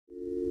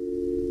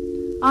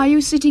Are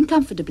you sitting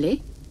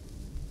comfortably?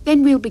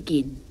 Then we'll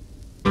begin.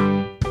 10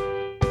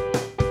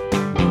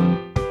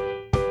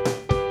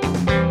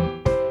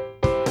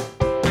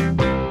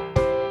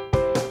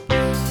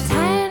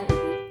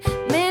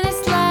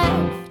 minutes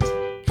left.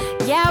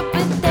 Yeah,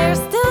 but there's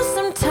still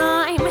some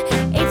time.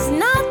 It's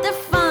not the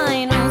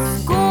final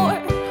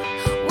score.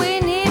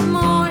 We need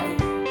more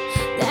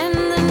than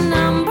the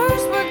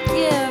numbers we're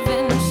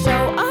given.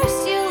 Show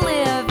us you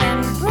live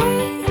and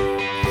breathe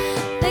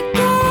the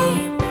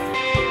game.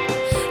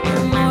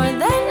 You're more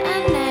than a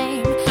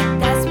name.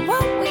 That's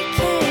what we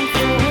came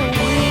for.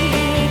 We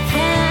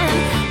can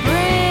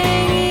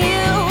bring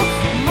you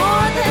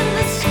more than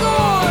the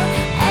score.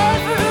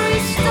 Every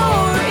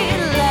story.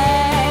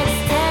 Let's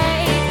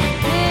take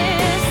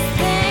this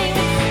thing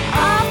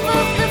off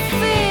of the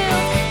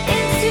field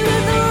into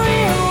the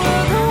real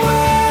world,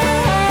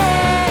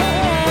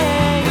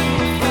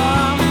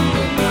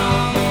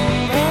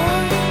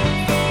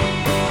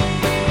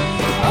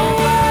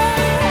 away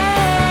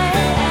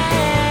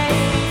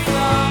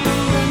from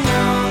the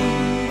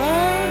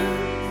numbers,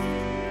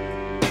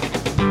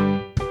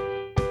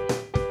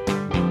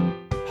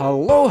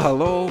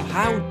 Hello,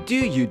 how do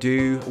you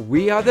do?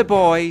 We are the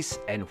boys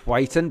in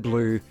white and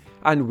blue,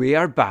 and we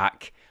are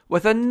back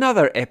with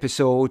another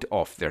episode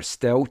of There's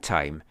Still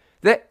Time,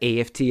 the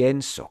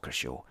AFTN Soccer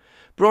Show,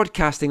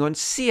 broadcasting on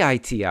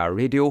CITR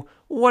Radio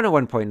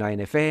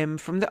 101.9 FM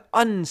from the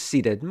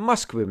unceded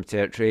Musqueam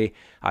Territory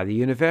at the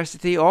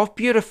University of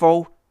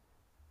beautiful,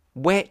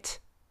 wet,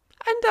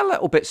 and a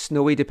little bit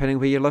snowy depending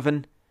where you're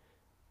living,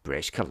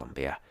 British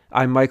Columbia.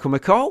 I'm Michael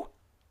McCall.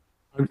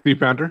 I'm Steve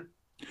Panther.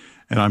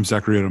 And I'm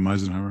Zachary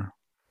Eisenhower.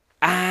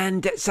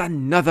 And it's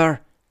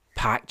another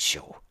packed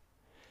show.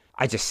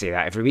 I just say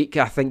that every week.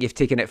 I think you've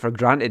taken it for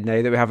granted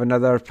now that we have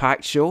another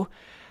packed show.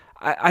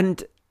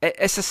 And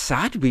it's a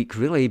sad week,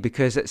 really,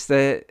 because it's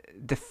the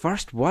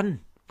first one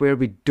where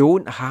we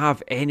don't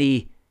have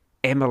any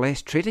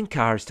MLS trading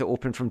cards to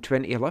open from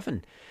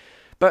 2011.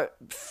 But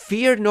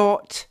fear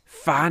not,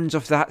 fans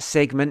of that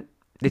segment,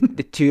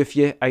 the two of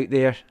you out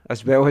there,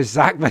 as well as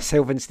Zach,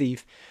 myself and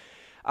Steve.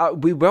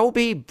 We will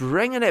be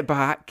bringing it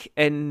back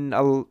in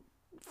a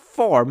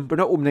form. We're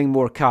not opening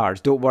more cards,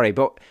 don't worry.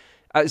 But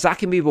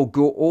Zach and me will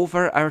go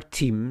over our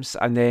teams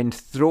and then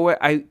throw it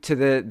out to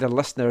the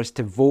listeners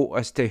to vote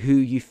as to who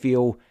you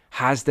feel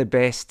has the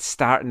best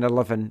starting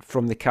 11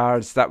 from the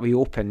cards that we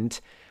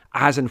opened,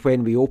 as and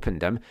when we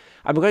opened them.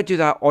 And we're going to do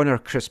that on our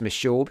Christmas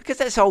show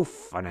because it's all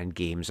fun and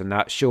games on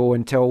that show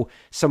until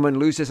someone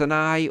loses an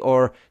eye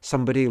or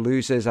somebody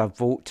loses a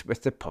vote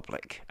with the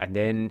public. And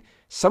then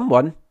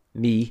someone,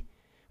 me,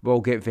 will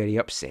get very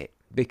upset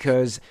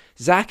because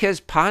Zach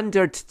has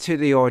pandered to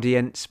the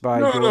audience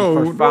by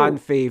going for fan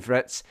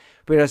favourites,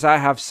 whereas I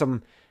have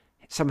some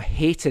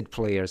hated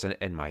players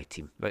in my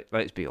team.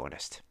 Let's be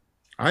honest.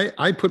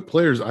 I put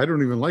players I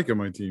don't even like on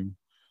my team,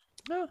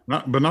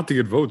 not to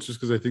get votes, just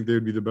because I think they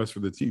would be the best for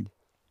the team.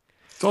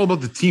 It's all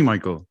about the team,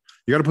 Michael.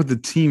 You got to put the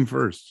team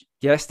first.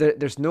 Yes,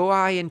 there's no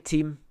I in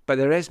team, but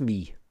there is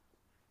me.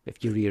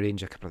 If you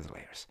rearrange a couple of the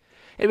layers.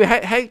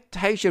 Anyway,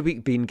 how's your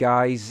week been,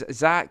 guys?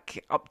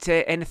 Zach, up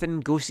to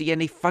anything? Go see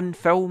any fun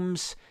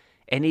films?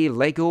 Any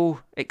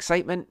Lego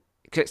excitement?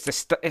 Because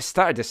it's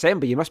start of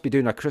December. You must be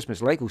doing a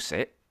Christmas Lego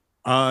set.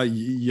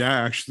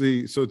 Yeah,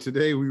 actually. So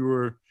today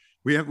we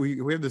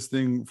have this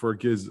thing for our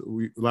kids.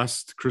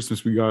 Last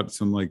Christmas we got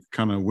some like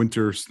kind of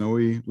winter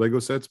snowy Lego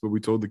sets, but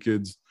we told the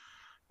kids,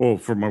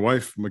 for my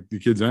wife, the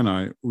kids and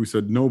I, we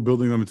said no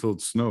building them until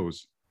it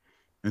snows.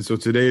 And so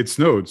today it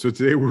snowed. So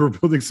today we were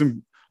building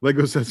some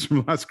Lego sets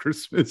from last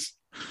Christmas.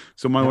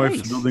 So my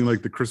wife's building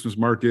like the Christmas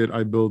market.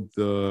 I built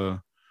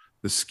the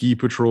ski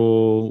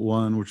patrol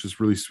one, which is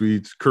really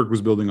sweet. Kirk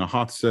was building a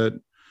hot set,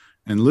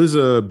 and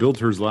Liza built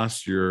hers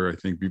last year, I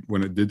think,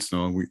 when it did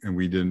snow, and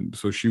we didn't.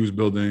 So she was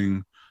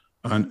building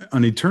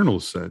an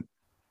Eternal set,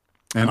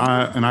 and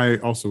I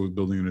also was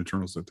building an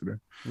Eternal set today.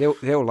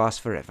 They'll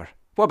last forever.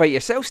 What about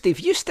yourself,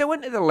 Steve? You still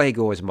into the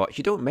Lego as much?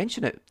 You don't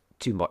mention it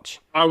too much.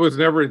 I was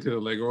never into the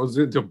Lego. I was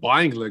into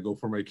buying Lego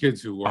for my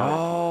kids who were.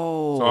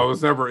 Oh. So I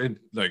was never in,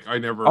 I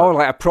never. Oh,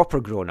 like a proper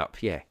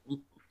grown-up, yeah.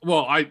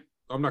 Well,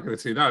 I'm not going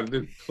to say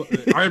that.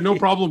 I have no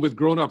problem with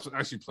grown-ups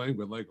actually playing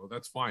with Lego.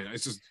 That's fine. It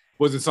just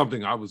wasn't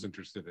something I was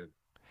interested in.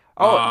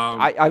 Oh,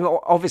 I'm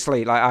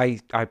obviously,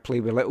 like, I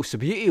play with little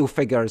Subbuteo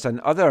figures and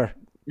other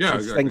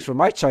things from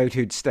my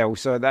childhood still,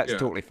 so that's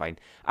totally fine.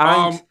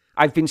 And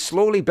I've been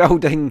slowly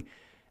building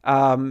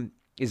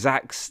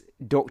Zach's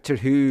Doctor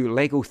Who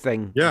Lego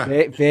thing,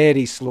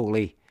 very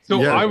slowly.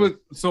 So I was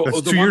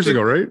that's 2 years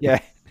ago, right? Yeah.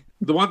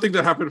 The one thing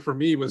that happened for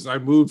me was I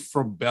moved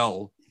from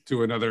Bell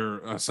to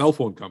another cell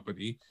phone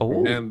company,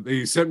 and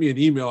they sent me an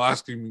email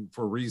asking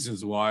for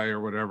reasons why or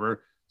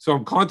whatever. So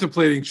I'm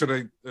contemplating, should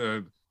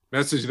I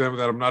message them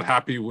that I'm not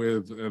happy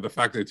with the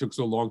fact that it took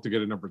so long to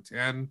get a number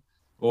 10,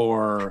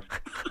 or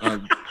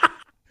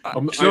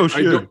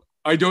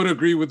I don't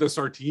agree with the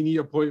Sartini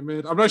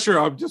appointment. I'm not sure.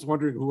 I'm just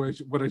wondering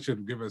what I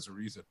should give as a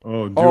reason.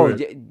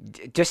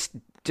 Just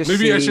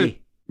maybe say, I should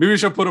Maybe we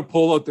should put a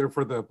poll out there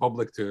for the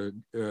public to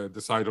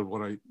decide on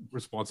what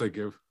response I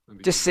give.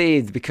 Just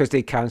say because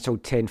they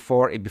cancelled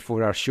 10:40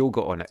 before our show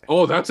got on it.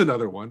 Oh, that's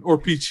another one. Or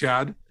Pete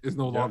Chad is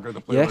no longer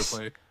the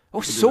play-by-play. Oh,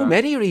 so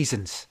many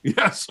reasons.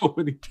 Yeah, so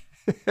many.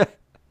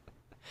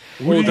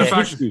 Well,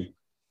 the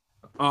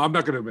I'm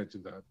not going to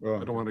mention that.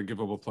 Oh. I don't want to give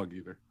them a plug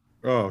either.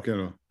 Oh, okay.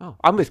 No. Oh,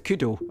 I'm with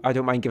Kudo. I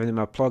don't mind giving them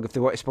a plug. If they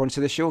want to sponsor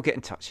the show, get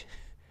in touch.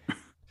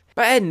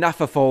 But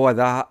enough of all of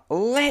that.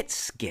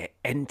 Let's get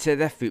into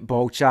the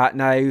football chat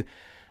now.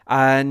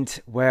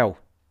 And, well,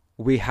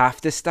 we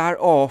have to start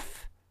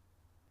off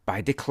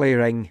by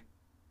declaring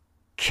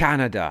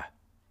Canada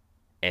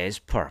is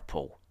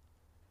purple.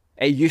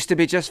 It used to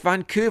be just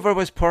Vancouver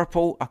was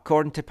purple,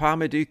 according to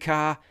Pamadou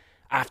Ka,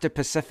 after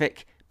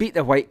Pacific beat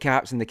the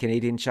Whitecaps in the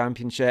Canadian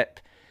Championship.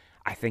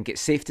 I think it's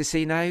safe to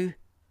say now,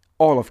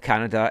 all of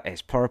Canada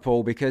is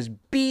purple because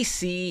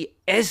BC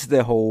is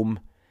the home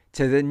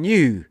to the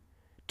new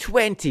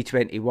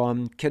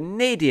 2021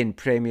 Canadian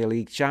Premier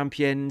League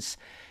champions.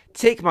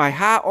 Take my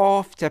hat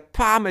off to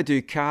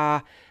Pamadou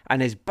Ka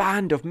and his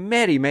band of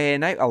merry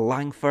men out of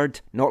Langford,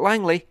 not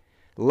Langley,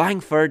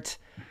 Langford.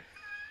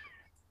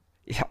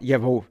 Yeah,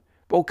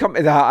 we'll come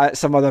to that at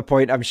some other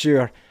point, I'm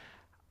sure.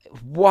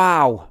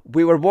 Wow,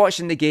 we were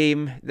watching the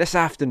game this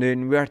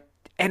afternoon. We were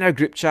in our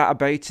group chat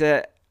about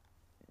it.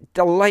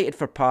 Delighted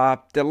for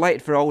Pa,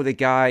 delighted for all the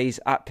guys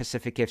at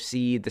Pacific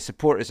FC, the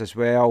supporters as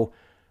well.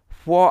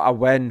 What a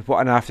win,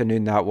 what an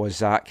afternoon that was,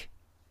 Zach.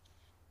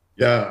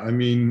 Yeah, I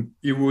mean,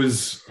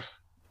 it's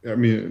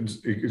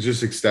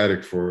just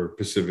ecstatic for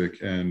Pacific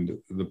and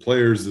the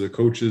players, the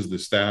coaches, the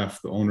staff,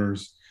 the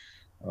owners,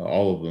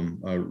 all of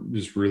them.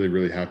 Just really,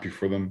 really happy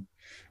for them.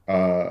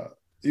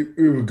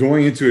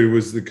 Going into it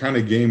was the kind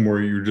of game where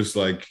you're just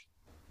like,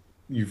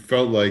 you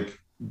felt like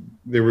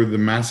they were the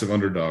massive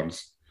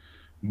underdogs,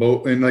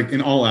 both and like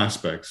in all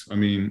aspects. I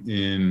mean,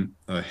 in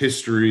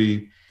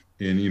history,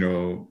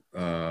 in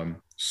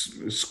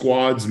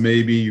squads,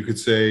 maybe you could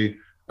say,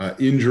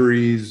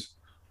 injuries,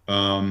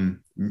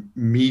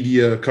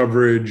 media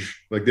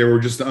coverage. Like they were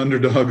just the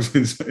underdogs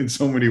in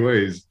so many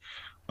ways.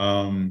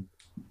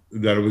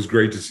 That it was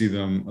great to see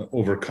them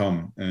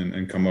overcome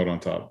and come out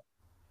on top.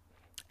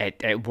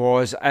 It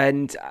was,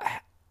 and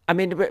I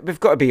mean,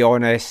 we've got to be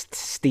honest,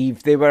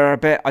 Steve, they were a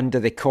bit under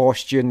the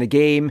cosh during the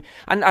game.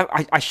 And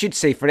I should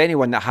say, for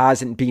anyone that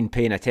hasn't been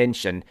paying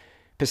attention,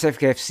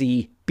 Pacific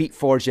FC beat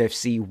Forge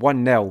FC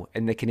 1-0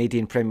 in the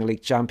Canadian Premier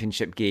League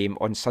Championship game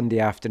on Sunday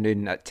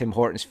afternoon at Tim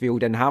Hortons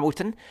Field in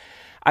Hamilton.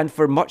 And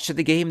for much of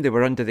the game, they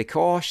were under the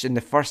cosh. In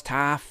the first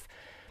half,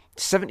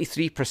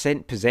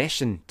 73%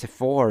 possession to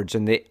Forge,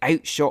 and they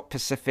outshot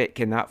Pacific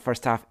in that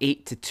first half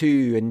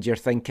 8-2, and you're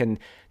thinking,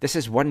 this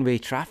is one-way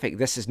traffic.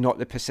 This is not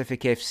the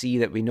Pacific FC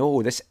that we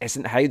know. This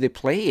isn't how they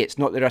play. It's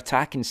not their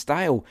attacking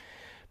style.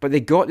 But they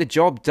got the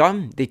job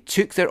done. They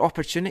took their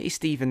opportunity,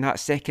 Steve, in that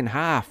second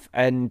half,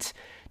 and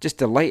just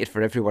delighted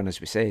for everyone, as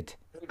we said.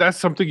 That's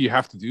something you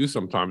have to do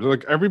sometimes.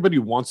 Like, everybody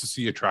wants to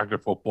see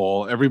attractive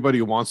football.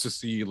 Everybody wants to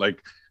see,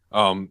 like,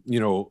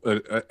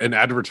 an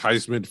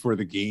advertisement for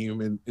the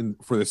game and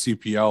for the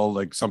CPL,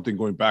 like something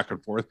going back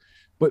and forth.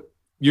 But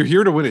you're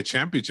here to win a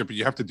championship, and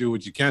you have to do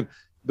what you can.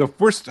 The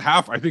first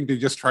half, I think they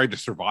just tried to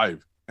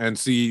survive and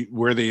see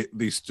where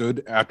they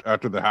stood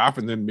after the half,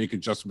 and then make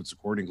adjustments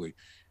accordingly.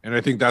 And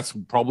I think that's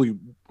probably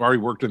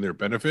worked in their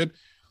benefit.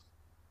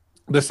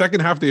 The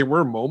second half, there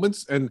were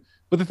moments,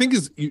 but the thing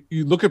is,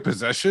 you look at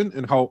possession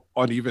and how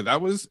uneven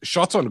that was.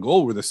 Shots on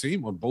goal were the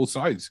same on both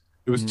sides.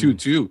 It was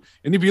 2-2.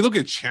 And if you look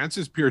at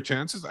pure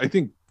chances, I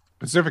think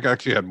Pacific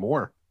actually had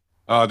more.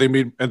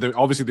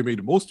 Obviously they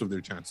made most of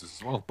their chances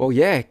as well. Well,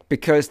 yeah,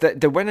 because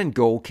the winning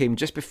goal came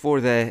just before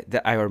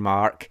the hour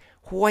mark.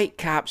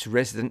 Whitecaps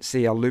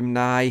residency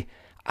alumni,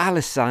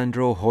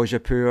 Alessandro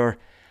Hojapur,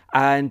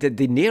 and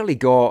they nearly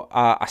got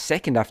a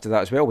second after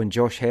that as well when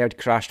Josh Herd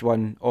crashed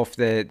one off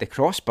the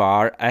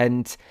crossbar.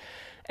 And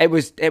it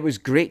was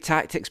great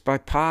tactics by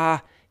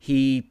Pa.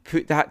 He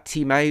put that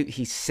team out.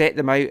 He set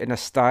them out in a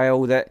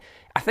style that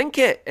I think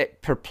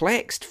it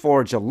perplexed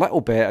Forge a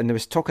little bit. And there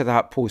was talk of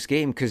that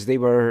post-game because they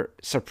were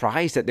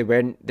surprised that they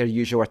weren't their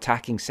usual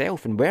attacking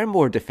self and were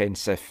more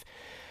defensive.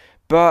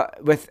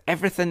 But with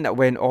everything that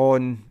went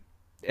on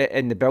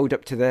in the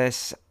build-up to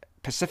this,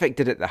 Pacific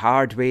did it the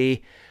hard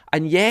way.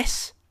 And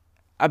yes,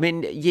 I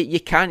mean, you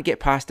can't get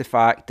past the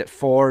fact that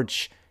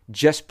Forge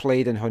just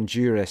played in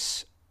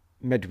Honduras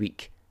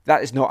midweek.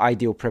 That is not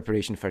ideal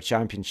preparation for a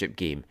championship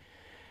game.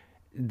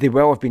 They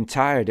will have been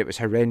tired. It was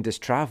horrendous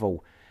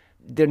travel.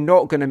 They're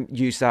not going to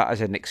use that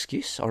as an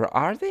excuse, or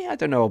are they? I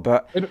don't know.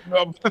 But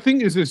the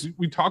thing is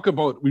we talked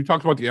about the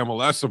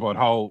MLS about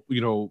how,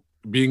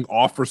 being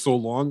off for so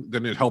long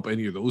didn't help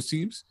any of those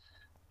teams.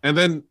 And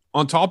then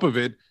on top of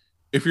it,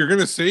 if you're going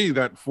to say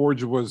that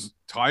Forge was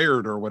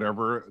tired or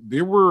whatever,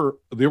 they were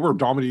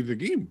dominating the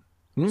game.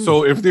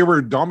 So if they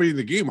were dominating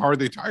the game, how are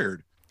they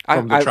tired?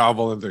 from the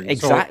travel and things.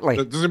 Exactly.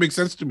 So that doesn't make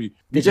sense to me.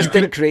 They just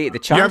didn't create the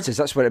chances.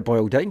 That's what it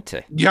boiled down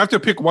to. You have to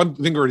pick one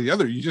thing or the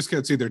other. You just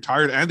can't say they're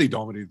tired and they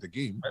dominated the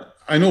game.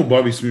 I know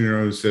Bobby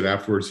Smyrna said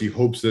afterwards he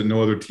hopes that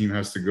no other team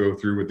has to go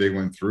through what they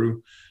went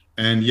through.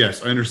 And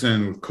yes, I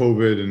understand with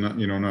COVID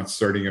and not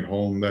starting at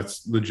home,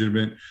 that's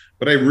legitimate.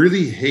 But I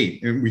really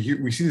hate, and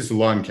we see this a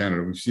lot in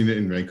Canada. We've seen it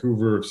in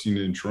Vancouver. I've seen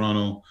it in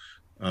Toronto.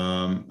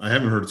 I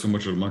haven't heard so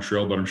much of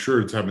Montreal, but I'm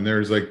sure it's happened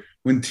there. Is like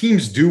when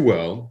teams do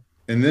well,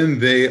 and then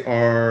they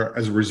are,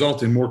 as a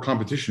result, in more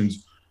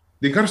competitions,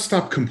 they got to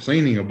stop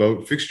complaining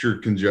about fixture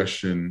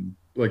congestion,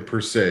 like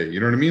per se. You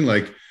know what I mean?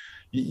 Like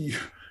you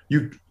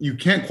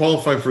can't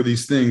qualify for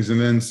these things and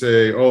then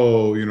say,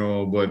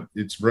 oh, but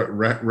it's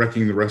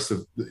wrecking the rest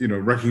of,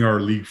 wrecking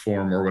our league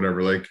form or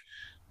whatever. Like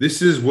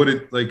this is what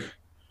it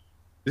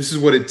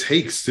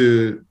takes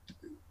to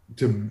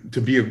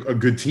be a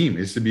good team,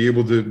 is to be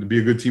able to be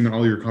a good team in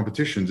all your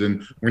competitions.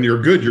 And when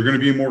you're good, you're going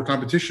to be in more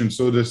competition.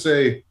 So to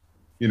say,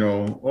 I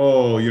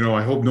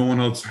hope no one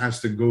else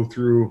has to go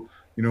through,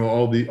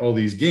 all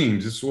these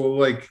games. It's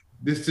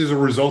this is a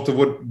result of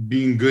what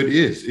being good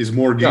is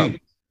more games. Yeah.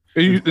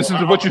 This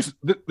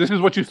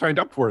is what you signed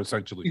up for,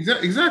 essentially.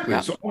 Exactly.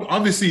 Yeah. So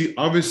obviously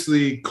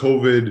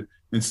COVID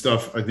and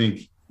stuff, I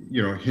think,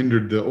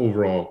 hindered the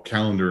overall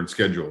calendar and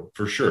schedule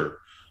for sure.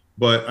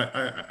 But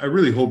I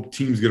really hope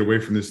teams get away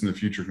from this in the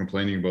future,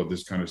 complaining about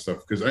this kind of stuff.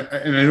 Because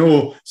I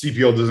know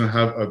CPL doesn't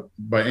have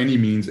by any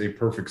means a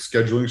perfect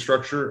scheduling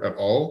structure at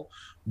all.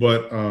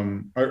 But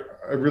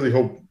I really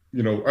hope,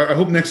 I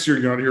hope next year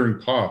you're not hearing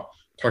Pa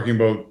talking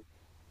about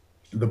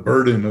the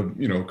burden of,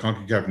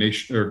 CONCACAF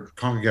Nation or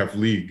CONCACAF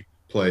League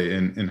play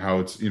and how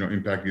it's,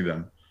 impacting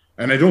them.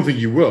 And I don't think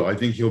you will. I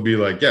think he'll be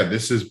like, yeah,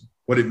 this is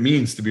what it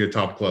means to be a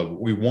top club.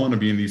 We want to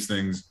be in these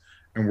things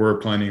and we're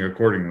planning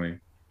accordingly.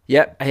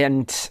 Yep,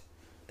 and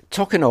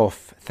talking of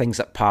things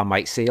that Pa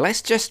might say,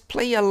 let's just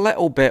play a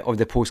little bit of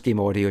the post-game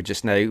audio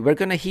just now. We're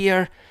going to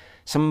hear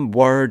some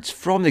words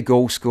from the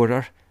goal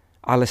scorer,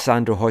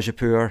 Alessandro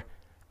Hojapour,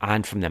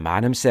 and from the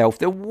man himself,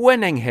 the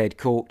winning head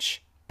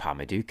coach, Pa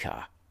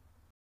Maduka.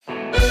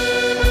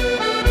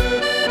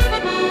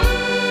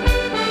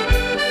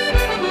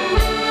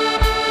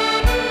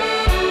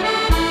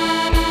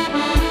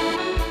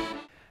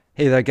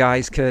 Hey there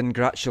guys,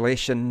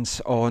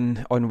 congratulations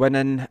on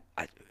winning.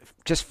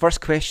 Just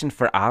first question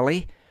for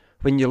Ali.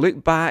 When you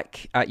look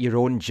back at your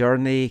own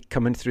journey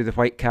coming through the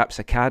Whitecaps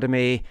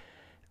Academy,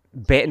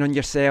 betting on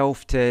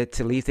yourself to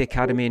leave the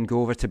academy and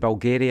go over to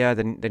Bulgaria,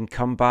 then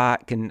come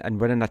back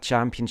and winning a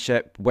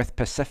championship with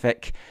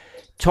Pacific,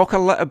 talk a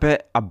little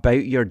bit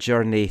about your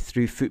journey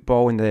through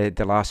football in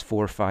the last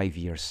 4 or 5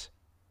 years.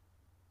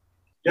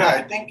 Yeah,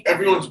 I think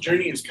everyone's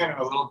journey is kind of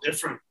a little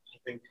different. I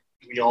think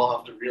we all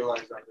have to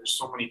realize that there's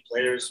so many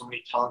players, so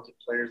many talented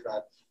players,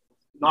 that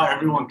not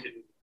everyone can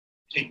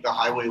take the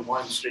highway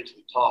one straight to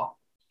the top.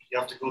 You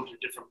have to go through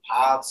different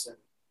paths. And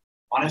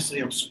honestly,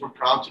 I'm super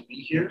proud to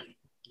be here.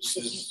 This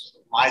is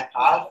my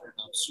path, and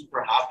I'm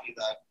super happy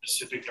that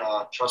Pacific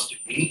trusted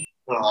me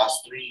for the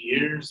last 3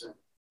 years. And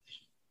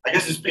I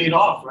guess it's paid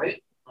off,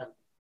 right?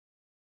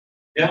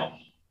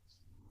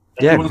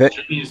 Everyone's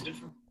journey is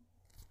different.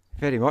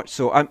 Very much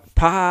so.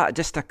 Pa,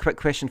 just a quick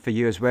question for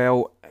you as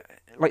well.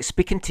 Like,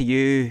 speaking to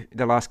you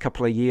the last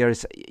couple of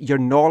years, your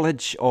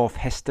knowledge of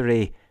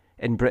history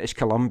in British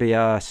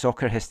Columbia,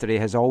 soccer history,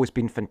 has always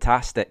been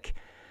fantastic.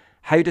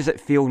 How does it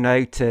feel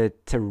now to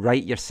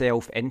write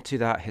yourself into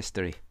that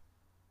history?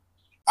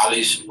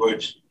 Ali's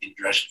words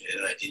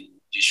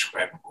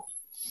indescribable.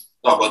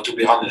 No, but to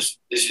be honest,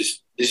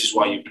 this is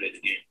why you play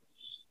the game.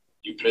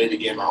 You play the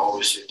game, I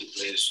always say to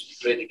players, you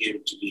play the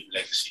game to leave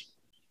legacy.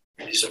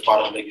 And it's a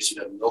part of legacy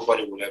that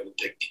nobody will ever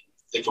take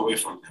away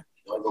from them.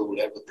 Nobody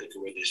will ever take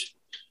away this.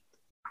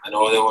 I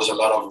know there was a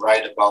lot of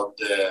write about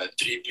the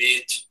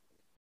three-peat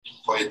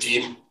for a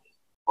team,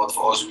 but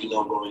for us, we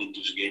know going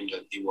into the game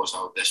that it was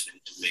our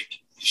destiny to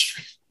make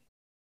history.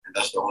 And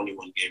that's the only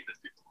one game that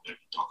people will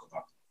ever talk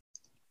about,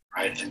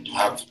 right? And to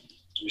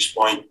his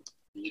point,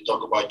 when you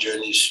talk about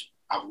journeys,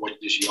 I've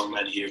watched this young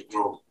man here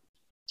grow.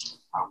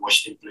 I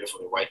watched him play for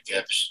the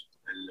Whitecaps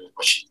and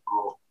watched him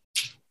grow.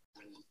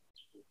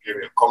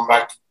 And come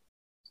back,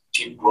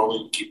 keep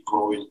growing,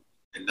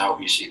 and now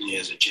he's sitting here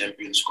as a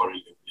champion,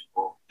 scoring a big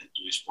goal. And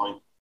to his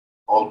point,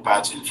 all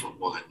paths in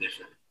football are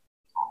different.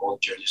 All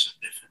journeys are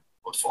different.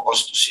 But for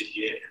us to sit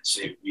here and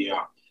say we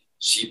are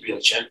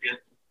CPL champion,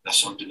 that's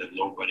something that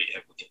nobody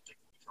ever can take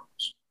away from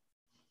us.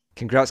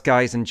 Congrats,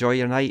 guys. Enjoy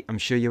your night. I'm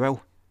sure you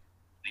will.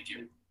 Thank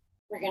you.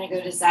 We're going to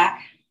go to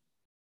Zach.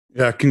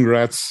 Yeah,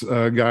 congrats,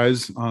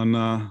 guys, on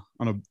a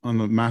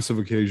massive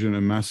occasion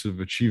and massive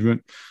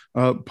achievement.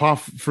 Pa,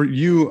 for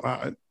you,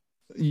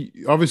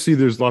 obviously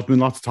there's been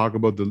lots to talk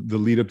about the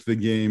lead up to the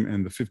game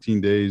and the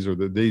 15 days or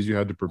the days you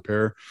had to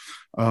prepare.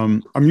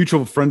 A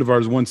mutual friend of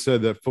ours once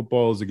said that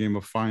football is a game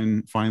of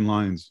fine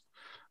lines.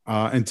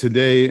 And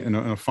today in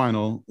a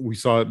final, we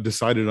saw it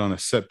decided on a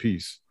set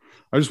piece.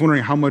 I was just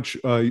wondering how much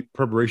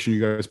preparation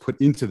you guys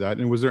put into that.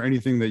 And was there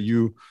anything that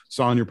you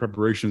saw in your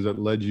preparations that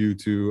led you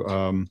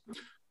to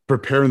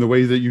prepare in the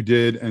way that you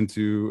did, and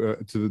to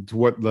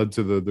what led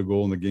to the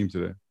goal in the game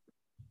today?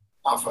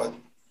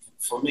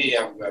 For me,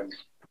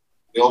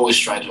 we always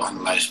try to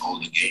analyze all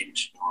the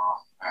games.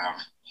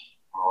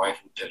 My wife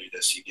will tell you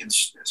that she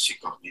gets sick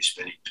of me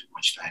spending too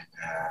much time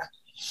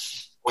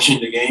watching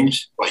the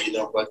games. But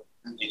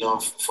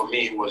for me,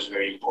 it was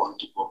very important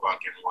to go back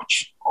and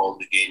watch all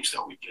the games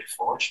that we played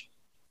Forge.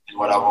 And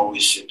what I've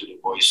always said to the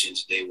boys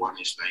since day one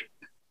is like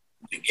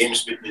the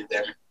games between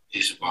them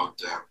is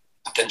about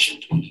attention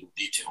to the little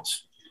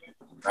details,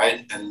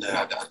 right? And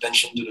the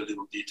attention to the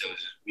little details,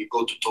 we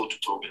go to toe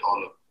with all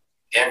of them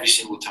every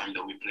single time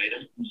that we play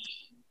them.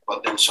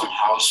 But then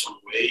somehow, some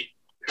way,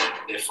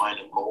 they find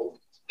a goal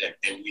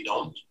and we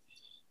don't.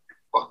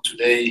 But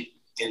today,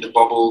 in the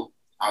bubble,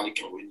 Ali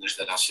can witness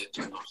that I said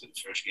to him after the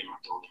first game, I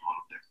told him all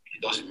of them.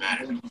 It doesn't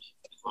matter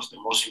because the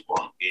most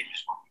important game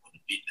is when we're going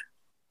to beat them.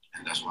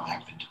 And that's what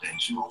happened today.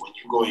 So when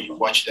you go and you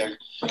watch them,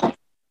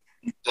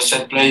 the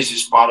set plays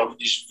is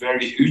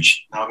very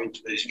huge now in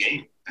today's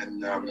game.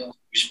 And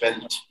we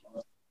spent,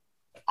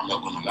 I'm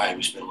not going to lie,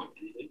 we spent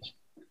 3 days?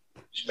 We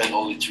spent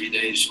only 3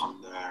 days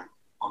on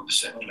the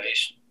set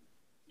plays,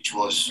 which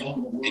was,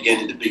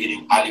 again, in the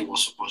beginning, Ali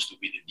was supposed to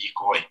be the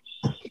decoy.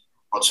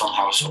 But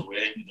somehow,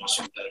 somewhere,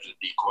 sometimes the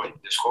decoy,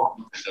 they score.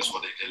 And that's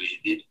what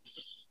he did.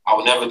 I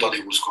would never thought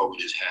he would score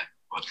with his head.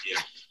 But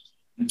yeah,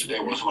 today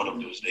was one of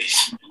those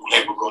days. It will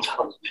never go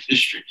down in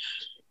history.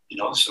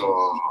 So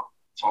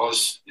for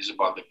us, it's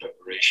about the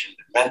preparation,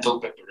 the mental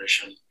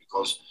preparation,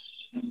 because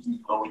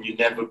when you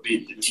never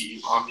beat the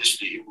team,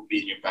 obviously it will be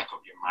in your back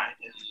of your mind.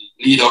 And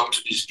lead up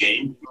to this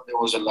game, there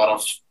was a lot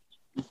of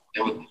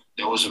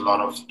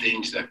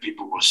things that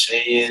people were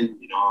saying.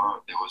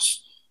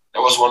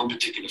 There was one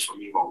particular for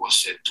me what was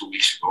said 2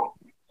 weeks ago,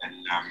 and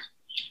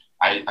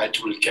I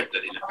truly kept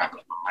that in the back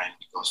of my mind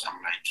because I'm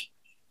like,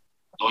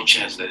 no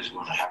chance that is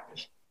going to happen,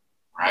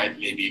 right?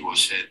 Maybe it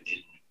was said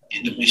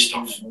in the midst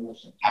of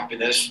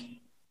happiness,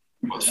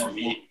 but for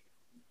me,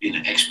 being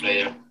an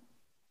ex-player,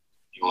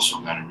 you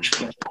also got to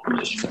respect the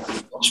opposition.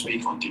 Don't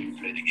speak until you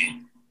play the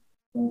game.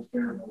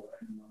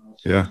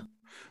 Yeah.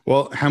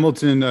 Well,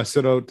 Hamilton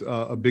set out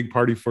a big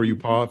party for you,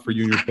 Pa, for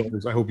you and your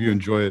players. I hope you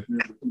enjoy it.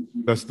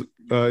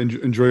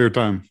 Enjoy your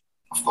time.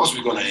 Of course,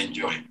 we're going to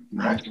enjoy it,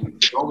 right? You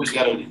always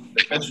got to,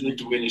 the best way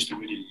to win is to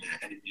win in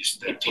enemy's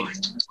territory,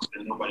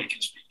 then nobody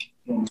can speak.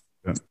 Yeah.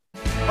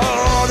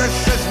 Oh,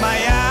 this is my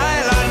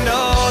island,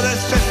 oh,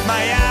 this is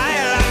my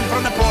island,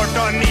 from the port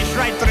on Nice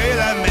right through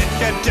the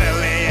mission till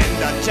the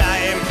end of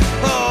time.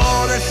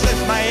 Oh, this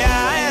is my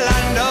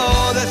island,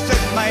 oh, this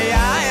is my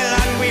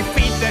island, we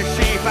feed the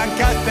sheep and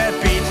cut the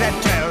beans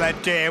until the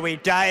day we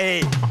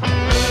die.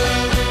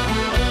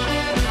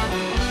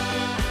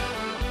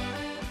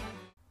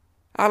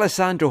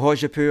 Alessandro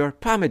Hojapour,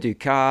 Pamadou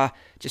Ka,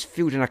 just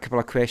fielding a couple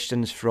of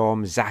questions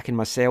from Zach and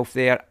myself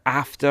there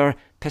after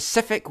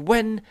Pacific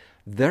win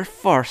their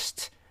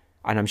first,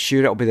 and I'm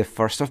sure it'll be the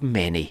first of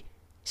many,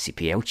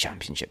 CPL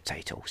Championship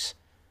titles.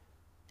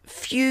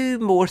 Few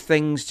more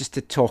things just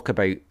to talk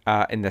about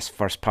in this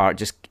first part,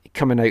 just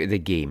coming out of the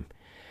game.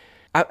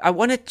 I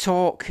want to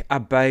talk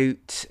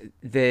about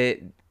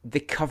the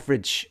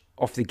coverage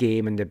of the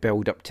game and the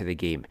build-up to the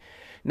game.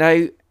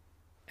 Now,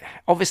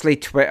 obviously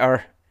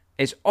Twitter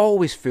is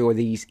always full of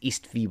these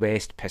East v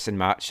West pissing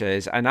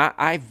matches, and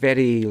I have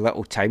very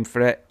little time for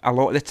it a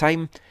lot of the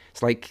time.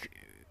 It's like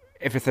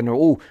everything,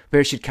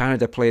 where should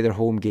Canada play their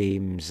home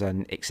games,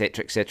 and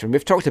etc, etc. And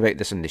we've talked about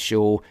this on the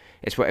show.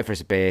 It's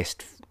whatever's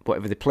best,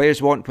 whatever the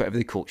players want, whatever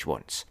the coach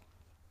wants.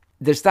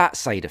 There's that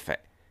side of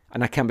it,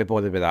 and I can't be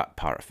bothered with that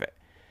part of it.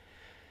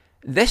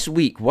 This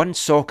week, One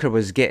Soccer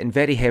was getting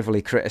very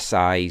heavily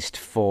criticised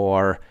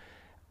for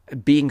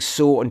being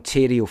so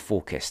Ontario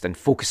focused and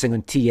focusing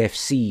on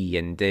TFC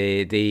and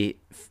the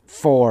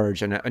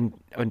Forge and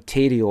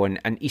Ontario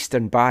and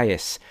Eastern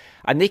bias,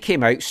 and they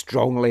came out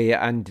strongly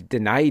and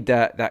denied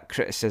that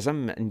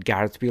criticism. And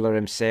Gareth Wheeler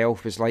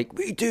himself was like,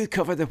 we do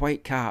cover the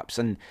Whitecaps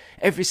and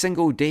every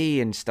single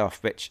day and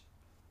stuff, which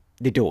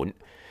they don't.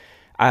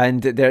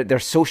 And their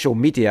social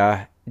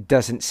media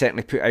doesn't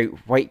certainly put out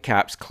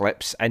Whitecaps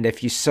clips, and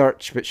if you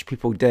search, which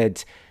people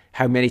did,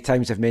 how many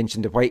times I've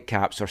mentioned the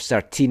Whitecaps or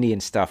Sartini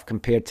and stuff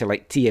compared to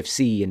like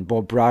TFC and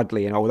Bob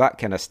Bradley and all that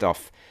kind of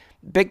stuff.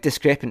 Big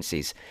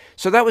discrepancies.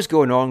 So that was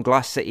going on.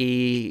 Glass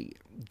City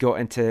got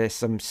into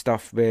some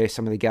stuff with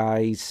some of the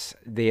guys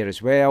there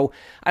as well.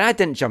 And I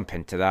didn't jump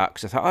into that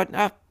because I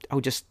thought,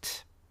 I'll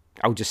just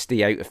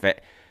stay out of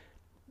it.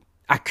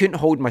 I couldn't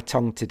hold my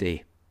tongue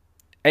today.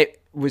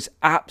 It was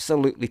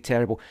absolutely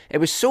terrible. It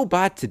was so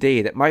bad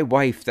today that my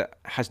wife, that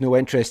has no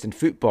interest in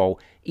football,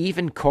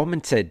 even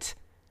commented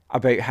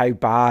about how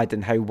bad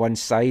and how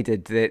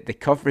one-sided the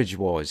coverage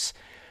was.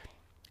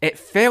 It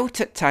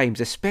felt at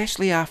times,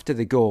 especially after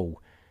the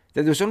goal,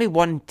 that there was only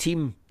one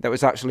team that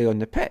was actually on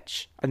the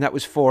pitch, and that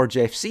was Forge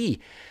FC.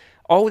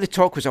 All the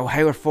talk was, how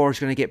are Forge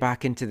going to get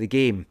back into the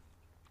game?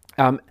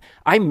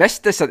 I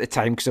missed this at the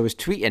time because I was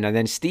tweeting, and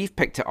then Steve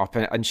picked it up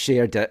and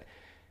shared it.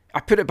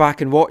 I put it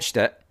back and watched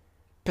it.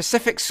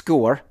 Pacific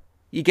score.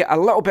 You get a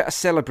little bit of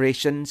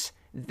celebrations.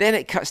 Then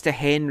it cuts to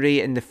Henry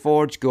and the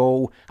Forge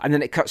goal, and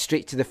then it cuts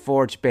straight to the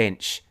Forge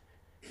bench,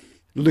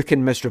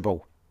 looking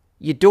miserable.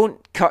 You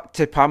don't cut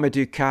to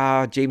Pamadou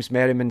Ka, James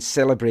Merriman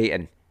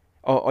celebrating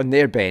on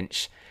their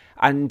bench.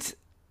 And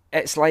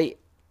it's like,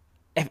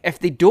 if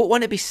they don't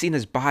want to be seen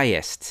as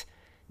biased,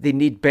 they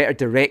need better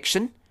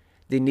direction,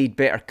 they need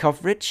better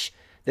coverage.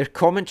 Their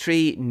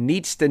commentary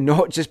needs to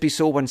not just be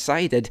so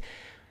one-sided.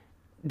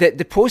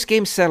 The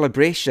post-game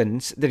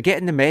celebrations, they're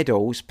getting the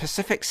medals.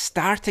 Pacific's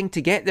starting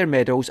to get their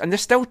medals, and they're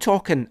still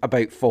talking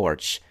about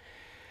Forge.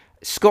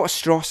 Scott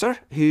Strasser,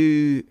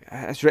 who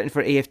has written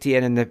for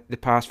AFTN in the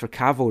past for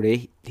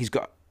Cavalry, he's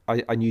got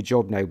a new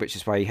job now, which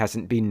is why he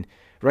hasn't been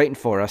writing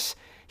for us.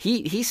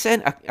 He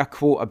sent a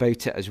quote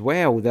about it as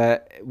well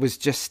that was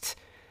just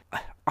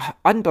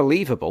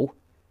unbelievable.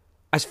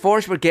 As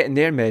Forge were getting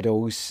their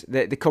medals,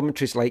 the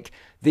commentary's like,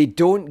 they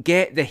don't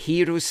get the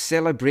heroes'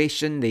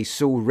 celebration they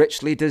so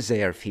richly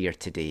deserve here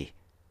today.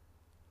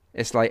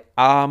 It's like,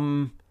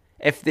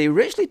 if they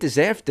richly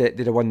deserved it,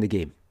 they'd have won the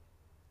game.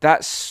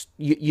 That's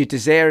you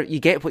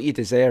get what you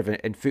deserve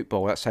in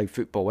football. That's how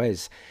football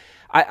is.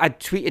 I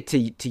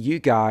tweeted to you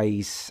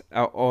guys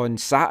on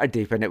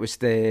Saturday when it was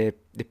the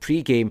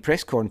pre-game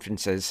press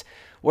conferences.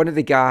 One of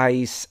the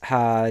guys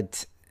had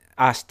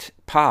asked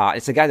Pa,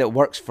 it's a guy that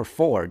works for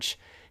Forge,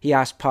 he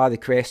asked Pa the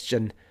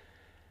question,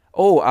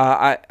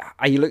 are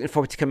you looking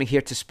forward to coming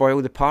here to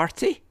spoil the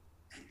party?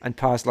 And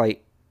Pa's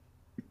like,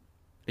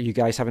 are you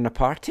guys having a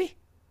party?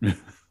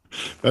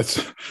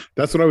 That's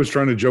what I was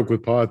trying to joke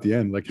with Pa at the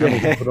end. Like,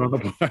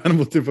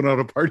 Hamilton put on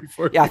a party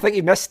for you. Yeah, I think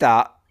you missed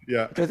that.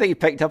 Yeah. I don't think you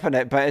picked up on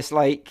it, but it's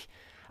like,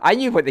 I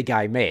knew what the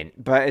guy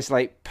meant, but it's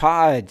like,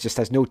 Pa just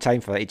has no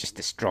time for that. He just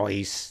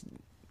destroys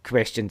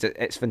questions.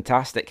 It's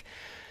fantastic.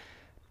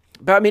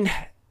 But I mean,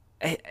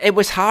 it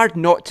was hard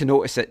not to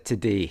notice it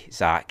today,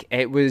 Zach.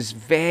 It was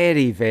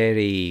very,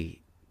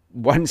 very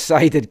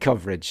one-sided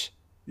coverage.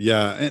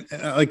 Yeah,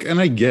 and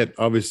I get,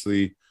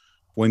 obviously,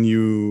 when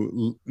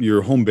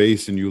you're home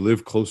base and you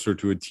live closer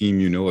to a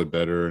team, you know it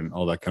better and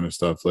all that kind of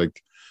stuff.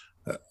 Like,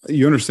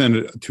 you understand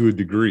it to a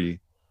degree,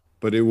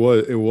 but it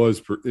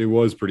was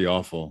pretty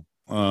awful.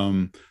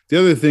 The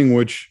other thing,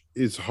 which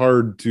is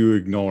hard to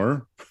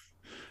ignore,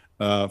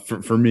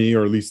 for me,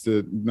 or at least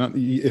it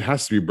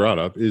has to be brought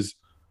up, is,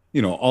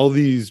 all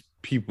these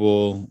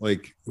people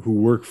like who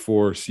work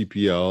for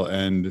CPL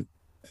and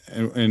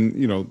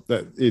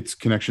that its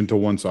connection to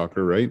One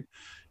Soccer, right?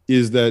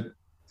 Is that,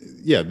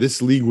 yeah,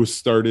 this league was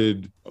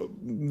started.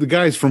 The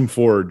guys from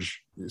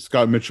Forge,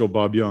 Scott Mitchell,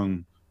 Bob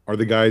Young, are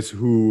the guys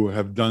who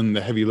have done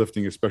the heavy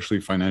lifting, especially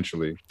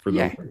financially for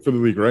the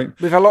league, right?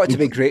 We have a lot to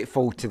be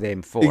grateful to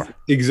them for.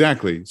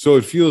 Exactly. So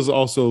it feels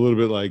also a little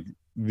bit like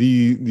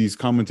these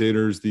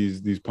commentators,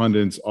 these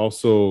pundits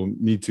also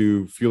need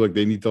to feel like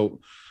they need to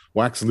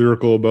wax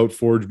lyrical about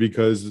Forge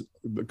because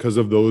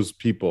of those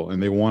people,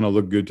 and they want to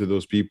look good to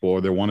those people,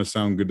 or they want to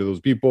sound good to those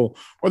people,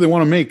 or they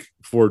want to make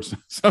Forge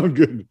sound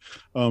good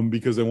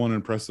because they want to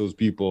impress those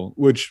people,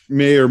 which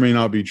may or may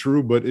not be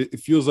true, but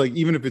it feels like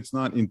even if it's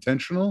not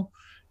intentional,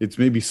 it's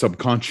maybe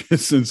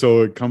subconscious, and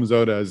so it comes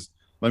out as,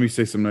 let me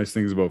say some nice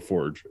things about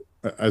Forge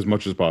as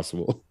much as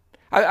possible.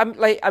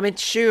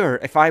 Sure,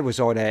 if I was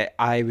on it,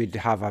 I would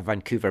have a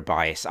Vancouver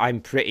bias. I'm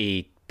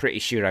pretty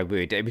sure I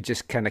would. It would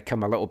just kind of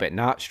come a little bit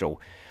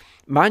natural.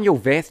 Manuel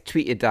Veth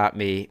tweeted at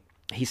me.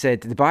 He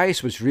said, the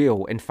bias was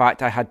real. In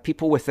fact, I had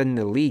people within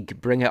the league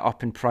bring it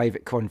up in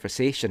private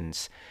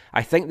conversations.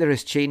 I think there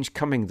is change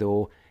coming,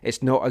 though.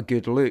 It's not a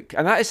good look.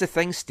 And that is the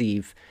thing,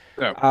 Steve.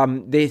 Yeah.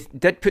 They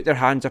did put their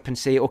hands up and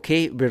say,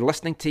 okay, we're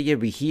listening to you.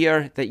 We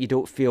hear that you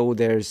don't feel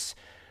there's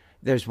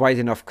wide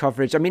enough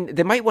coverage. I mean,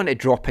 they might want to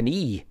drop an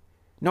E.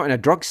 Not in a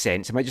drug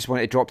sense. They might just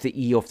want to drop the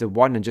E off the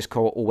one and just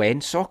call it ON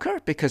soccer,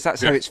 because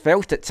that's how it's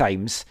felt at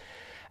times.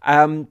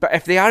 But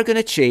if they are going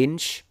to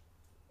change,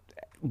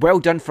 well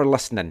done for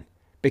listening.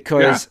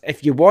 Because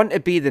if you want to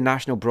be the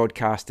national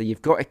broadcaster,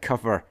 you've got to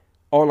cover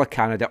all of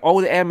Canada,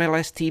 all the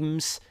MLS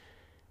teams,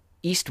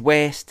 East,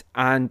 West,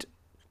 and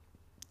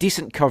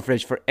decent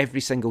coverage for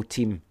every single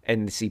team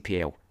in the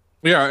CPL.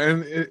 Yeah,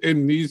 and it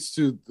needs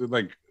to,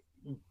 like,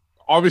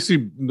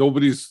 obviously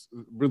nobody's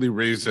really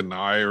raised an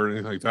eye or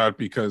anything like that,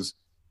 because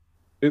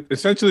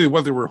essentially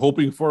what they were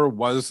hoping for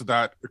was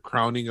that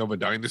crowning of a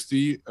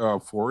dynasty,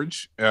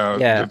 Forge.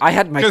 I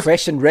had my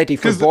question ready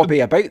for Bobby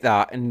about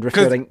that and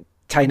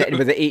tying it in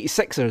with the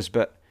 86ers,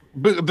 but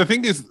the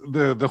thing is,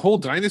 the whole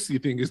dynasty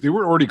thing is they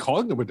were already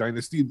calling them a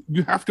dynasty.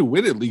 You have to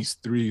win at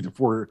least 3 to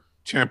 4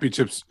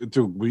 championships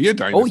to be a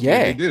dynasty. Oh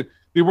yeah,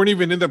 they weren't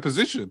even in that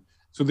position,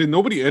 so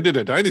nobody ended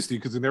a dynasty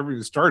because they never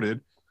even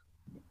started.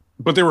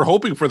 But they were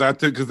hoping for that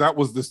because that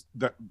was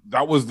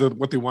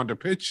what they wanted to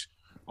pitch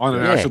on a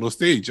national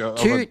stage.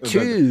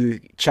 Two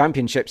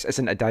championships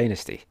isn't a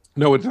dynasty.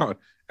 No, it's not.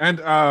 And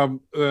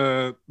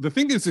the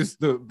thing is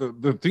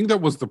the thing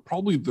that was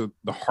probably the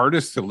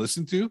hardest to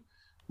listen to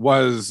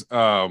was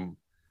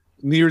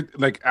near,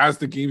 like, as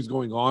the game's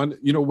going on.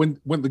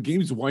 When the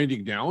game's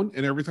winding down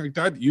and everything like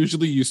that,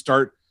 usually you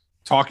start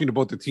talking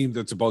about the team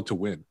that's about to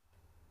win.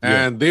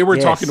 And they were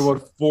Yes. talking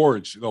about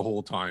Forge the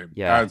whole time.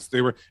 Yeah. As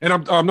they were, and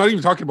I'm not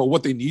even talking about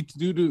what they need to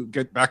do to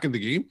get back in the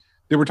game.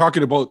 They were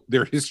talking about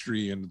their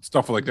history and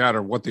stuff like that,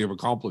 or what they have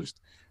accomplished.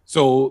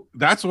 So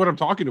that's what I'm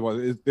talking about.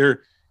 Is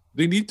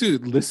they need to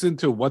listen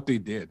to what they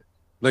did.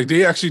 Like,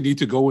 they actually need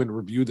to go and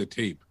review the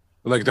tape.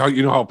 Like, how,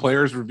 you know how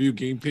players review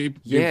game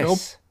tape, game film?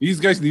 These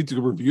guys need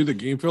to review the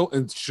game film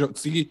and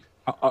see,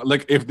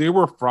 like, if they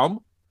were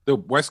from the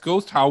West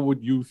Coast, how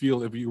would you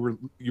feel if you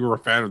were a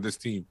fan of this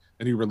team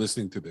and you were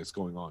listening to this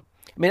going on?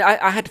 I mean,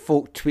 I had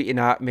folk tweeting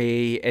at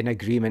me in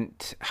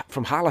agreement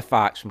from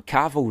Halifax, from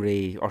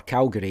Cavalry or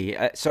Calgary.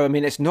 So, I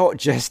mean, it's not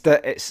just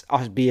that it's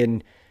us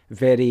being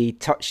very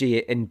touchy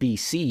in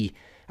BC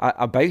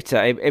about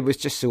it. It was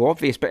just so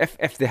obvious. But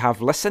if they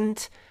have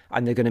listened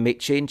and they're going to make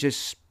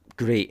changes,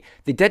 great.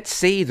 They did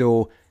say,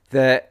 though,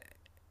 that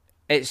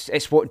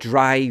it's what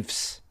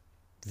drives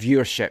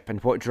viewership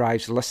and what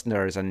drives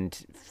listeners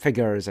and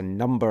figures and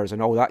numbers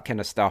and all that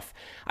kind of stuff.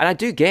 And I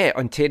do get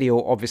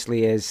Ontario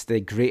obviously is the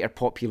greater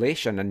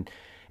population, and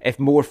if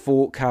more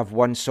folk have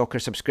One Soccer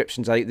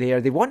subscriptions out there,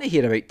 they want to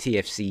hear about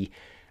TFC.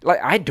 Like,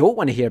 I don't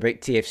want to hear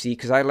about TFC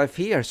because I live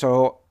here,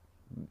 so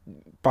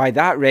by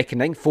that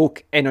reckoning,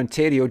 folk in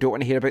Ontario don't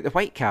want to hear about the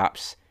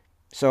Whitecaps.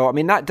 So, I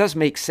mean, that does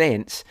make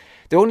sense.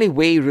 The only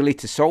way really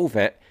to solve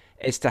it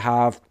is to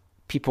have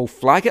people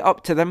flag it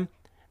up to them,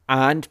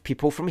 and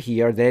people from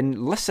here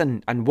then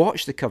listen and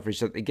watch the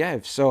coverage that they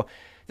give. So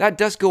that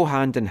does go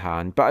hand in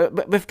hand.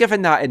 But we've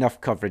given that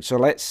enough coverage. So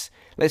let's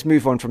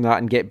move on from that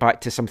and get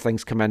back to some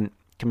things coming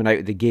out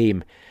of the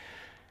game.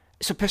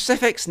 So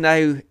Pacific's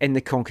now in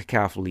the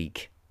CONCACAF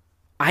League.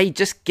 I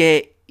just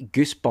get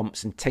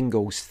goosebumps and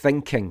tingles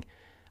thinking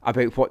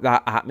about what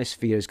that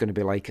atmosphere is going to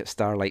be like at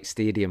Starlight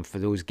Stadium for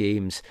those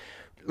games.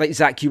 Like,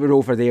 Zach, you were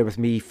over there with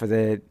me for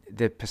the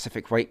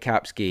Pacific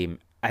Whitecaps game,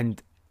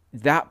 and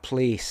that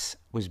place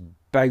was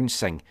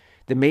bouncing.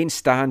 The main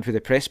stand where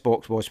the press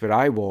box was, where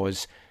I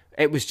was,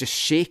 it was just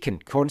shaking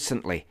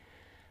constantly.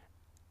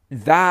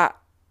 That,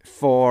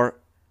 for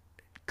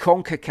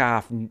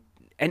CONCACAF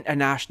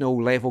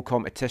international level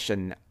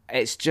competition,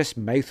 it's just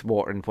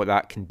mouth-watering what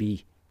that can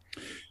be.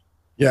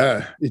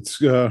 Yeah, it's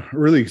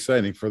really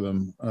exciting for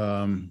them.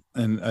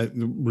 And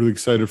I'm really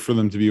excited for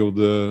them to be able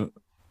to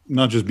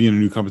not just be in a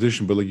new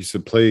competition, but like you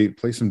said, play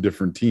some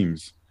different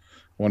teams.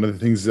 One of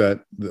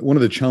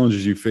the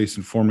challenges you face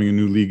in forming a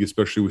new league,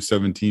 especially with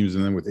 7 teams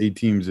and then with 8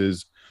 teams,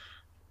 is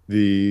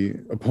the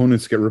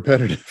opponents get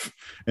repetitive.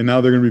 And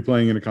now they're going to be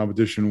playing in a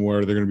competition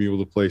where they're going to be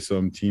able to play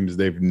some teams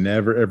they've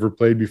never ever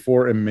played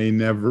before and may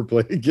never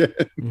play again.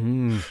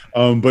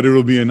 But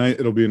it'll be a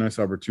nice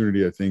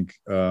opportunity, I think.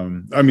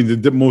 I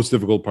mean, the most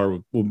difficult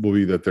part will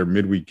be that they're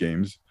midweek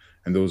games,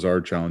 and those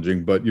are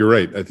challenging. But you're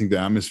right. I think the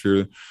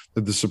atmosphere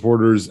that the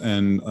supporters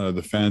and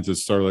the fans at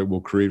Starlight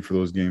will create for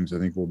those games, I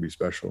think, will be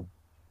special.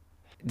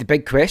 The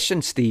big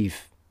question,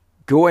 Steve,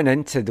 going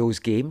into those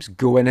games,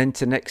 going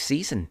into next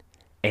season,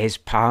 is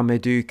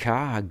Pamadou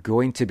Ka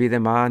going to be the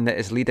man that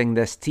is leading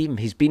this team?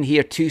 He's been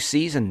here 2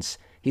 seasons.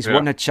 He's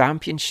won a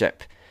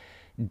championship.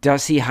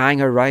 Does he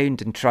hang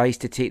around and tries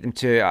to take them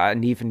to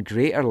an even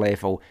greater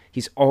level?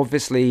 He's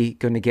obviously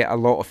going to get a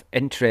lot of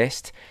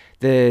interest.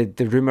 The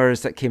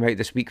rumours that came out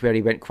this week where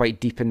he went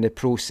quite deep in the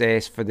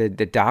process for the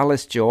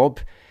Dallas job.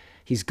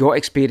 He's got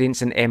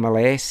experience in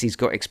MLS. He's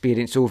got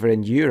experience over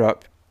in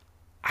Europe.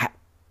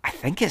 I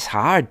think it's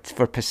hard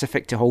for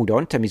Pacific to hold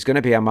on to him. He's going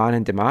to be a man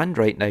in demand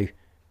right now.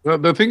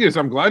 The thing is,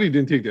 I'm glad he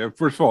didn't take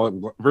first of all,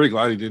 I'm very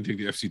glad he didn't take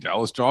the FC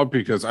Dallas job,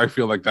 because I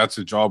feel like that's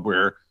a job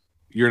where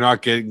you're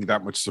not getting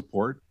that much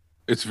support.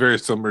 It's very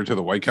similar to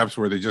the Whitecaps,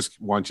 where they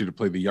just want you to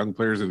play the young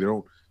players and they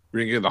don't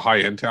bring in the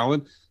high-end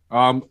talent.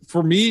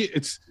 For me,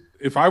 it's,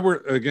 if I were,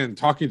 again,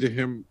 talking to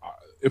him,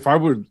 if I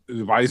would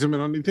advise him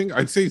on anything,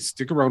 I'd say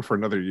stick around for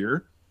another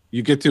year.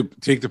 You get to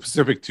take the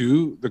Pacific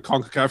to the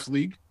CONCACAF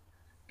League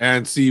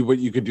and see what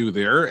you can do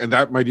there. And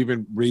that might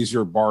even raise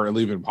your bar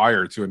even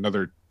higher to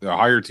a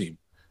higher team.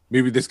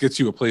 Maybe this gets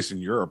you a place in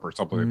Europe or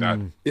something like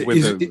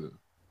that.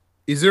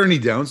 Is there any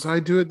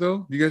downside to it,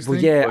 though? Do you guys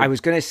think? Yeah, I was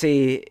going to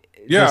say,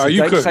 there's a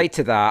downside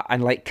to that.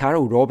 And like,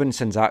 Carol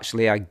Robinson's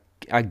actually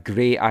a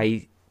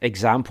great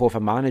example of a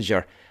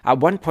manager. At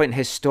one point,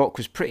 his stock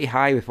was pretty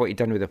high with what he'd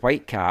done with the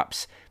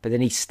Whitecaps, but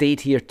then he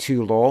stayed here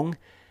too long,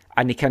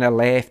 and he kind of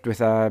left with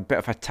a bit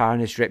of a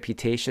tarnished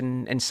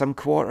reputation in some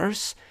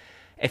quarters.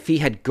 If he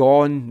had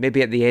gone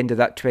maybe at the end of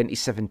that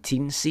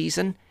 2017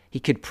 season, he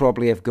could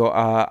probably have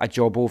got a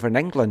job over in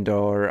England,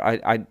 or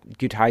a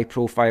good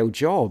high-profile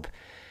job.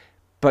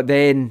 But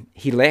then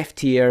he left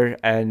here,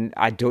 and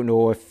I don't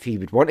know if he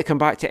would want to come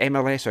back to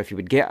MLS or if he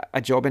would get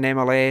a job in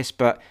MLS,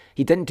 but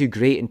he didn't do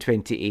great in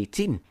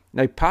 2018.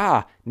 Now,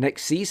 Pa,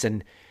 next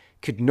season,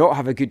 could not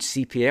have a good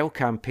CPL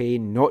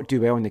campaign, not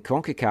do well in the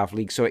CONCACAF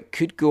League, so it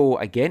could go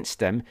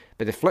against him.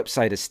 But the flip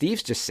side, as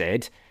Steve's just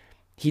said,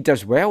 he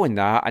does well in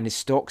that, and his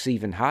stock's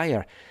even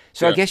higher.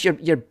 So I guess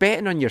you're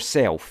betting on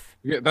yourself.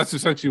 Yeah, that's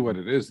essentially what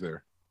it is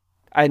there.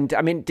 And,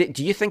 I mean,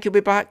 do you think he'll be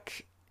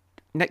back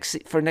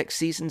for next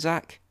season,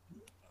 Zach?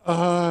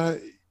 Yeah,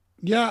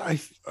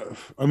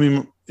 I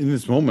mean, in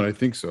this moment, I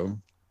think so.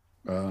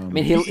 I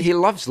mean, he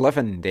loves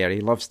living there. He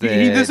loves the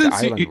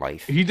island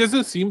life. He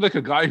doesn't seem like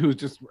a guy who's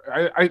just.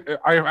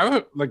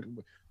 I like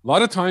a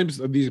lot of times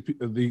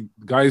the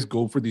guys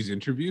go for these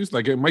interviews.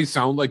 Like it might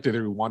sound like that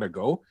they want to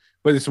go,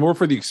 but it's more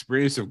for the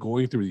experience of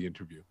going through the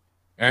interview,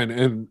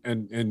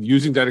 and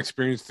using that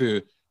experience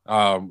to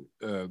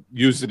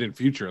use it in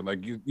future. Like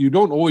you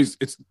don't always.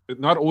 It's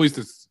not always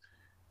this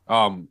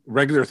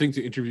regular thing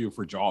to interview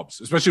for jobs,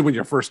 especially when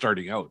you're first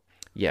starting out.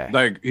 Yeah,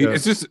 like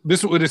it's just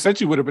this would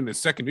essentially would have been his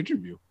second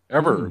interviey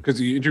ever because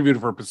he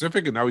interviewed for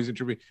Pacific and now he's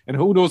interviewing, and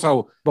who knows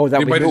how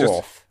that might go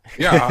off.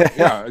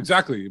 Yeah,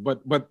 exactly.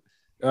 But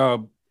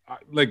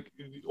like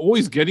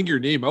always getting your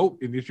name out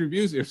in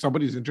interviews. If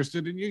somebody's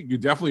interested in you, you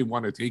definitely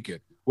want to take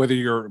it, whether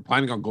you're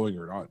planning on going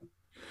or not.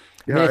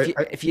 Yeah, I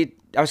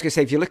was going to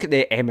say, if you look at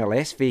the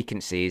MLS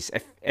vacancies,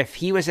 if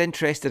he was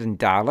interested in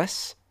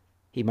Dallas,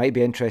 he might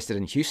be interested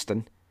in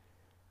Houston.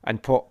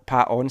 And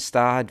Pat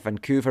Onstad,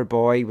 Vancouver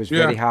boy, was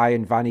very high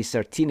on Vanni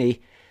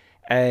Sartini.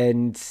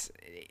 And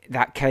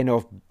that kind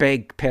of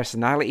big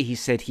personality he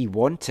said he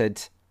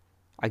wanted,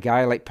 a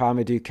guy like Pa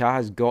Maduka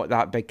has got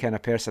that big kind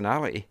of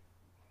personality.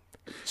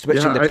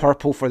 Switching the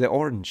purple for the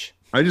orange.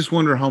 I just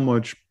wonder how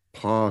much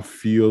Pa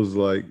feels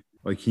like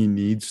he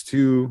needs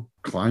to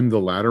climb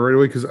the ladder right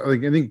away. Because I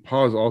think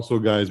Pa is also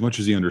a guy, as much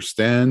as he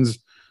understands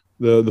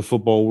the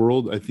football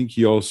world, I think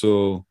he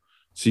also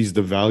sees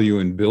the value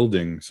in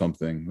building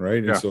something,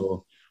 right? And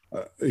so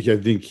I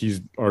think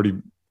he's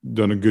already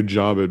done a good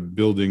job at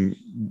building,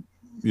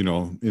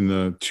 in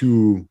the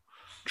 2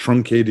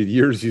 truncated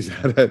years he's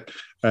had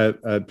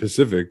at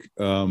Pacific.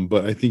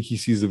 But I think he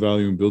sees the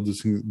value in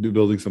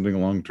building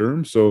something long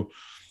term. So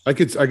I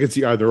could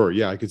see either or.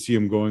 Yeah, I could see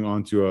him going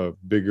on to a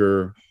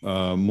bigger,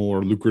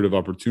 more lucrative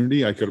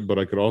opportunity. But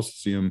I could also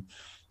see him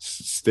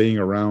staying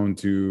around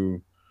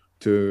to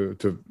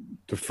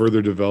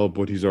further develop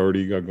what he's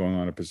already got going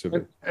on at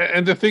Pacific.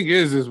 And the thing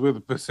is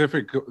with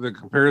Pacific, the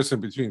comparison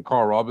between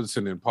Carl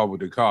Robinson and Pa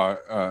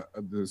Maduka,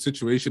 the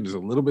situation is a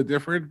little bit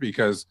different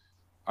because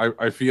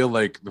I feel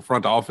like the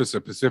front office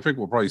at Pacific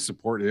will probably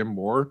support him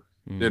more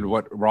than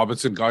what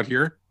Robinson got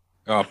here,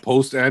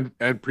 post and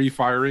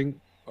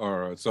pre-firing.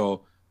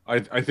 So I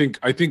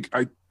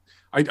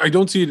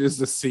don't see it as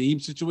the same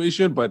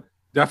situation, but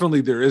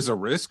definitely there is a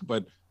risk.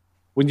 But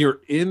when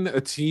you're in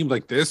a team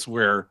like this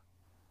where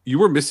you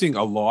were missing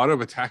a lot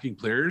of attacking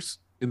players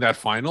in that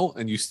final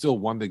and you still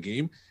won the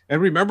game.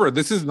 And remember,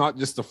 this is not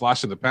just the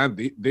flash in the pan.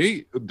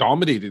 They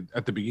dominated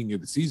at the beginning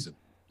of the season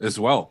as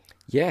well.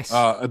 Yes.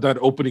 That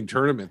opening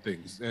tournament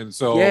things. And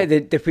so... Yeah,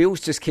 the wheels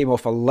just came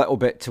off a little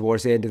bit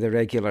towards the end of the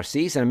regular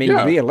season. I mean,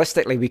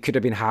 realistically, we could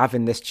have been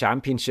having this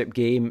championship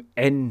game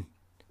in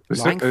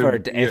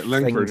Langford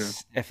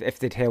if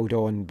they'd held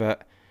on.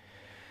 But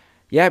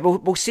yeah,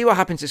 we'll see what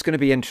happens. It's going to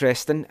be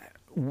interesting.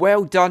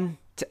 Well done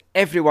to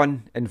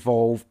everyone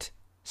involved,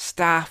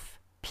 staff,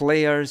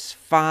 players,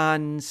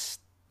 fans,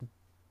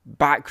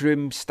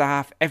 backroom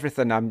staff,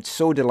 everything. I'm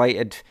so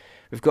delighted.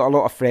 We've got a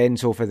lot of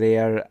friends over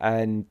there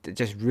and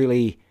just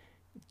really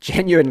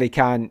genuinely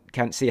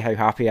can't say how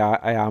happy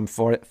I am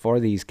for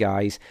these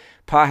guys.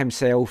 Pa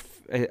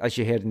himself, as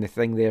you heard in the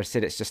thing there,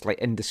 said it's just like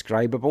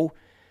indescribable.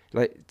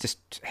 Like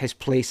just his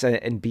place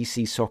in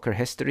BC soccer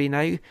history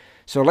now.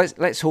 So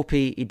let's hope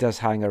he does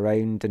hang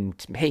around, and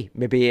hey,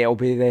 maybe it'll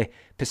be the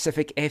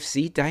Pacific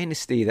FC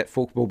dynasty that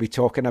folk will be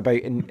talking about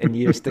in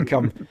years to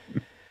come.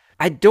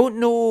 I don't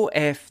know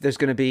if there's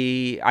going to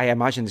be, I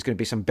imagine there's going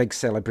to be some big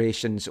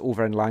celebrations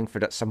over in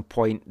Langford at some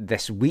point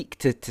this week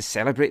to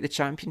celebrate the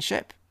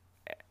championship.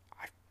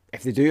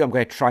 If they do, I'm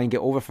going to try and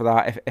get over for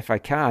that if I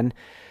can.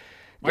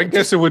 I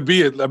guess it would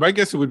be in like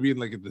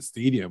at the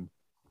stadium.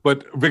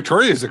 But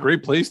Victoria is a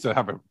great place to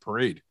have a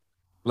parade.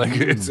 Like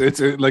it's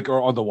like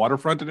on the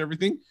waterfront and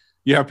everything.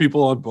 You have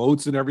people on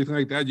boats and everything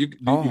like that. You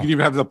can even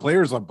have the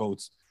players on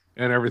boats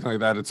and everything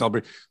like that and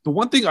celebrate. The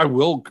one thing I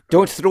will...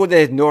 Don't throw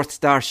the North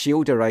Star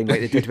Shield around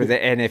like they did with the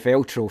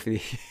NFL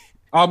trophy.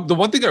 The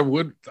one thing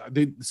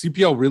the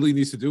CPL really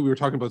needs to do, we were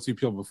talking about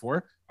CPL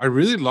before, I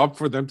really love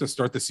for them to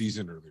start the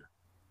season earlier.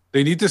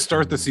 They need to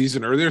start the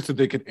season earlier so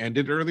they can end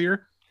it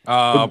earlier.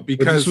 Because but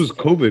this was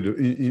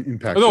COVID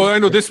impact. No, I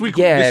know this year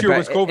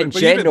was COVID. In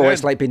general,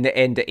 it's like been the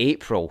end of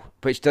April,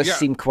 which does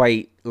seem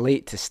quite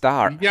late to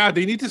start. Yeah,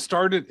 they need to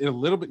start it in a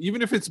little bit,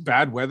 even if it's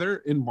bad weather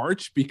in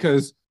March,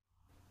 because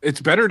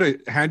it's better to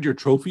hand your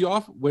trophy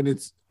off when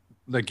it's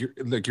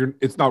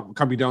it's not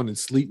coming down in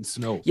sleet and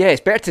snow. Yeah,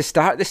 it's better to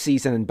start the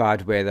season in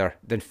bad weather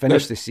than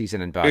finish the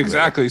season in bad weather.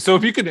 Exactly. So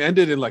if you can end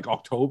it in like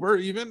October,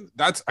 even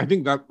I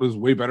think that was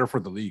way better for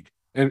the league,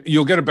 and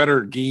you'll get a better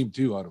game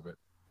too out of it.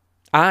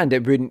 And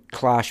it wouldn't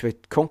clash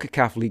with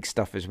CONCACAF League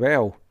stuff as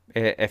well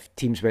if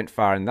teams went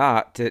far in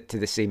that to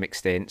the same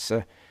extent.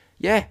 So,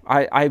 yeah,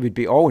 I would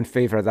be all in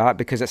favour of that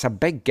because it's a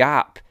big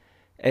gap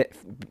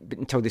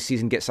until the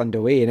season gets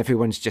underway and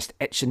everyone's just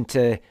itching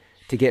to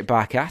get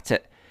back at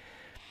it.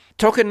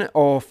 Talking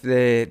of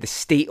the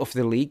state of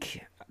the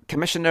league,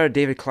 Commissioner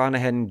David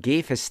Clanahan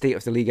gave his State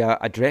of the League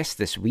address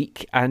this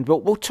week, and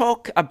we'll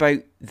talk about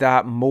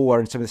that more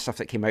and some of the stuff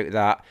that came out of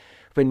that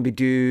when we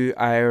do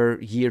our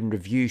year in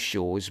review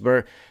shows.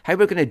 How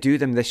we're going to do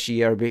them this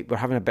year, we're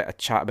having a bit of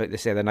chat about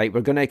this the other night.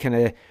 We're going to kind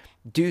of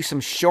do some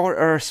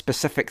shorter,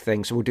 specific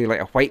things. So we'll do like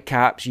a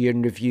Whitecaps year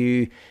in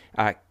review,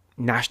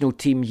 national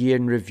team year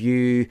in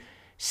review,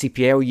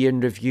 CPL year in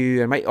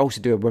review, and might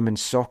also do a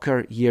women's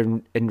soccer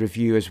year in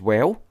review as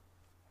well.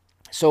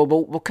 So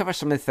we'll cover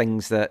some of the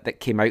things that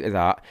came out of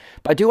that.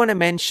 But I do want to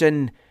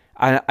mention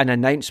an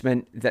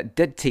announcement that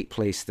did take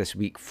place this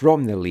week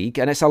from the league,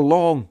 and it's a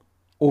long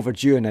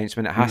overdue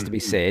announcement, it has to be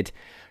said.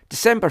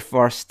 December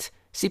 1st,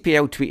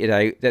 CPL tweeted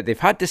out that they've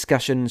had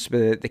discussions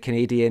with the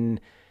Canadian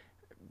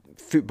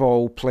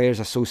Football Players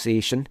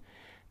Association.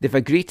 They've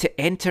agreed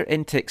to enter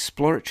into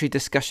exploratory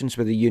discussions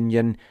with the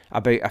union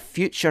about a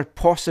future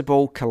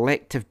possible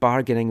collective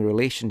bargaining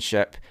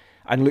relationship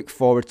and look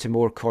forward to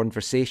more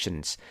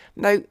conversations.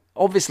 Now,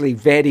 obviously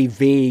very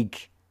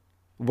vague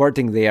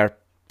wording there.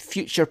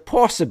 Future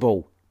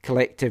possible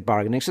collective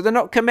bargaining. So they're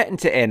not committing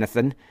to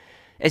anything.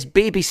 It's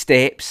baby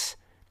steps.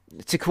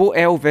 To quote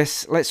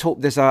Elvis, let's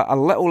hope there's a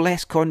little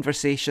less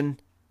conversation,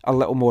 a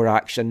little more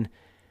action,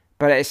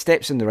 but it's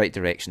steps in the right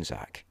direction,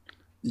 Zach.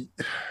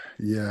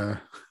 Yeah,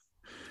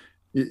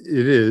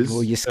 it is.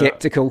 Well, you're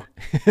sceptical.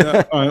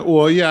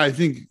 Well, yeah, I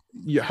think,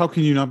 how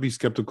can you not be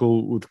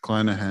skeptical with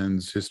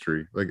Clanahan's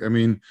history? Like, I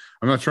mean,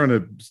 I'm not trying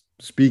to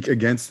speak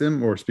against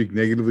him or speak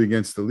negatively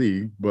against the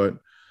league, but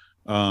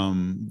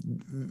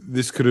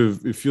this could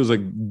have, it feels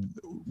like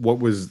what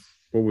was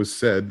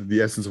said,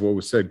 the essence of what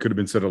was said could have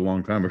been said a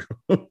long time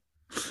ago.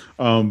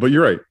 But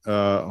you're right.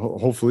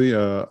 Hopefully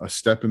a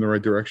step in the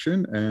right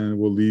direction, and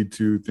will lead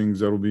to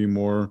things that will be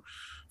more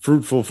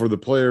fruitful for the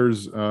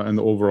players and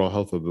the overall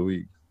health of the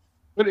league.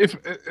 But if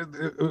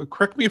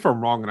correct me if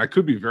I'm wrong, and I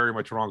could be very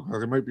much wrong,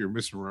 because I might be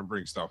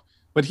misremembering stuff,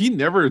 but he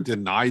never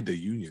denied the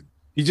union.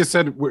 He just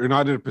said we're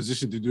not in a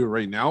position to do it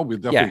right now. We'll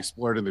definitely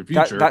explore it in the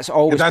future. That's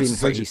always been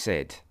what he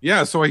said.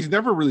 Yeah, so he's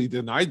never really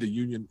denied the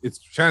union its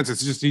chance.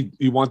 It's just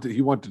he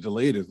wanted to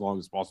delay it as long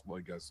as possible,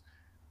 I guess,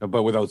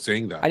 but without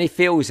saying that. And he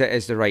feels it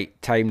is the right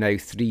time now,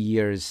 3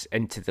 years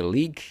into the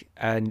league,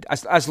 and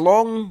as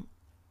long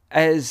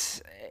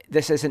as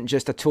this isn't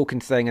just a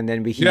token thing, and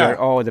then we hear,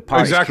 the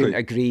parties couldn't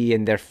agree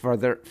and they're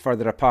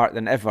further apart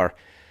than ever,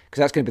 because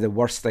that's going to be the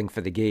worst thing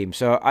for the game.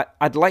 So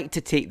I'd like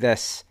to take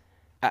this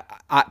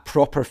at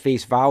proper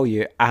face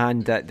value,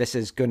 and that this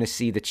is going to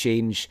see the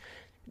change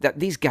that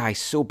these guys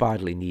so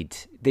badly need.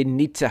 They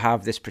need to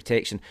have this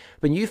protection.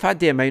 When you've had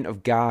the amount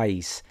of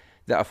guys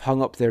that have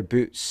hung up their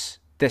boots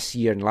this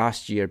year and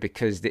last year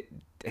because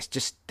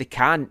they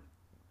can't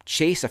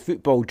chase a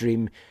football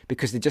dream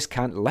because they just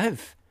can't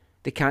live.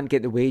 They can't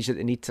get the wage that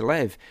they need to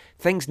live.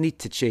 Things need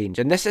to change.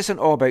 And this isn't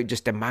all about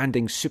just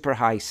demanding super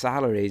high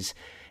salaries.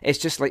 It's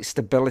just like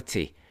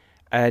stability.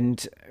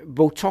 And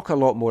we'll talk a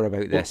lot more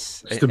about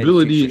this.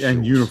 Stability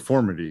and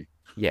uniformity.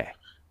 Yeah.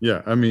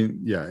 Yeah. I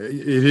mean, yeah,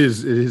 it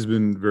has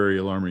been very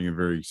alarming and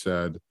very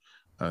sad.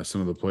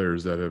 Some of the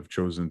players that have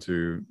chosen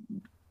to,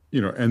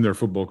 end their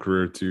football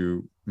career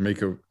to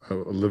make a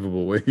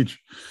livable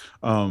wage.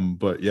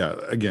 But yeah,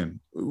 again,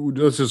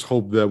 let's just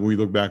hope that we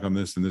look back on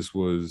this and this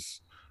was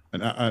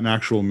an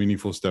actual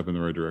meaningful step in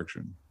the right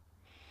direction.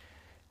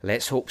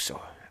 Let's hope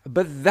so.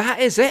 But that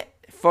is it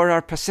for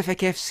our Pacific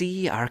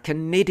FC, our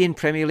Canadian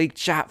Premier League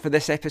chat for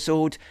this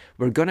episode.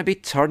 We're going to be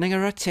turning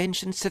our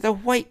attentions to the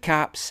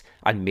Whitecaps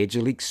and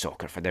Major League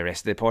Soccer for the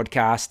rest of the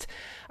podcast.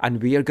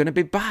 And we are going to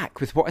be back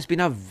with what has been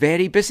a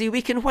very busy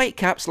week in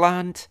Whitecaps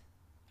land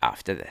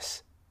after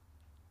this.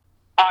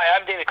 Hi,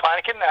 I'm David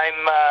Klaniken.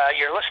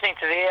 You're listening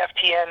to the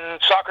AFTN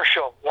Soccer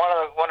Show,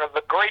 one of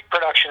the great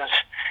productions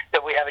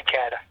that we have in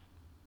Canada.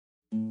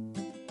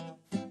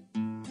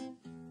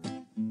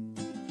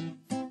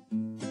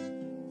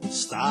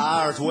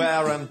 Start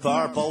wearing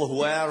purple,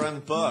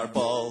 wearing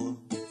purple.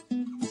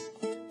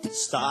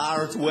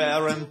 Start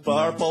wearing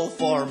purple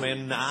for me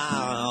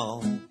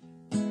now.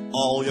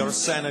 All your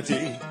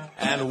sanity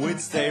and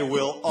wits, they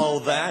will all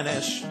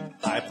vanish,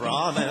 I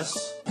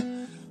promise.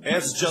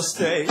 It's just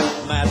a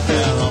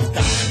matter of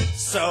time.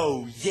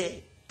 So yeah.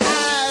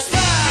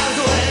 Start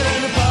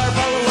wearing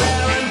purple,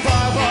 wearing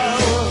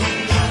purple.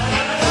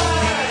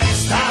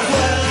 Start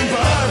wearing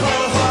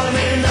purple for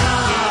me now.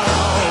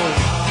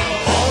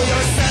 All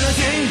your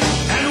sanity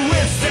and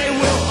wits, they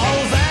will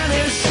all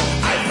vanish,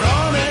 I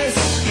promise.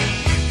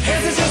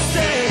 It's just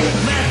a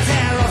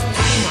matter of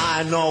time.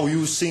 I know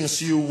you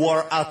since you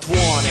were at 20.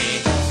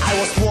 I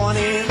was 20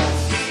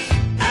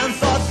 and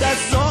thought that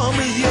some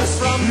years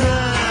from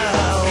now.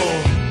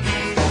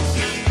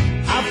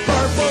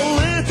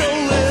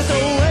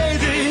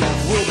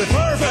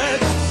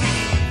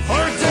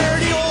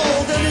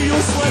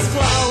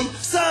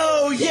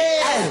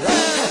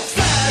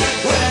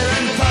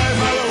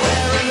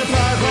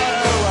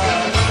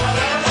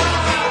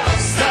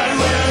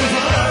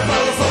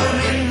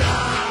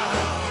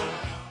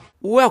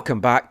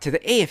 Welcome back to the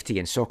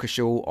AFTN Soccer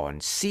Show on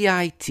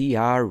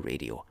CITR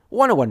Radio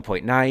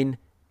 101.9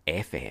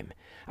 FM.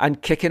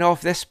 And kicking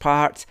off this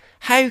part,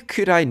 how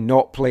could I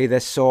not play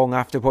this song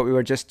after what we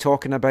were just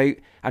talking about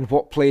and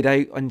what played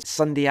out on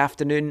Sunday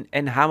afternoon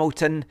in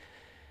Hamilton?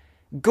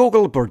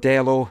 Gogol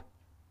Bordello,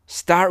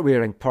 start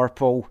wearing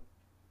purple.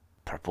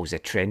 Purple's a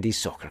trendy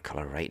soccer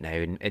colour right now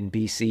in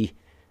BC.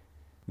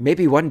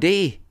 Maybe one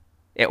day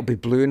it'll be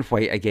blue and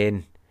white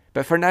again.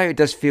 But for now it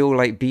does feel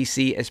like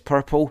BC is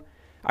purple.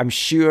 I'm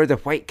sure the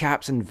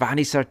Whitecaps and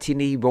Vanni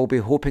Sartini will be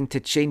hoping to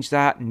change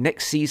that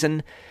next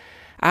season.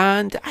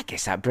 And I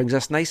guess that brings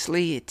us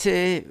nicely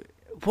to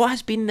what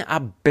has been a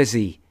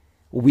busy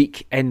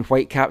week in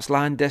Whitecaps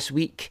land this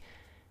week.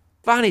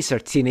 Vanni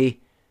Sartini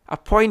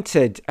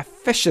appointed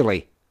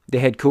officially the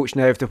head coach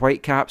now of the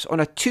Whitecaps on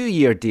a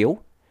 2-year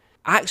deal.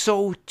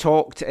 Axel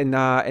talked in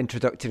that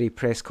introductory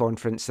press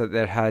conference that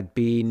there had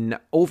been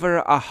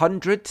over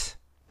 100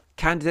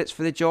 candidates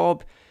for the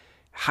job,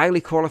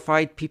 highly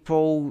qualified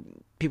people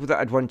that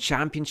had won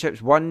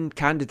championships. One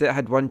candidate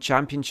had won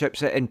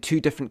championships in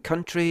 2 different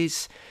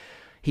countries.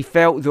 He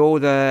felt, though,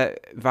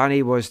 that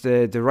Vanni was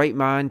the right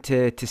man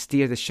to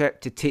steer the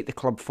ship, to take the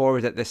club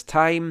forward at this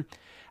time,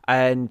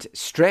 and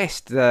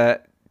stressed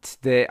that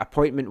the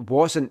appointment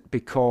wasn't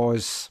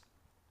because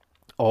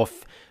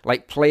of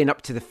like playing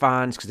up to the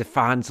fans, because the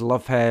fans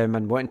love him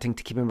and wanting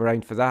to keep him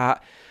around for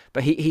that.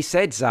 But he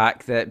said,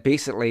 Zach, that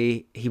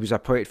basically he was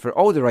appointed for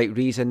all the right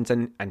reasons,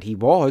 and he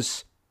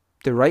was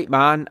the right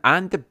man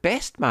and the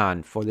best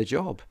man for the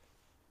job.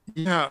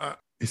 Yeah,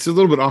 it's a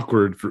little bit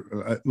awkward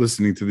for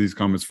listening to these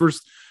comments.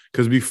 First,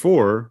 because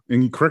before,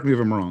 and correct me if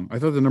I'm wrong, I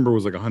thought the number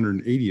was like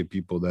 180 of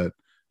people that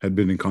had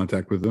been in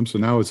contact with them. So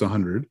now it's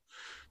 100.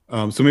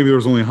 So maybe there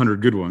was only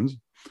 100 good ones.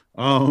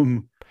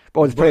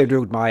 Well, they probably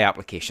ruled my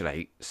application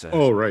out. So.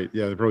 Oh, right.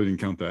 Yeah, they probably didn't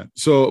count that.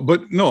 So,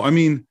 but no, I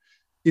mean,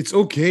 it's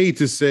okay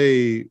to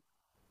say,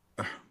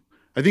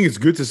 I think it's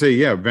good to say,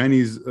 yeah,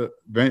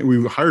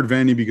 we hired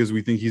Vanni because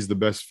we think he's the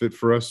best fit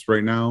for us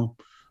right now.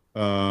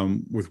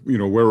 With,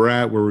 where we're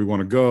at, where we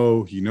want to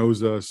go. He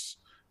knows us.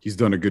 He's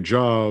done a good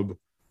job.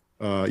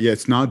 Yeah,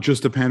 it's not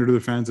just a pander to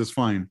the fans. That's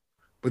fine.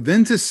 But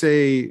then to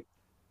say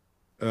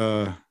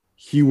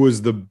he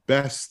was the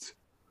best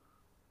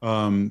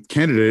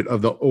candidate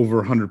of the over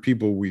 100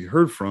 people we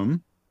heard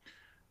from,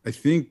 I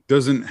think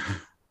doesn't.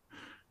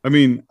 I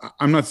mean,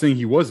 I'm not saying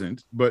he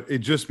wasn't, but it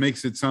just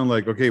makes it sound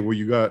like, okay, well,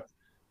 you got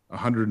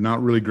 100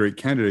 not really great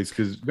candidates,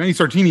 because Vanni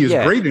Sartini is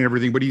great and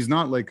everything, but he's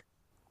not like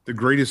the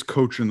greatest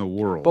coach in the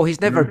world. Well,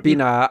 he's never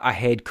been a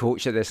head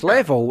coach at this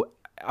level,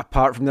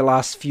 apart from the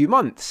last few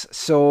months.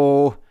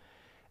 So,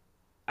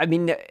 I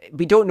mean,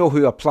 we don't know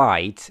who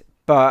applied,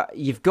 but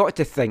you've got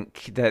to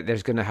think that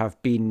there's going to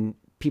have been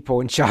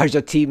people in charge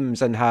of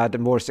teams and had a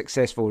more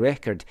successful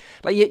record.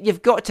 Like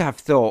you've got to have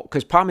thought,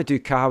 because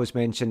Pamadou Ka was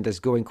mentioned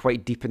as going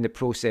quite deep in the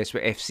process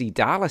with FC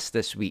Dallas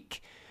this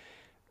week.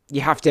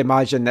 You have to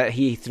imagine that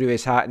he threw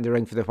his hat in the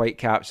ring for the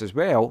Whitecaps as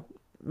well.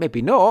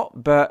 Maybe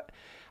not, but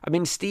I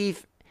mean,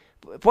 Steve,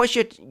 what's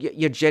your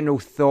general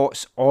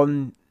thoughts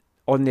on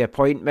the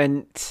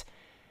appointment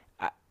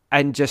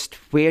and just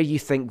where you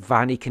think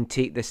Vanni can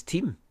take this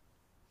team?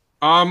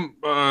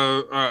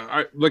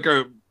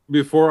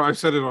 Before, I've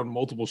said it on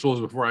multiple shows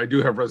before, I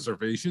do have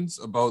reservations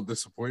about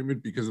this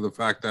appointment because of the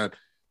fact that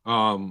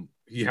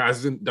he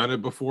hasn't done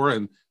it before,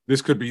 and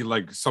this could be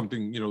like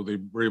something, they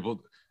were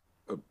able,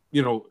 I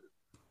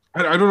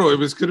don't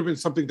know, could have been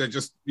something that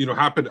just,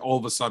 happened all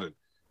of a sudden.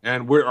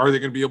 And where are they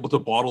going to be able to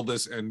bottle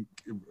this and,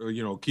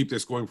 keep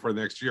this going for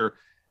next year?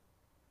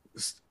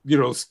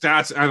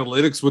 Stats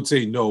analytics would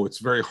say no, it's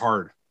very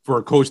hard for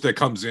a coach that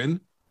comes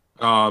in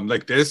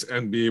like this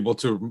and be able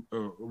to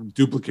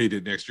duplicate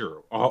it next year,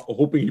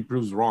 hoping he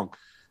proves wrong.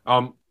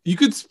 You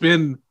could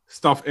spin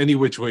stuff any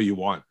which way you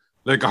want.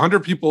 Like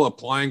 100 people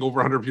applying, over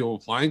 100 people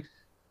applying.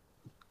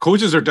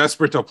 Coaches are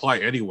desperate to apply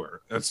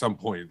anywhere at some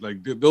point.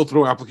 Like they'll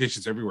throw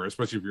applications everywhere,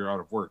 especially if you're out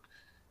of work.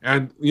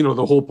 And,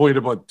 the whole point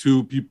about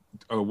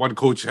one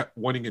coach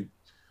winning in,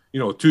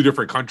 2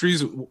 different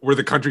countries, where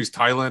the country's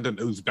Thailand and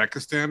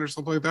Uzbekistan or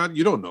something like that,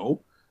 you don't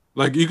know.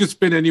 Like you could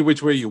spin any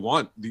which way you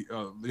want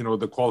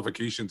the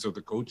qualifications of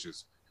the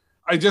coaches.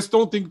 I just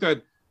don't think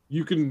that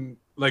you can,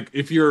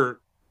 if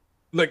you're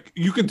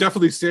you can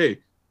definitely say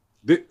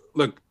that,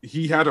 look,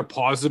 he had a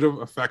positive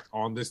effect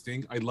on this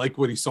thing. I like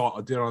what he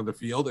did on the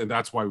field, and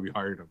that's why we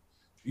hired him.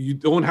 You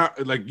don't have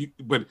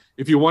but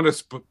if you want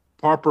a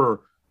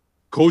proper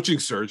coaching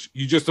search,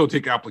 you just don't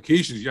take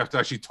applications. You have to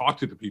actually talk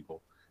to the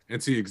people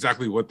and see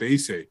exactly what they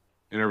say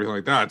and everything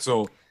like that.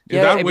 So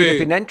it would have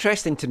been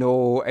interesting to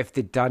know if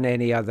they'd done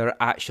any other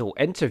actual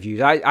interviews.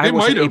 I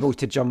wasn't able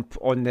to jump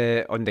on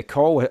the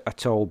call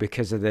at all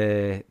because of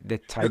the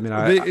timing.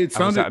 I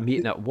was at a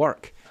meeting at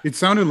work. It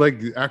sounded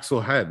like Axel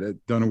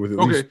had done it with at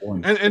least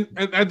one.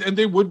 And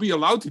they would be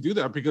allowed to do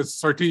that because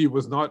Sartini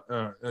was not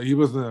he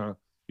was the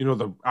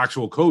the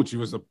actual coach. He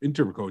was the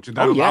interim coach, and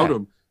that allowed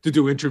him to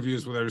do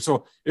interviews with everyone.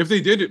 So if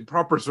they did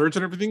proper search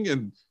and everything,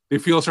 and they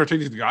feel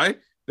Sartini's the guy,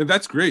 then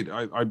that's great.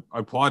 I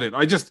applaud it.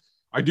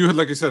 I do,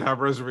 like I said, have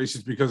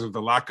reservations because of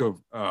the lack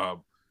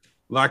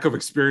of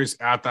experience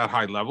at that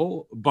high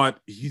level. But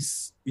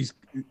he's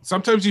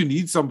sometimes you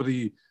need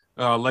somebody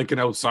like an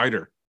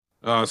outsider,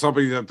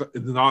 somebody that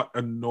is not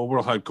a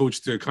normal head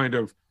coach to kind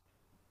of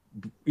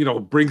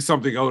bring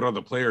something out on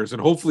the players,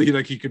 and hopefully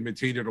he can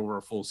maintain it over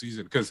a full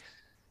season. Because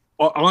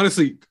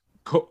honestly,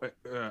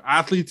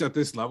 athletes at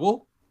this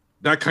level,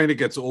 that kind of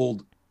gets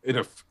old in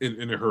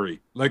a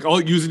hurry. Like,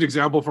 I'll use an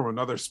example from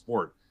another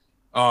sport,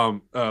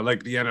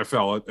 like the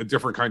NFL, a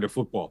different kind of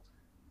football.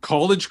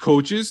 College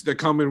coaches that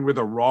come in with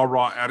a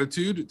raw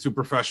attitude to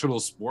professional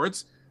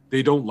sports,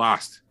 they don't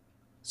last.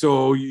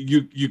 So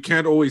you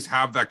can't always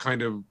have that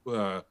kind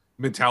of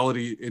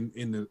mentality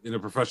in a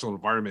professional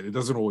environment. It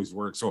doesn't always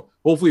work. So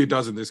hopefully it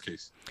does in this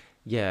case.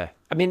 Yeah.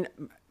 I mean,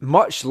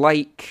 much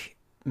like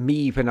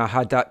me when I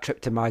had that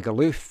trip to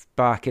Magaluf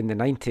back in the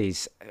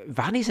 90s,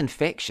 Vanny's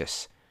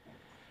infectious.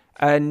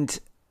 And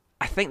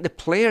I think the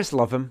players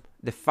love him.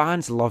 The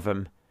fans love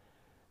him.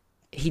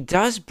 He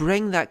does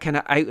bring that kind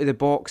of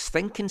out-of-the-box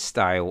thinking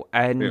style.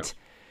 And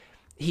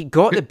he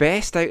got the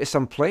best out of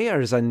some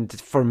players and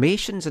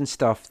formations and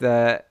stuff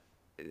that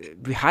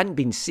we hadn't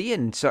been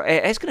seeing. So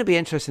it's going to be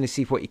interesting to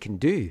see what he can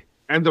do.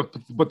 And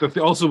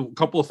also a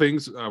couple of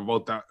things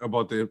about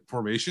the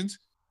formations.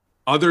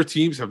 Other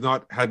teams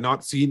had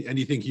not seen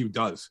anything he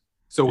does.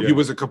 So he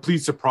was a complete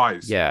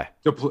surprise. Yeah.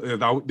 They're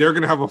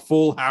going to have a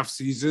full half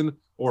season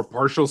or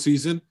partial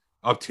season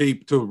of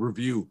tape to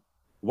review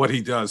what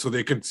he does, so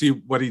they can see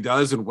what he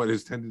does and what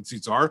his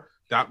tendencies are.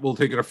 That will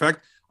take an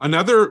effect.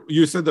 Another,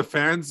 you said the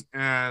fans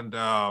and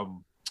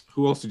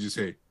who else did you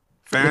say?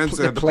 Fans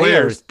and the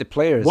players. The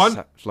players.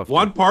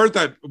 One part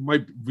that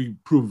might be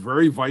proved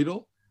very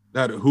vital,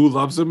 that who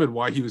loves him and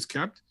why he was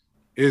kept,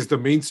 is the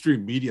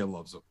mainstream media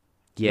loves him.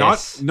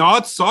 Yes.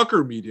 Not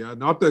soccer media,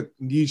 not the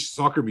niche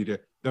soccer media,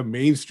 the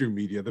mainstream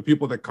media, the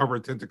people that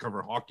tend to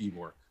cover hockey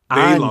more.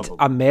 They love him.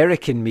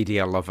 American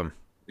media love him.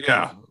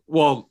 Yeah.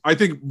 Well, I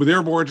think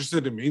they're more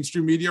interested in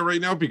mainstream media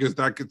right now because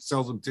that could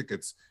sell them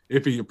tickets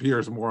if he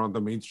appears more on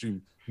the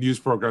mainstream news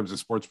programs and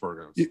sports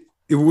programs.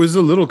 It was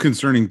a little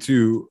concerning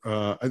too,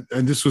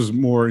 and this was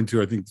more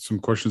into, I think, some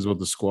questions about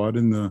the squad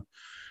in the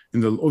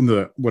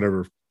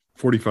whatever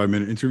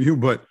 45-minute interview.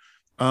 But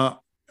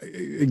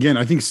again,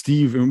 I think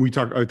Steve, and I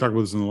talked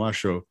about this in the last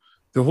show.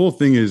 The whole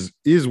thing is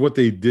what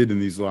they did in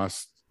these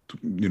last,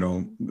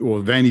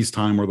 Vanny's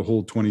time, or the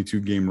whole 22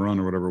 game run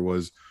or whatever it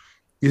was.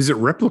 Is it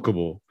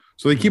replicable?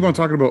 So they keep on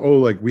talking about,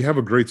 we have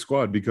a great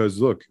squad because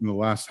look, in the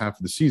last half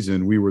of the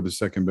season, we were the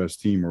second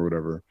best team or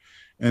whatever.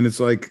 And it's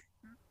like,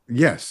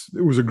 yes,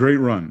 it was a great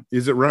run.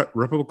 Is it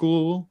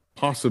replicable?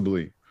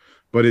 Possibly,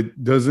 but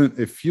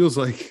it feels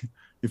like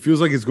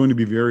it's going to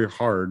be very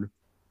hard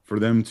for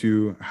them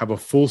to have a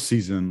full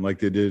season like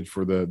they did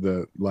for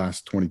the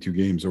last 22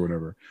 games or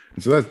whatever.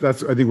 And so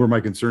that's I think where my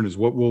concern is.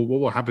 What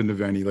will happen to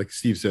Vanny? Like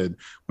Steve said,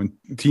 when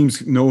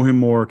teams know him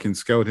more, can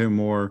scout him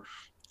more,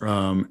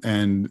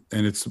 and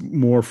it's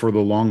more for the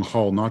long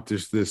haul, not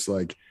just this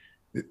like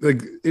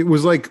it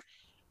was like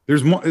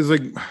there's more.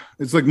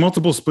 It's like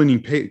multiple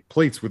spinning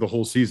plates with a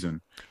whole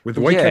season. With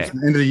the Whitecaps at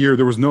the end of the year,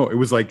 it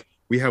was like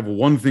we have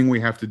one thing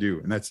we have to do,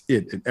 and that's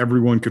it. And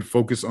everyone could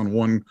focus on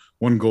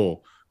one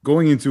goal.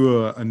 Going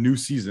into a new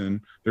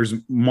season, there's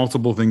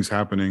multiple things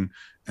happening,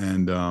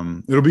 and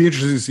it'll be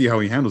interesting to see how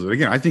he handles it.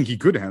 Again, I think he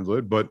could handle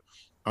it, but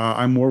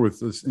I'm more with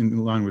this in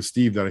line with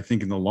Steve that I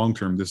think in the long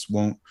term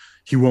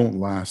he won't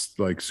last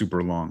like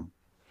super long.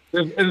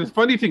 And the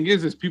funny thing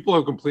is people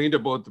have complained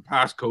about the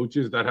past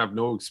coaches that have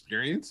no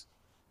experience,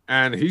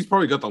 and he's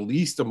probably got the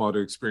least amount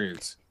of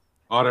experience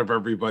out of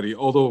everybody.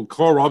 Although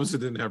Carl Robinson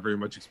didn't have very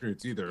much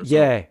experience either. So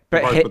yeah,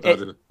 but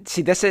it's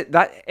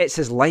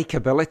his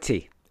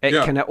likability. It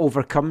kind of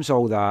overcomes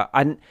all that,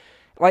 and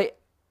like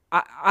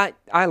I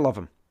love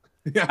him.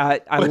 Yeah,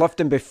 I loved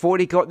him before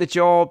he got the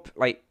job.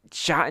 Like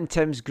chatting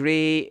to him's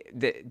great.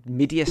 The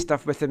media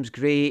stuff with him's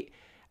great,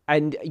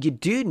 and you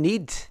do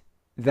need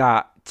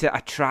that to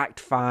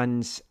attract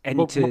fans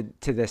into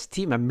this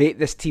team and make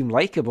this team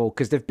likable,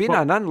 because they've been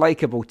an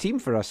unlikable team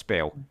for a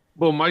spell.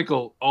 Well,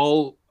 Michael,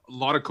 a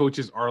lot of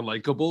coaches are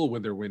likable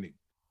when they're winning.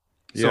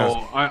 Yes.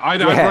 So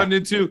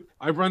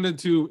I've run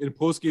into in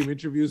post-game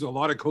interviews a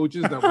lot of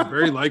coaches that were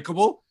very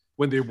likable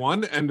when they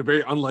won and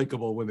very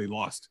unlikable when they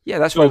lost. Yeah,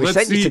 that's why we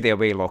sent you to the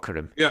away locker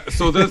room. Yeah,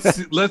 so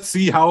let's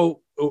see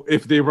how,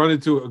 if they go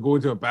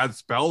into a bad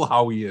spell,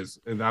 how he is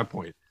at that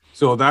point.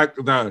 So that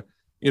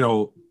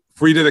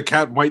Frida the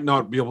cat might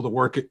not be able to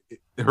work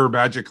her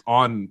magic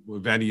on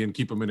Vanny and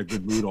keep him in a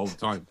good mood all the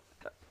time.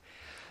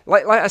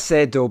 Like I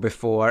said though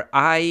before,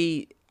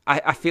 I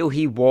feel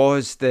he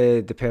was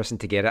the person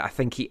to get it. I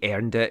think he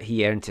earned it.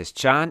 He earned his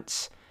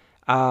chance,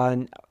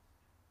 and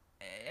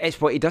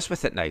it's what he does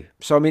with it now.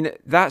 So I mean,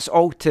 that's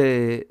all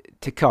to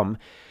come.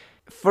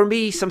 For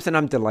me, something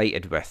I'm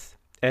delighted with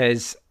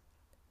is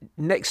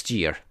next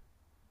year,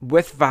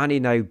 with Vanny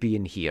now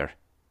being here,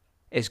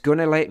 is going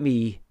to let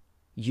me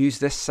use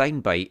this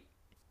soundbite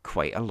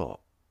quite a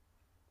lot.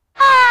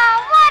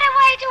 Oh, what a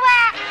way to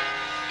act!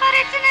 But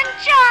it's an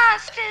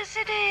injustice,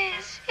 it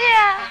is.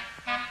 Yeah.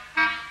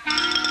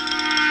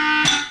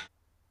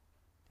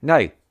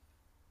 Now,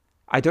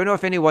 I don't know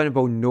if anyone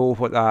will know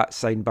what that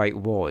soundbite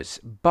was,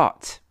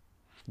 but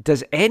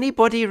does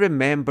anybody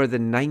remember the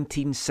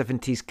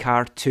 1970s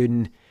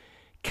cartoon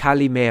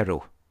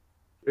Calimero?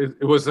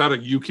 Was that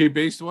a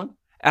UK-based one?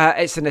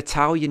 It's an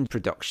Italian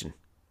production.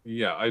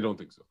 Yeah, I don't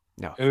think so.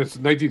 No. And it's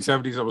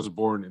 1970s. I was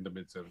born in the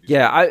mid-70s.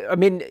 Yeah, I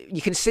mean,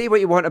 you can say what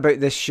you want about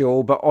this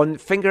show, but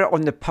finger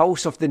on the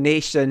pulse of the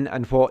nation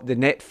and what the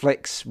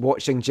Netflix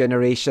watching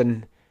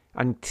generation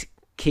and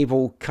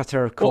cable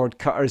cord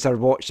cutters are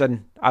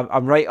watching,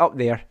 I'm right up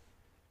there.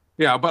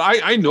 Yeah,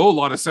 but I know a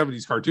lot of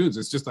 70s cartoons.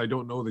 It's just I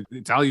don't know the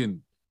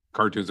Italian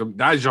cartoons.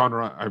 That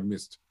genre I've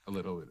missed a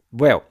little bit.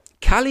 Well,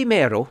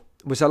 Calimero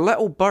was a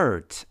little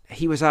bird.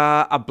 He was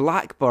a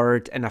black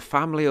bird in a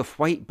family of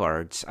white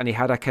birds, and he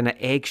had a kind of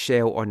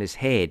eggshell on his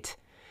head.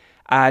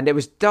 And it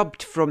was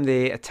dubbed from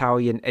the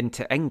Italian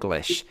into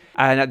English.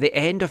 And at the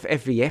end of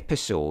every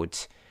episode,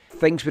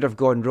 things would have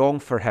gone wrong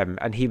for him,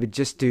 and he would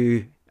just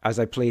do, as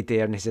I played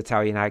there in his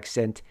Italian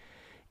accent,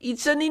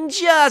 "It's an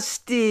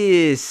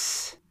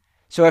injustice."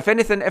 So if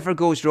anything ever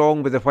goes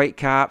wrong with the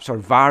Whitecaps or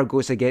VAR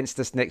goes against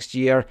us next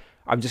year,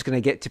 I'm just going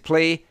to get to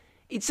play,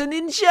 "It's an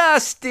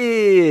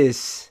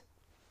injustice."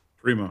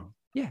 Primo.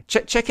 Yeah,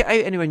 check it out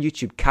anyway on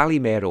YouTube,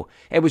 Calimero.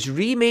 It was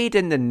remade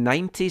in the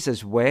 90s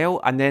as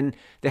well, and then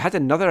they had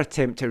another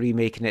attempt at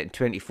remaking it in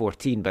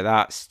 2014, but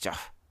that's just...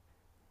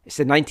 It's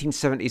the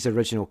 1970s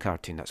original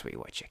cartoon, that's what you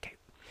want to check out.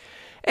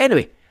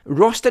 Anyway,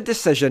 roster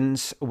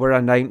decisions were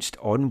announced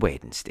on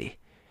Wednesday.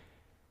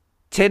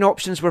 10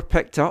 options were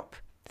picked up.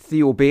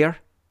 Theo Bair,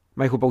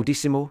 Michael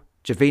Baldissimo,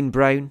 Javaine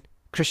Brown,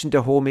 Christian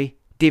Dahomey,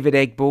 David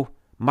Egbo,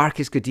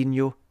 Marcus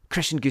Godinho,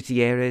 Christian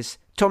Gutierrez,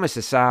 Thomas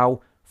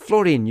Asal,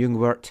 Florian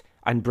Jungwirth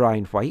and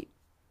Brian White.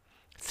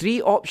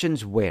 3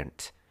 options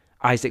weren't.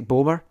 Isaac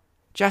Boehmer,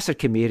 Jasser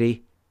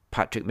Khmiri,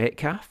 Patrick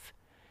Metcalf.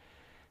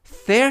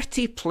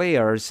 30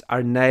 players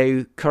are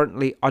now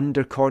currently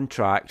under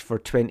contract for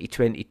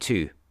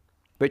 2022,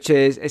 which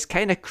is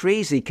kind of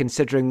crazy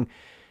considering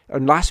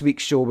on last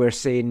week's show we were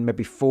saying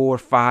maybe 4,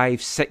 5,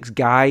 6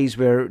 guys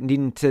we're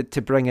needing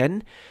to bring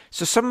in.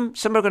 So some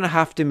are going to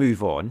have to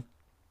move on.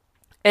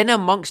 In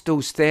amongst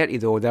those 30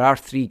 though, there are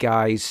 3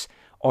 guys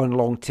on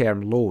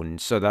long-term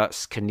loans. So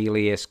that's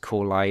Cornelius,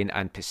 Colline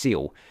and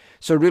Pasil.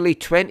 So really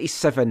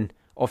 27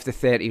 of the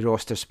 30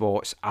 roster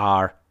spots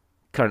are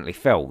currently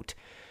filled.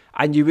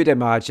 And you would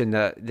imagine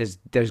that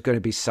there's going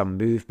to be some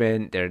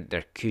movement.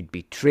 There could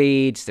be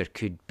trades, there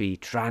could be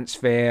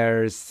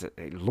transfers,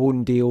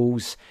 loan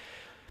deals.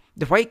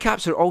 The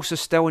Whitecaps are also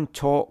still in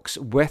talks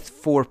with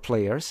 4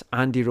 players,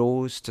 Andy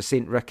Rose,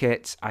 Tosaint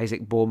Ricketts,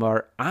 Isaac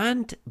Boehmer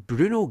and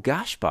Bruno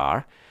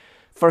Gaspar,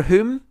 for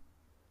whom,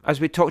 as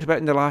we talked about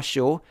in the last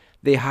show,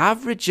 they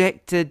have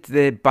rejected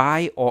the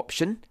buy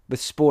option with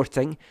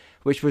Sporting,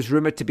 which was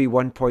rumoured to be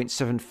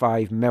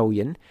 1.75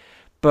 million.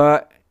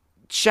 But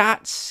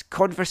chats,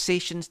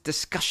 conversations,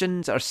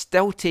 discussions are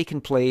still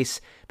taking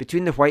place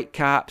between the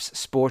Whitecaps,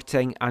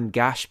 Sporting and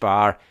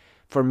Gaspar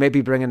for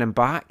maybe bringing him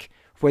back.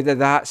 Whether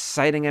that's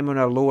signing him on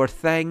a lower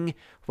thing,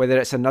 whether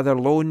it's another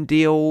loan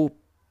deal,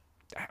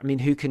 I mean,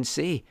 who can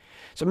say?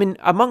 So, I mean,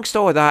 amongst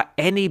all of that,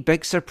 any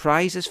big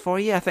surprises for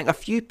you? I think a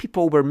few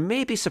people were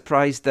maybe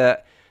surprised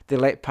that they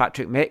let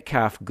Patrick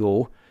Metcalf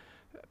go.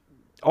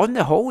 On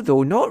the whole,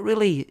 though, not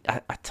really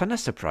a ton of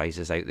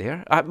surprises out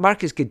there.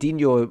 Marcus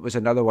Godinho was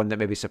another one that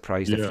maybe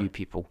surprised a few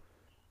people.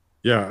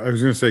 Yeah, I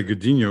was going to say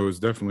Godinho is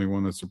definitely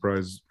one that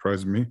surprised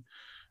me.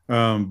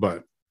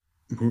 But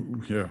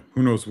who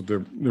knows what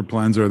their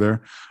plans are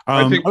there.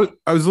 I was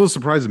a little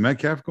surprised at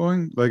Metcalf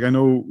going. Like, I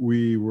know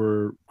we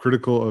were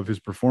critical of his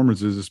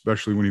performances,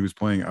 especially when he was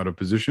playing out of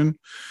position.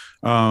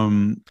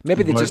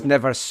 Maybe they just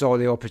never saw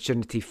the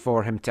opportunity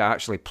for him to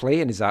actually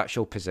play in his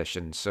actual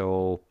position.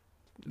 So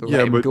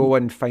let him go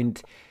and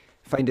find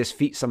his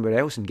feet somewhere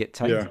else and get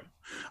time. Yeah,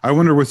 I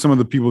wonder with some of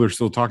the people they're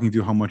still talking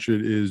to, how much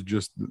it is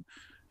just,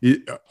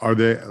 are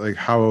they like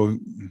how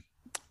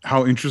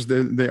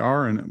interested they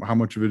are, and how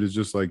much of it is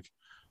just like,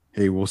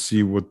 hey, we'll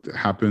see what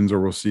happens, or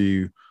we'll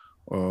see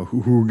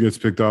who gets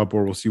picked up,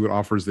 or we'll see what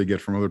offers they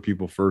get from other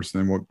people first,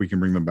 and then what we can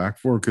bring them back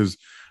for. Because,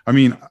 I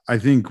mean, I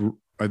think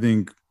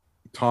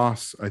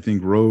Toss, I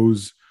think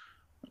Rose,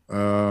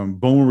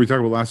 Bowman, we talked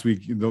about last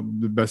week, the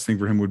best thing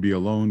for him would be a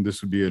loan.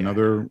 This would be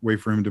another way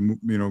for him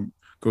to,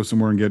 go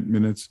somewhere and get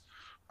minutes.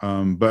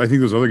 But I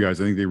think those other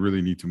guys, I think they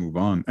really need to move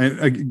on.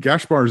 And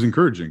Gaspar is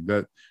encouraging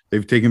that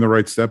they've taken the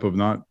right step of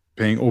not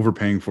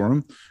overpaying for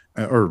him.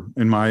 Or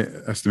in my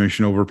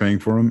estimation, overpaying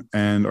for him,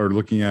 and are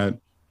looking at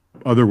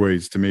other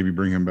ways to maybe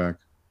bring him back.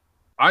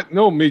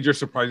 No major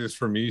surprises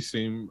for me.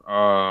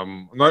 I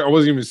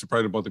wasn't even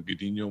surprised about the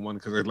Godinho one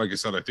because, like I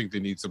said, I think they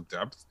need some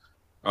depth.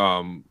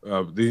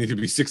 They need to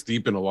be 6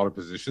 deep in a lot of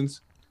positions,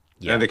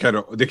 and they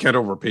can't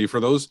overpay for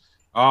those.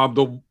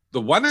 The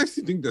one I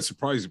think that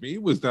surprised me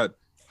was that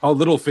how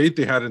little faith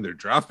they had in their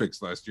draft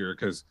picks last year,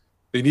 because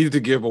they needed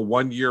to give a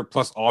 1-year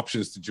plus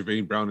options to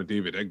Javaine Brown and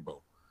David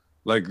Egbo.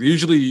 Like,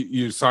 usually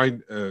you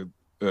sign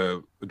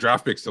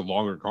draft picks to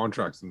longer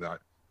contracts than that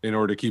in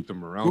order to keep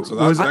them around. So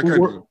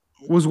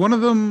was one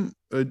of them,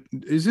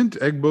 isn't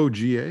Egbo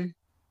GA?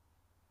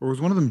 Or was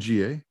one of them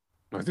GA?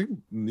 I think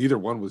neither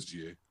one was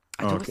GA.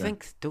 I don't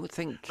think.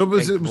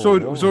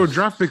 So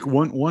draft pick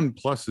one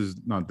plus is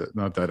not that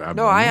abnormal.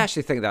 No, I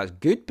actually think that's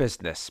good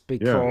business,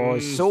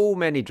 because so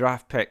many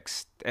draft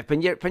picks,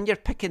 when you're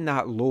picking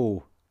that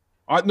low.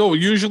 No,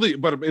 usually,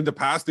 but in the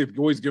past they've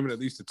always given at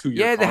least a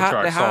 2-year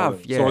contract. They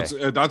have. Yeah. So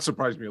it's that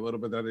surprised me a little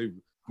bit that they've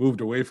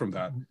moved away from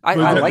that. I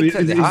like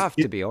that they have,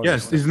 to be honest.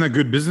 Yes, isn't that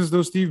good business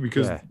though, Steve?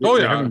 Because they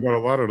haven't got a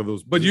lot out of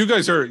those. But you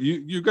guys are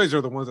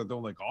the ones that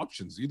don't like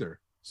options either.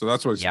 So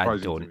that's what's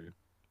surprising to me.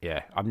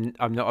 Yeah,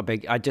 I'm not a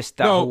big. I just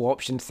that whole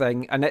option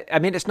thing, and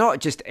it's not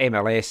just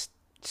MLS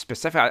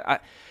specific.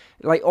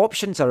 Like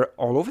options are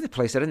all over the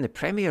place. They're in the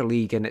Premier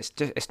League, and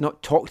it's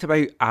not talked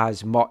about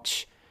as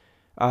much.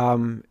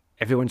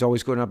 Everyone's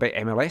always going on about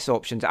MLS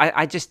options.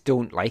 I just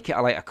don't like it. I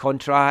like a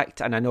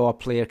contract, and I know a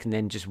player can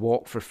then just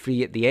walk for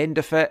free at the end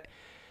of it.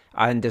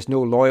 And there's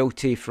no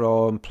loyalty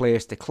from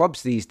players to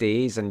clubs these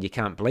days, and you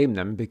can't blame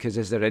them, because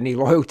is there any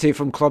loyalty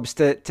from clubs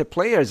to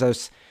players,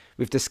 as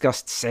we've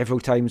discussed several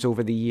times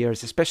over the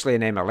years, especially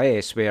in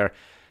MLS, where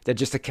they're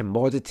just a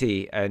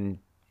commodity and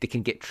they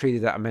can get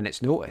traded at a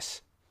minute's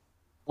notice.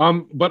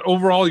 But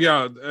overall,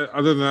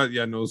 other than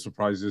that, no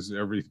surprises.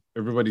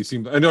 Everybody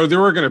seemed. I know they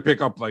were going to pick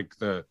up like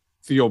the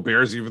Theo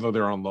Bears, even though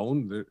they're on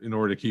loan, in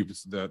order to keep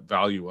the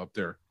value up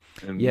there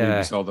and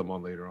maybe sell them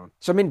on later on.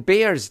 So I mean,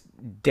 Bears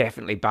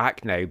definitely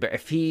back now, but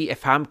if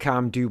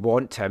HamCam do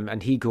want him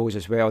and he goes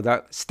as well,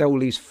 that still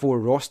leaves 4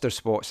 roster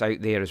spots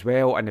out there as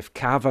well. And if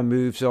Cava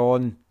moves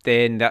on,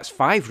 then that's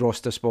 5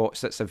 roster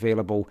spots that's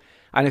available.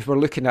 And if we're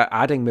looking at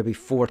adding maybe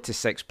 4 to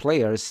 6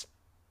 players,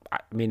 I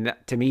mean,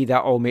 to me,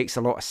 that all makes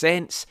a lot of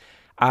sense.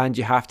 And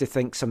you have to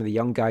think some of the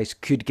young guys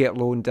could get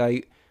loaned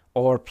out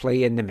or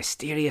play in the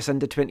mysterious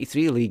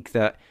Under-23 league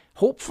that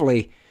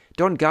hopefully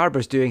Don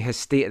Garber's doing his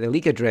State of the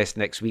League address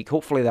next week.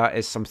 Hopefully that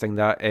is something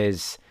that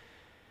is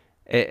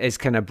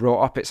kind of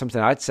brought up. It's something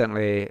I'd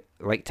certainly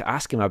like to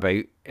ask him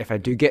about if I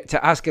do get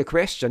to ask a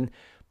question.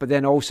 But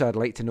then also I'd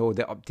like to know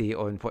the update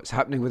on what's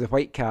happening with the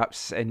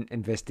Whitecaps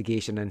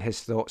investigation and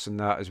his thoughts on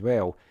that as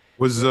well.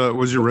 Was your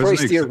resume... Probably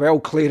steer well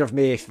clear of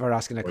me for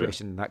asking a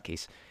question in that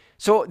case.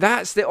 So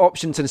that's the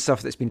options and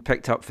stuff that's been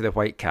picked up for the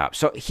Whitecaps.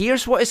 So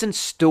here's what is in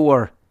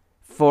store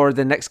for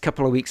the next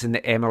couple of weeks in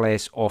the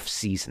MLS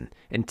off-season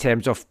in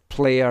terms of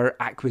player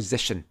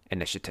acquisition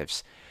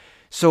initiatives.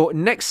 So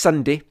next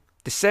Sunday,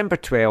 December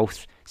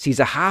 12th, sees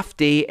a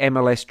half-day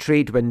MLS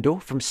trade window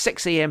from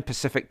 6 a.m.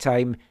 Pacific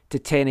time to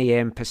 10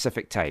 a.m.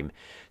 Pacific time.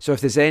 So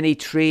if there's any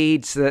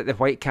trades that the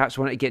Whitecaps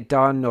want to get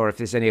done, or if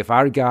there's any of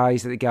our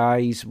guys that the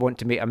guys want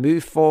to make a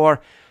move for,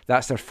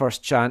 that's their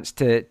first chance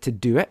to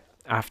do it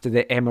after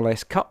the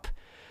MLS Cup.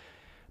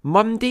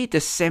 Monday,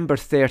 December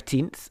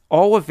 13th,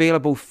 all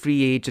available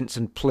free agents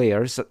and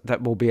players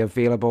that will be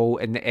available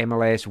in the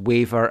MLS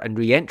waiver and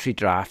re-entry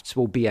drafts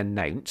will be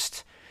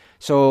announced.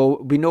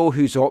 So we know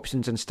whose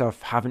options and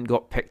stuff haven't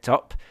got picked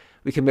up.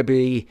 We can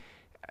maybe,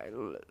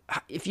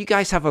 if you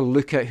guys have a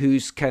look at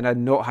who's kind of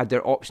not had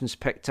their options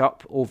picked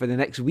up over the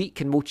next week,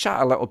 and we'll chat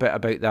a little bit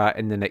about that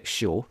in the next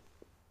show.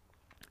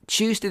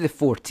 Tuesday the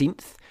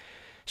 14th,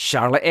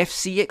 Charlotte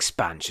FC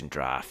expansion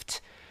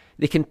draft.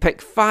 They can pick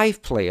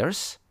 5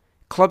 players.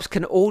 Clubs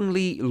can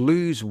only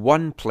lose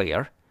 1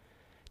 player.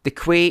 The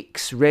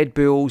Quakes, Red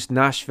Bulls,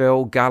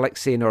 Nashville,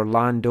 Galaxy and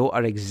Orlando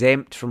are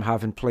exempt from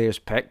having players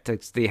picked,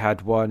 as they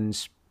had one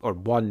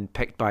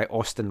picked by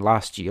Austin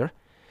last year.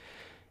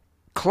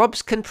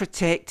 Clubs can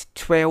protect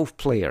 12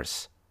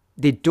 players.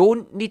 They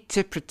don't need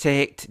to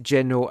protect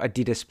General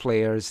Adidas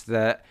players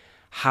that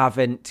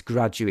haven't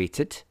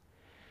graduated.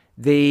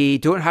 They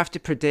don't have to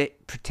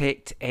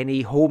protect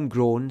any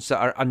homegrowns that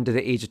are under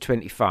the age of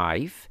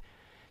 25.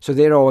 So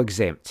they're all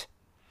exempt.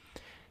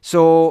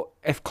 So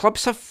if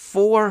clubs have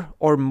 4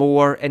 or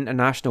more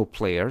international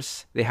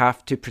players, they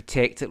have to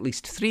protect at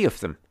least 3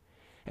 of them.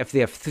 If they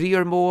have 3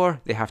 or more,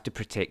 they have to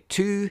protect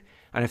 2.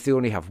 And if they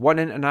only have 1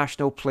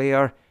 international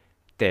player,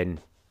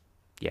 then,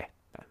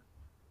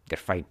 they're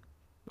fine.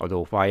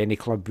 Although why any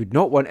club would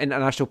not want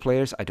international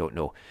players, I don't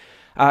know.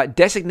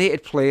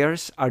 Designated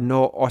players are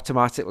not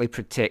automatically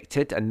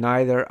protected, and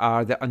neither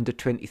are the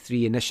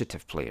Under-23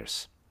 initiative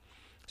players.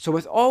 So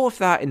with all of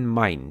that in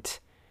mind,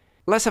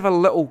 let's have a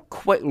little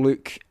quick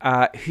look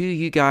at who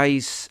you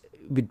guys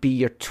would be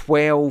your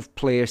 12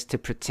 players to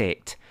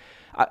protect.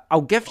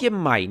 I'll give you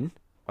mine.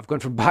 I've gone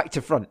from back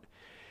to front.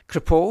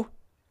 Crepeau,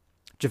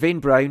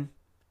 Javaine Brown,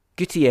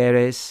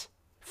 Gutierrez,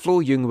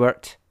 Flo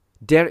Jungwirth,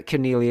 Derek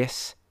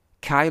Cornelius,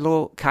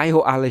 Caio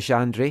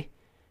Alexandre,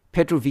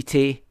 Pedro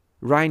Vite,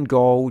 Ryan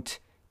Gauld,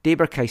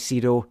 Deber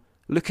Caicedo,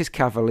 Lucas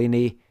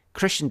Cavallini,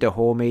 Christian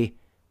Dahomey,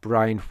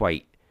 Brian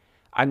White.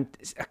 And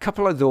a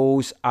couple of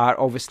those are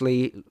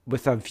obviously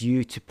with a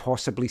view to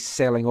possibly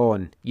selling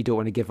on. You don't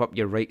want to give up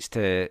your rights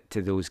to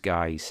those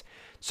guys.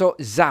 So,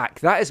 Zach,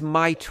 that is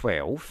my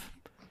 12.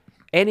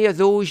 Any of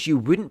those you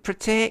wouldn't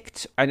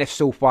protect? And if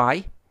so,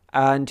 why?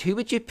 And who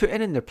would you put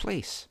in their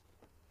place?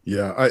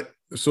 Yeah,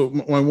 so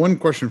my one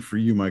question for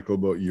you, Michael,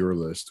 about your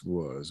list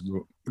was,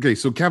 okay,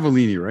 so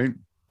Cavallini, right?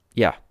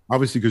 Yeah.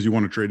 Obviously, because you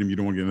want to trade him, you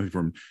don't want to get anything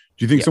from him.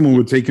 Do you think someone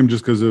would take him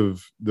just because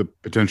of the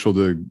potential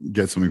to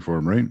get something for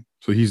him, right?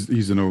 So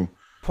he's a no.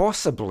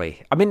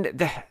 Possibly. I mean,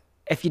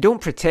 if you don't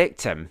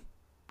protect him,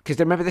 because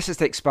remember, this is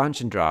the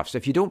expansion draft, so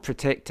if you don't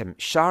protect him,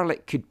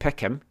 Charlotte could pick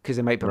him because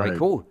they might be like,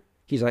 oh,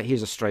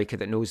 he's a striker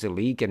that knows the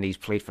league and he's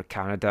played for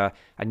Canada.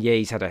 And yeah,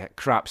 he's had a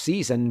crap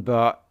season,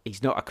 but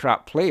he's not a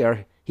crap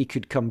player. He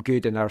could come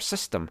good in our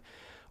system.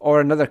 Or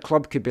another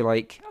club could be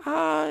like,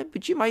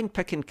 would you mind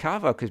picking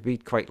Cava because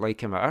we'd quite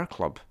like him at our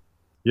club.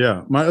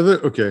 Yeah,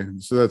 okay,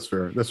 so that's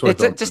fair. That's what I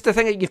thought. Just the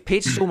thing that you've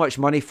paid so much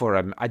money for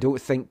him. I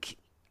don't think.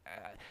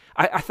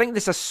 I think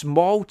there's a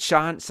small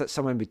chance that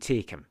someone would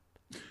take him,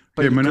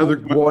 but you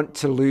don't want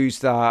to lose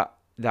that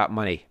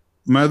money.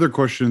 My other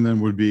question then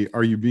would be: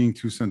 are you being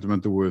too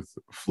sentimental with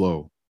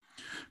Flo?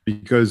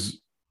 Because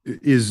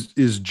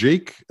is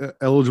Jake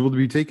eligible to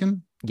be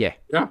taken? Yeah,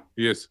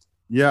 he is.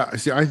 Yeah,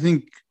 see, I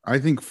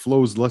think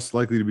Flo is less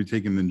likely to be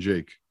taken than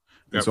Jake,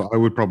 and so I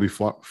would probably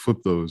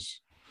flip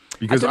those.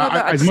 Because I don't know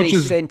that I'd say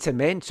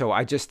sentimental.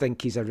 I just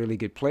think he's a really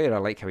good player. I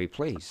like how he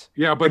plays.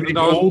 Yeah, but he's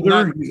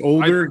older.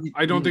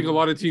 I don't think a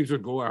lot of teams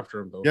would go after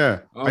him though.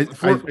 Yeah, I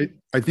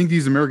think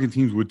these American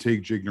teams would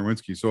take Jake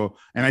Nerwinski. So,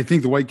 and I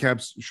think the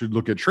Whitecaps should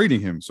look at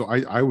trading him. So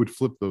I would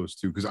flip those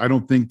two because I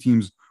don't think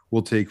teams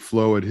will take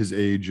Flo at his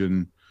age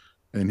and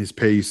his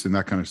pace and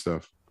that kind of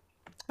stuff.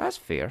 That's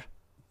fair.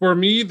 For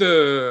me,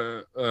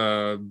 the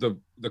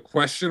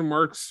question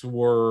marks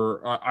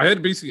were I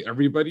had basically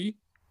everybody.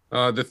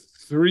 The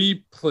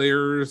two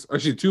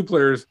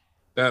players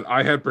that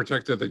I had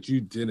protected that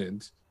you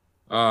didn't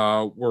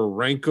were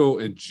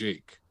Ranko and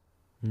Jake.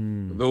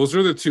 Those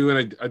are the two,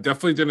 and I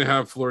definitely didn't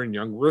have Florian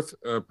Youngworth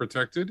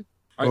protected.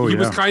 He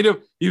was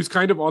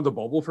kind of on the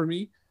bubble for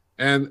me,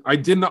 and I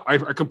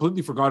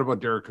completely forgot about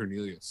Derek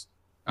Cornelius.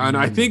 And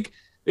I think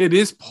it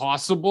is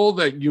possible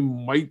that you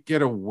might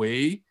get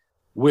away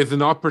with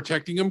not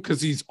protecting him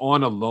because he's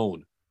on a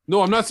loan.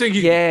 No, I'm not saying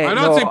I'm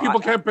not saying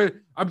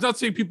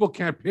people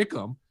can't pick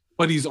him,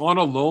 but he's on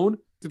a loan.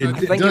 I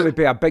think it would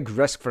be a big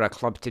risk for a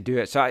club to do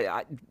it. So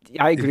I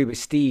agree with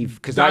Steve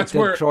because that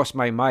did cross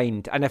my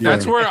mind. And if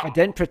I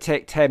didn't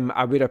protect him,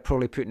 I would have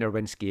probably put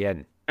Nerwinski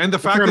in. And the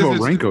fact is,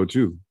 Ranko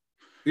too.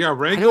 Yeah,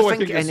 Ranko. I don't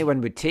think anyone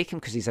would take him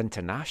because he's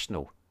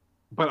international.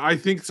 But I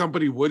think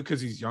somebody would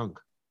because he's young.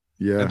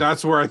 Yeah, and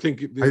that's where I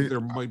think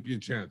there might be a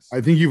chance. I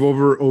think you've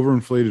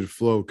overinflated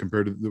Flo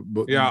compared to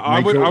the I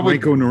would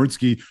Ranko and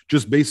Nerwinski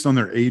just based on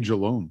their age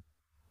alone.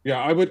 Yeah,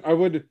 I would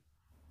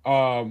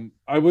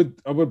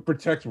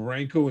protect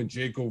Ranko and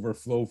Jake over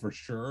Flo for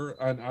sure.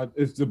 And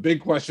if the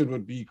big question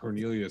would be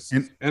Cornelius,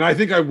 and I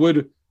think I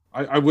would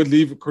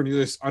leave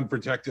Cornelius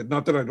unprotected.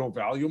 Not that I don't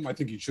value him. I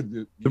think he should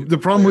be. The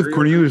problem with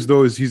Cornelius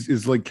though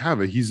is like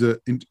Cava. He's a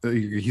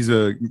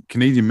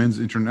Canadian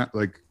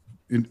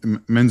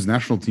men's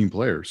national team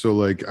player. So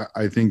like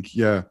I think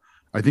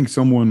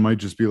someone might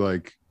just be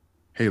like,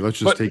 hey, let's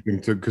just take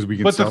him to because we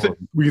can sell him.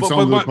 We can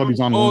sell him to the club he's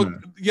on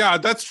loan. Yeah,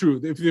 that's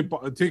true. If you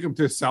take him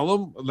to sell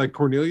him like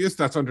Cornelius,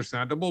 that's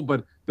understandable.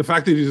 But the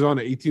fact that he's on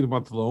an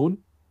 18-month loan,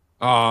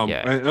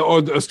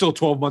 or still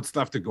 12 months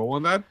left to go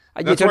on that.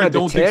 You don't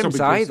know the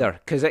terms either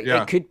because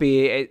it could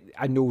be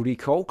a no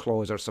recall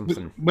clause or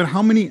something. But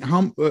how many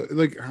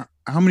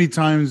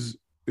times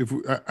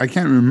I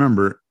can't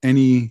remember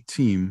any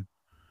team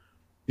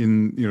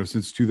in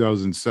since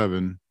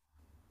 2007.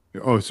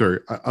 Oh, sorry.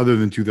 Other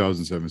than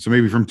 2007, so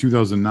maybe from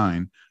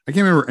 2009, I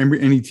can't remember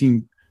any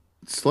team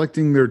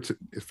selecting their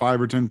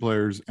 5 or 10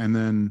 players and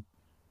then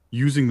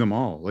using them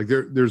all. Like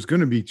there's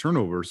going to be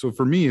turnover. So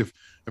for me, if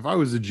I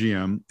was a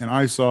GM and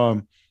I saw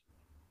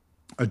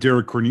a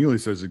Derek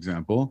Cornelius as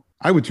example,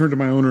 I would turn to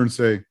my owner and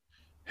say,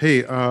 "Hey,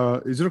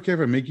 is it okay if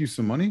I make you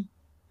some money?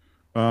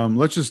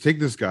 Let's just take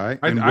this guy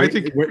and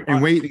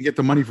wait and get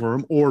the money for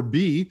him. Or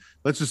B,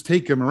 let's just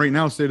take him and right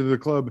now say to the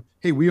club,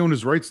 hey, we own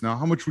his rights now.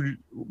 How much would you?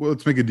 Well,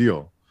 let's make a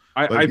deal."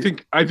 I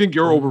think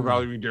you're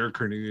overvaluing Derek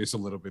Cornelius a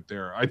little bit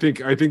there. I think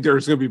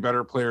there's going to be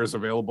better players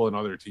available in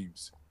other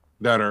teams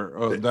that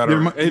are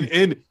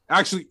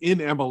actually in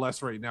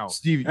MLS right now.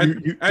 Steve,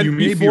 you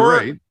may be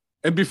right.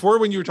 And before,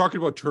 when you were talking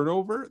about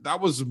turnover,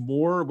 that was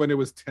more when it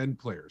was 10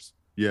 players.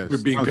 Yes, were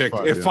being picked.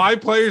 If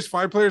 5 players,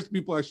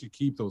 people actually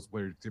keep those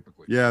players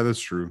typically. Yeah, that's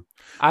true.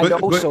 And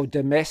also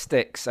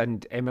domestics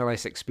and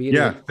MLS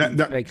experience.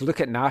 Yeah, like look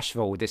at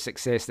Nashville, the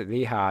success that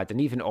they had, and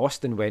even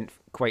Austin went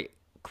quite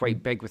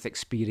big with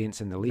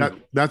experience in the league.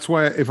 That's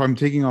why if I'm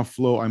taking off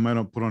Flo, I might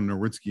not put on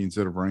Nerwinski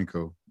instead of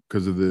Ranko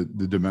because of the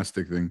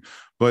domestic thing.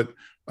 But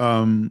I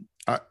don't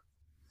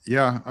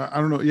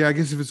know. Yeah, I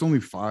guess if it's only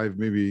 5,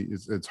 maybe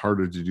it's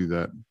harder to do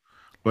that.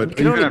 But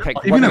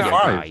even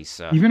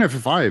at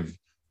 5.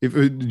 If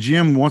a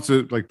GM wants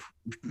to like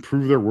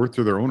prove their worth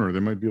to their owner, they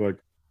might be like,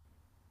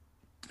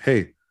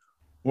 "Hey,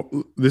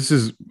 this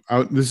is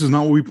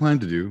not what we plan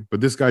to do,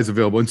 but this guy's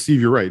available." And Steve,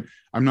 you're right.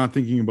 I'm not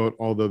thinking about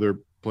all the other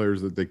players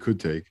that they could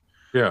take.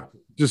 Yeah,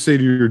 just say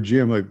to your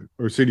GM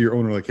or say to your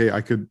owner like, "Hey,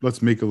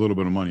 let's make a little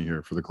bit of money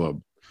here for the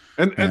club,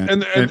 and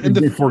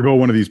forego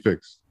one of these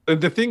picks."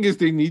 And the thing is,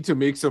 they need to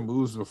make some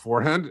moves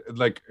beforehand.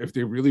 Like if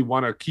they really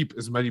want to keep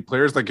as many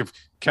players, like if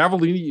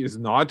Cavallini is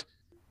not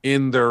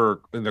in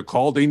the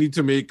call, they need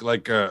to make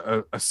like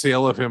a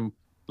sale of him,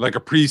 like a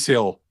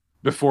pre-sale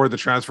before the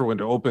transfer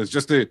window opens,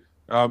 just to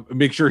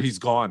make sure he's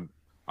gone.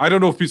 I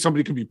don't know if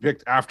somebody can be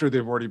picked after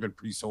they've already been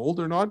pre-sold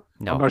or not.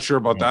 No. I'm not sure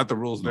about that, the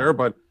rules there,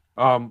 but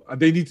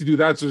They need to do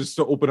that just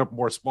to open up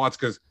more spots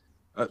because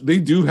they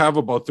do have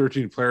about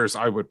 13 players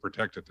I would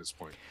protect at this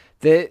point.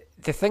 The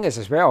thing is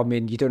as well, I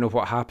mean, you don't know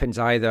what happens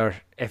either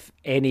if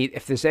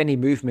there's any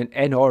movement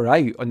in or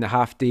out on the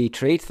half-day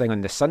trade thing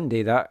on the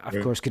Sunday. That,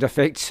 of course, could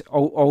affect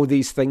all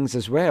these things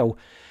as well.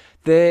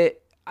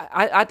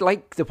 I'd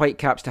like the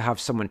Whitecaps to have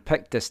someone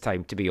picked this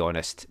time, to be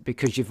honest,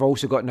 because you've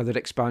also got another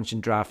expansion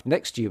draft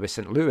next year with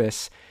St.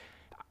 Louis.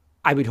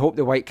 I would hope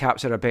the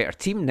Whitecaps are a better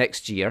team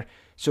next year.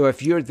 So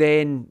if you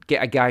then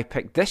get a guy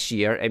picked this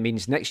year, it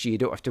means next year you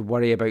don't have to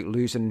worry about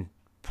losing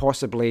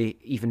possibly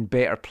even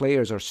better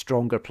players or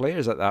stronger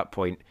players at that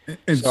point.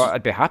 And so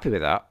I'd be happy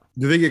with that.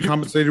 Do they get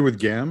compensated with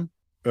GAM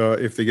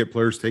if they get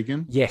players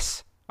taken?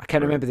 Yes. I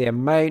can't remember the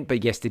amount,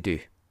 but yes, they do.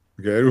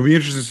 Okay, it'll be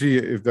interesting to see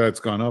if that's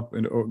gone up,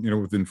 and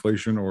with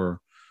inflation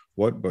or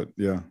what. But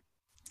yeah,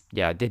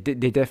 they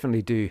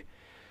definitely do.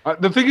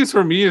 The thing is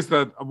for me is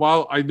that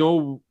while I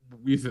know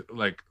we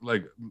like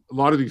a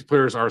lot of these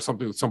players are some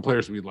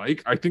players we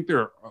like, I think there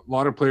are a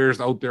lot of players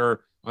out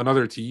there on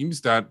other teams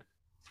that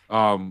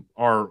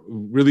are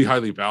really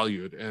highly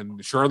valued.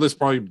 And Charlotte's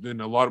probably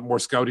been a lot more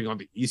scouting on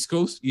the East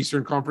Coast,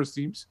 Eastern Conference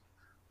teams.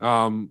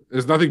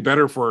 There's nothing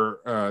better for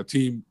a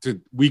team to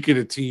weaken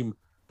a team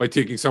by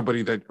taking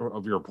somebody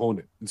of your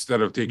opponent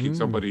instead of taking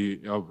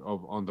somebody of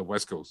on the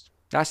West Coast.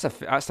 That's a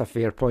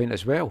fair point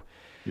as well.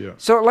 Yeah.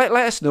 So let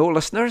us know,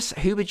 listeners,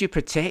 who would you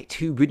protect?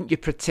 Who wouldn't you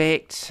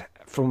protect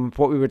from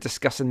what we were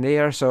discussing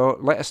there? So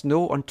let us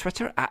know on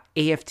Twitter at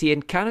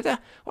AFTN Canada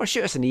or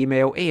shoot us an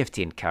email,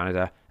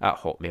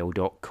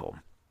 aftncanada@hotmail.com.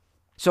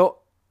 So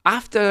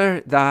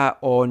after that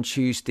on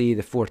Tuesday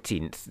the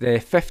 14th, the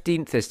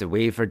 15th is the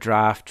waiver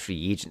draft,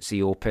 free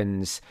agency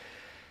opens.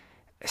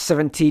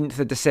 17th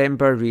of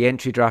December,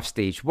 re-entry draft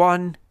stage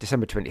 1.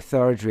 December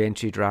 23rd,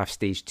 re-entry draft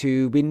stage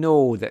 2. We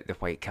know that the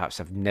Whitecaps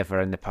have never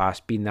in the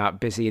past been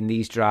that busy in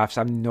these drafts.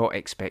 I'm not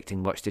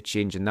expecting much to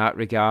change in that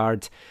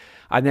regard.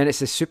 And then it's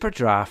the super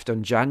draft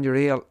on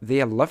January the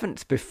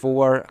 11th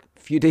before a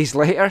few days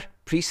later,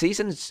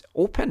 pre-season's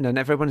open and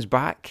everyone's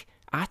back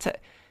at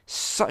it.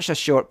 Such a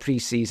short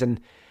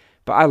pre-season,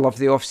 but I love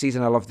the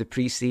off-season, I love the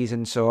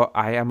pre-season, so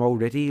I am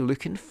already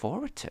looking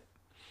forward to it.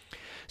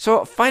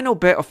 So, final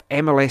bit of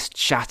MLS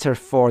chatter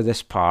for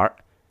this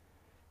part.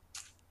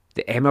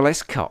 The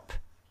MLS Cup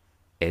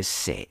is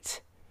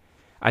set.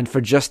 And for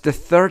just the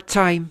third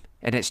time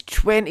in its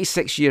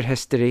 26-year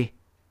history,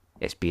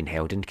 it's being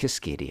held in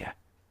Cascadia.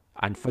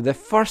 And for the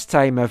first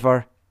time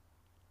ever,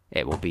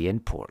 it will be in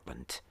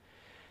Portland.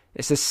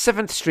 It's the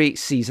 7th straight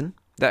season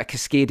that a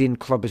Cascadian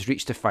club has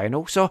reached the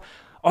final. So,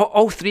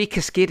 all three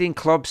Cascadian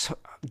clubs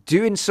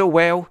doing so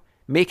well,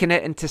 making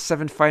it into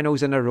 7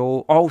 finals in a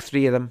row, all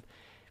three of them.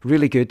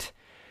 Really good.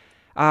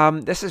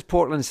 This is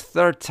Portland's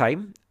third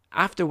time.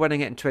 After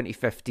winning it in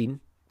 2015,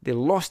 they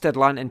lost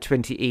Atlanta in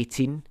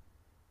 2018.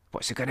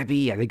 What's it going to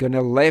be? Are they going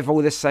to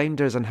level the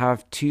Sounders and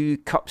have 2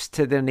 cups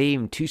to their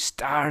name, 2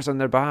 stars on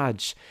their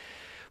badge?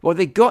 Well,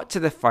 they got to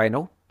the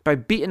final by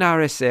beating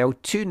RSL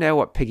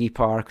 2-0 at Piggy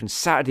Park on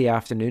Saturday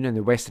afternoon in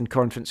the Western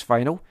Conference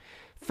final.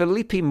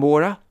 Felipe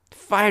Mora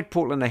fired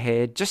Portland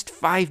ahead just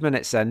 5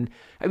 minutes in.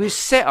 It was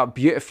set up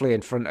beautifully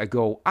in front of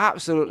goal.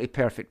 Absolutely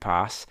perfect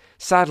pass.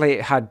 Sadly,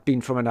 it had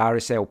been from an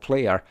RSL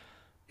player.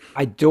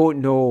 I don't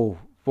know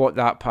what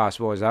that pass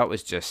was. That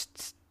was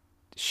just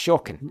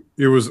shocking.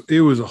 It was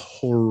a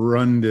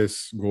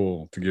horrendous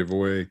goal to give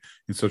away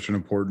in such an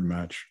important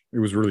match. It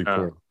was really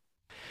poor.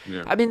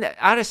 Yeah. I mean,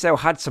 RSL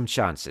had some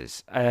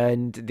chances,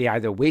 and they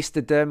either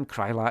wasted them.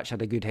 Krylach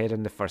had a good head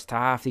in the first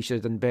half. He should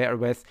have done better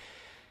with.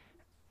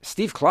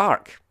 Steve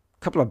Clark, a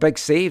couple of big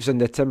saves on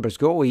the Timbers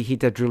goal. He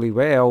did really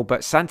well,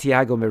 but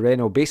Santiago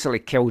Moreno basically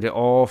killed it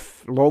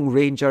off. Long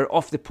ranger,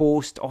 off the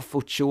post, off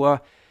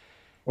Ochoa.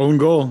 Own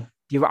goal.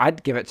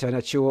 I'd give it to an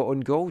Ochoa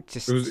own goal.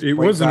 It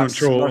was an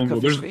Ochoa own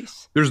goal.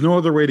 There's no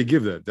other way to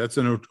give that. That's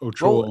an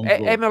Ochoa own goal.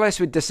 MLS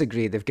would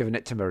disagree. They've given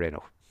it to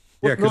Moreno.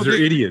 Yeah, because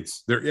they're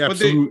idiots. They're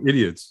absolute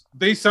idiots.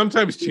 They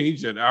sometimes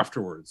change it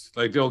afterwards.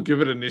 Like they'll give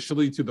it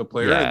initially to the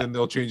player and then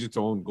they'll change it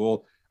to own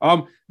goal.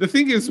 The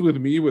thing is with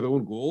me with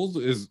own goals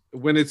is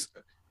when it's,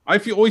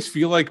 always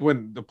feel like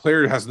when the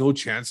player has no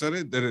chance at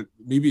it, that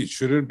maybe it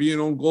shouldn't be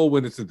an own goal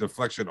when it's a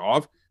deflection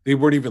off. They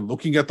weren't even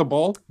looking at the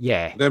ball.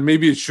 Yeah. Then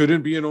maybe it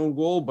shouldn't be an own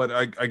goal, but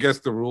I guess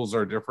the rules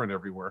are different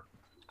everywhere.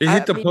 It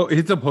hit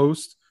the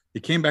post.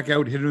 It came back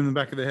out, hit him in the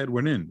back of the head,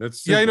 went in.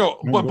 That's simple. I know,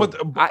 but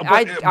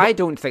I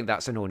don't think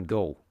that's an own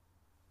goal.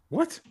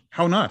 What?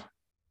 How not?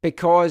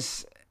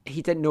 Because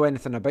he didn't know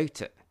anything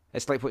about it.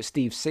 It's like what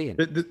Steve's saying.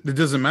 It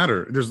doesn't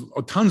matter. There's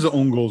tons of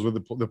own goals where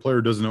the player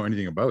doesn't know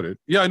anything about it.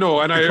 Yeah, I know,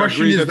 and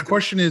the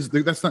question is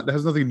that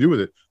has nothing to do with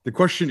it. The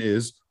question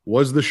is,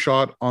 was the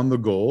shot on the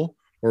goal,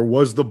 or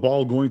was the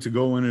ball going to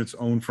go in its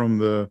own from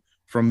the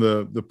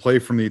play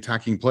from the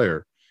attacking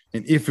player?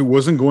 And if it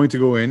wasn't going to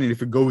go in, and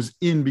if it goes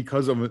in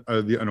because of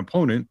an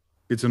opponent,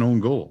 it's an own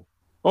goal.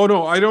 Oh,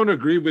 no, I don't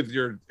agree with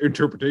your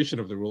interpretation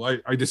of the rule.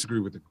 I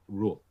disagree with the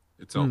rule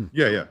itself.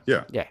 Yeah.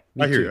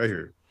 I hear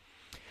you.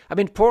 I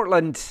mean,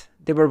 Portland,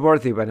 They were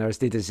worthy winners.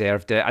 They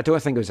deserved it. I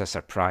don't think it was a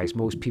surprise.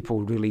 Most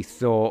people really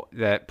thought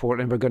that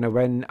Portland were going to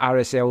win.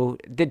 RSL,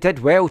 they did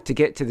well to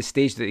get to the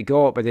stage that they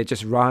got, but they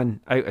just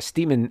ran out of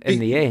steam in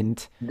the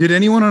end. Did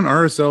anyone on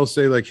RSL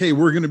say, like, hey,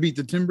 we're going to beat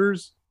the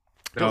Timbers?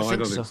 No, I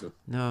don't think so.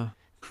 No.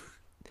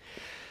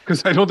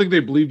 Because I don't think they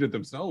believed it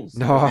themselves.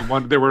 No.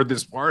 They were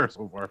this far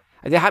so far.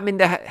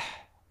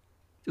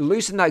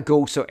 Losing that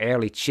goal so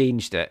early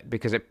changed it,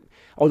 because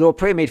although it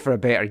probably made for a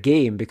better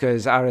game,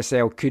 because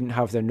RSL couldn't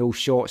have their no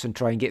shots and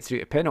try and get through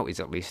to penalties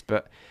at least.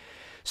 But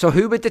so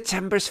who would the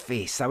Timbers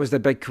face? That was the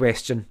big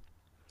question.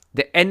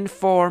 The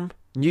in-form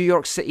New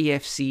York City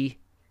FC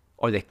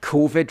or the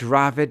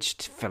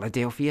COVID-ravaged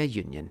Philadelphia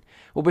Union?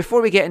 Well,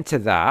 before we get into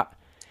that,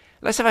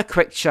 let's have a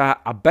quick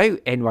chat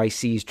about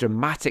NYC's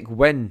dramatic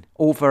win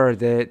over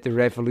the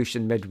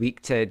Revolution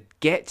midweek to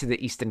get to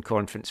the Eastern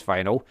Conference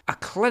Final. A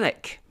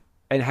clinic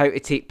in how to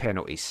take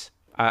penalties.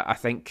 I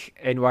think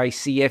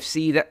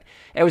NYCFC, that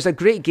it was a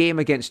great game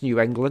against New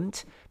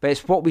England, but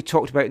it's what we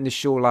talked about in the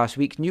show last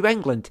week. New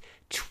England,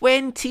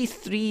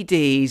 23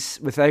 days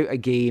without a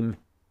game.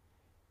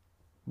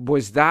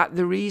 Was that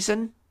the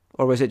reason?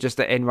 Or was it just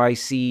that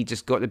NYC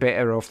just got the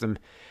better of them?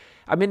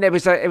 I mean, it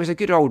was a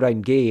good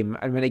all-round game,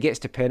 and when it gets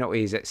to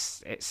penalties,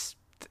 it's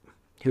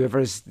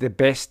whoever's the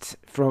best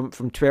from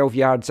 12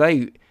 yards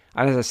out.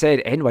 And as I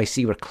said,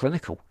 NYC were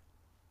clinical.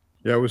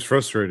 Yeah, it was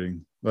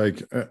frustrating.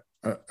 Like,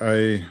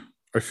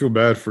 I feel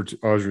bad for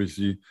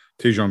obviously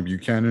Tejon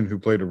Buchanan, who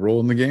played a role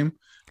in the game,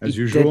 as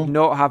usual. He did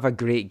not have a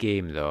great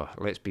game, though.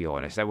 Let's be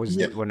honest. That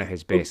wasn't one of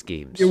his best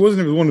games. It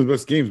wasn't even one of the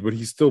best games, but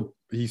he's still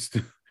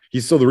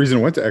the reason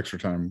it went to extra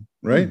time,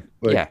 right?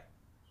 Like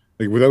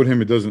without him,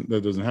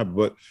 that doesn't happen.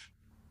 But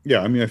yeah,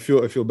 I mean, I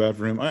feel bad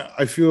for him.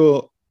 I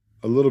feel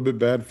a little bit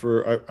bad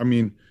for. I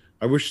mean,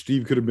 I wish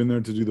Steve could have been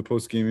there to do the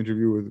post game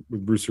interview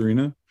with Bruce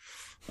Arena.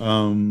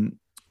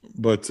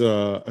 But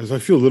as I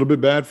feel a little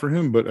bit bad for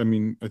him, but I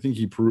mean, I think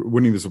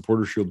winning the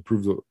Supporter Shield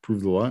proved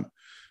a lot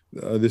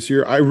this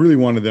year. I really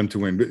wanted them to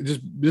win, but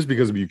just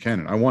because of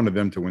Buchanan. I wanted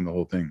them to win the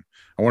whole thing.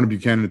 I wanted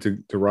Buchanan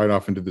to ride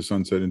off into the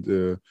sunset and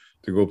to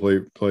go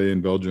play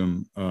in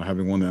Belgium,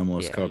 having won the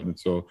MLS Cup. And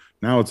so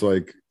now it's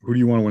like, who do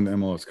you want to win the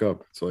MLS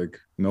Cup? It's like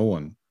no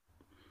one.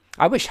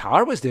 I wish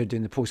Har was there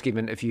doing the post game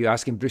interview,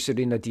 asking Bruce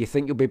Arena, "Do you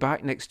think you'll be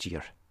back next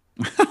year?"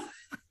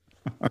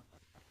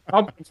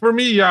 For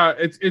me, yeah,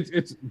 it's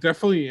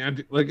definitely,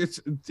 like,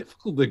 it's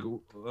difficult.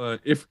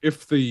 Like,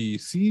 if the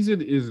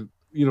season is,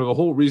 the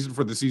whole reason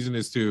for the season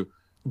is to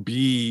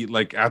be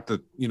like at the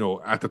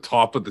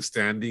top of the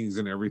standings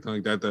and everything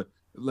like that.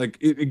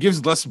 It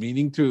gives less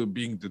meaning to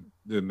being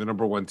the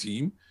number one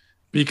team,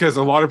 because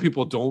a lot of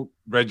people don't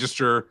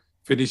register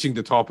finishing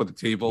the top of the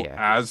table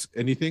as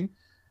anything.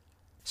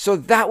 So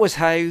that was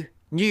how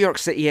New York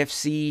City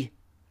FC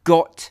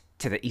got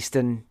to the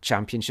Eastern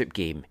Championship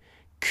game.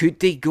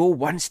 Could they go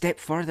one step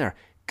further?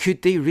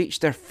 Could they reach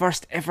their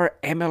first ever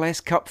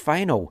MLS Cup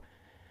final?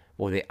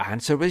 Well, the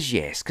answer was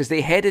yes, because they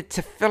headed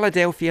to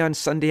Philadelphia on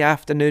Sunday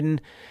afternoon.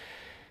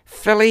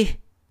 Philly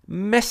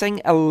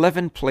missing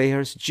 11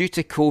 players due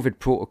to COVID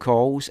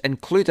protocols,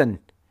 including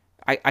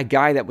a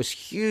guy that was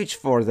huge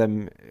for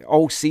them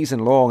all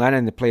season long and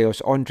in the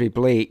playoffs, Andre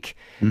Blake.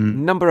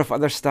 Number of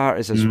other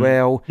starters as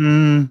well.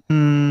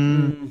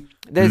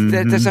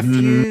 There's a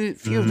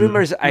few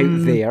rumours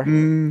out there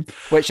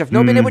which I've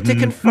not been able to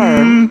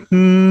confirm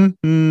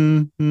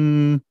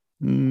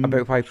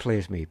about why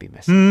players may be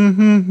missing.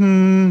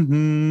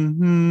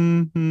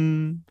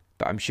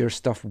 But I'm sure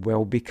stuff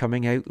will be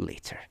coming out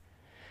later.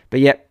 But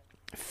yep,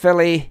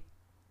 Philly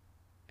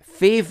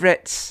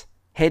favourites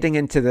heading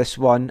into this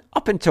one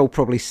up until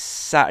probably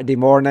Saturday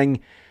morning,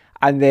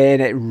 and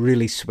then it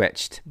really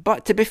switched.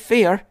 But to be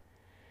fair,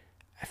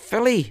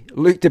 Philly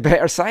looked the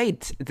better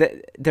side.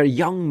 Their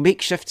young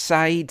makeshift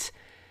side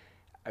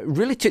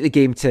really took the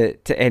game to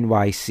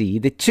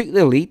NYC. They took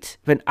the lead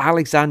when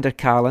Alexander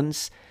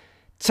Callens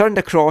turned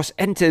across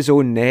into his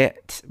own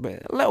net.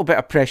 A little bit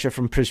of pressure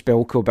from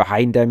Przybyłko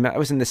behind him. It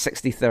was in the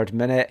 63rd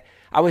minute.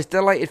 I was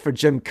delighted for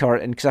Jim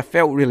Curtin because I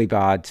felt really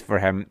bad for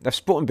him. I've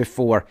spoken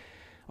before.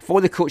 For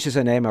the coaches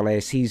in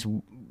MLS, he's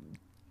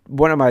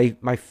one of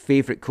my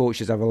favourite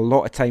coaches. I have a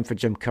lot of time for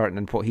Jim Curtin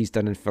and what he's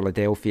done in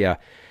Philadelphia.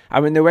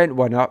 And when they went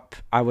one up,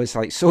 I was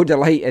like so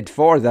delighted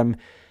for them.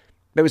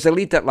 It was a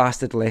lead that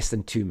lasted less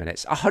than 2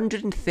 minutes.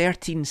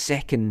 113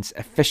 seconds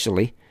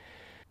officially.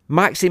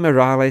 Maxi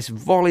Morales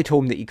volleyed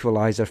home the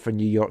equaliser for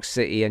New York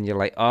City, and you're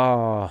like,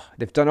 oh,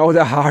 they've done all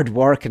the hard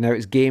work and now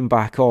it's game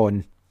back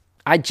on.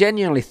 I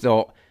genuinely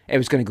thought it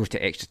was going to go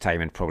to extra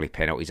time and probably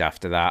penalties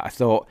after that. I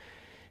thought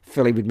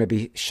Philly would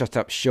maybe shut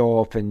up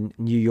shop and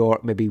New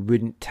York maybe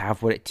wouldn't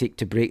have what it took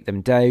to break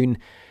them down.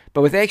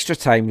 But with extra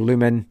time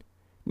looming,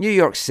 New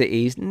York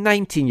City's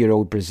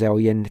 19-year-old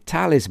Brazilian,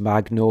 Thales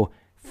Magno,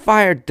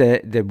 fired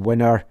the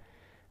winner.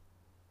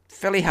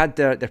 Philly had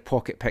their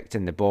pocket picked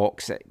in the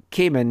box. It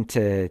came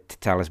into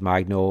Thales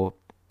Magno.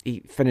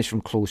 He finished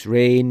from close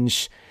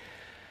range.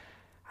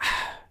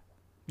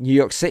 New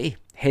York City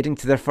heading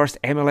to their first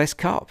MLS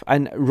Cup.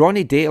 And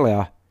Ronny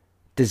Deila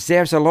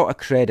deserves a lot of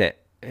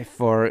credit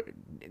for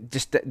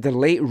just the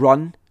late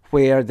run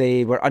where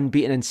they were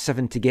unbeaten in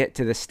 7 to get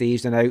to this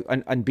stage and now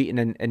unbeaten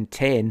in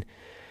 10.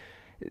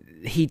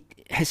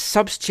 His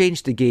subs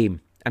changed the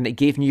game, and it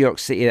gave New York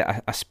City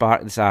a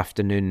spark this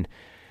afternoon.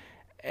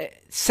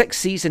 6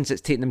 seasons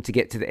it's taken them to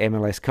get to the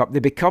MLS Cup. They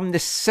become the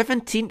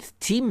 17th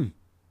team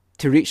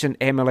to reach an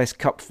MLS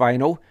Cup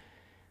final.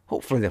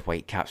 Hopefully the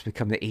Whitecaps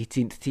become the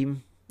 18th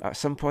team at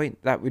some point.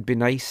 That would be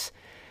nice.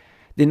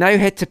 They now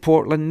head to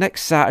Portland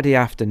next Saturday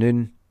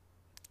afternoon.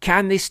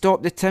 Can they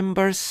stop the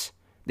Timbers?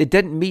 They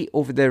didn't meet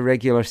over the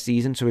regular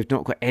season, so we've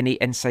not got any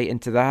insight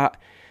into that.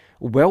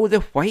 Will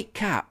the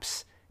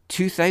Whitecaps,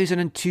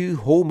 2002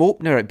 home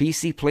opener at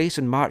BC Place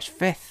on March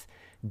 5th,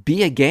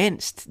 be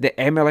against the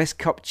MLS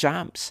Cup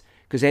champs?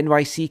 Because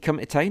NYC come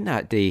to town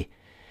that day.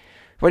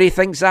 What do you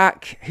think,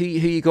 Zach? Who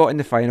you got in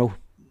the final?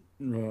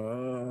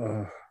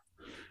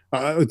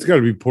 It's got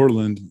to be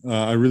Portland.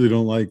 I really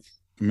don't like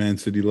Man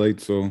City Light,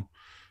 so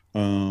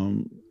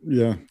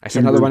yeah. It's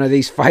another one of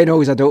these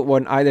finals. I don't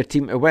want either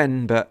team to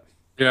win, but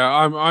yeah,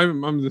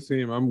 I'm the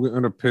same. I'm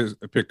gonna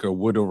pick a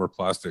wood over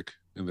plastic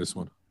in this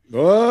one.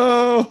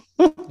 Oh,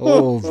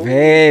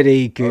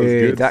 very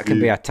good. That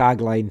can be a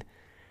tagline.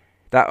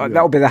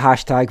 That'll be the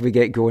hashtag we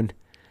get going.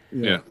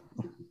 Yeah.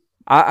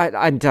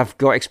 And I've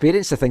got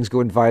experience of things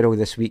going viral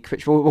this week,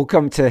 which we'll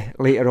come to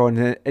later on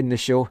in the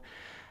show.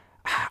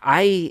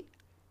 I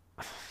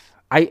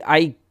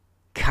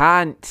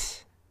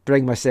can't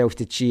bring myself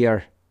to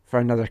cheer for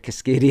another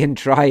Cascadian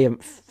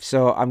triumph,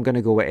 so I'm going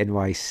to go with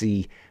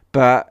NYC.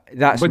 But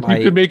that's my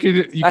you could make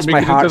it. That's my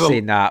heart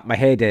saying that. My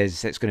head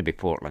is it's going to be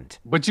Portland.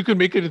 But you could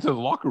make it into the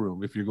locker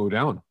room if you go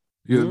down.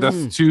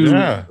 That's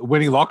 2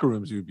 winning locker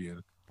rooms you'd be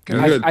in.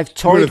 I've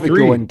toyed with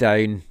going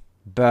down,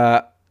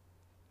 but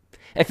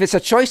if it's a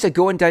choice of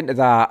going down to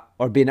that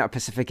or being at a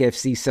Pacific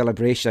FC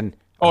celebration,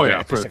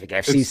 Pacific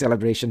FC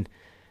celebration.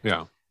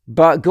 Yeah.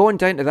 But going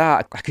down to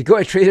that, I could go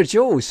to Trader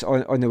Joe's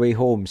on the way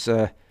home.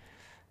 So,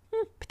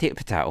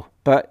 potato.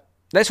 But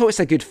let's hope it's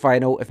a good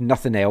final, if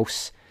nothing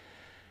else.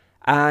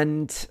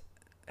 And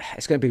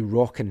it's going to be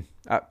rocking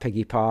at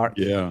Piggy Park.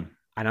 Yeah.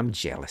 And I'm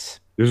jealous.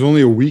 There's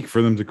only a week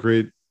for them to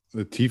create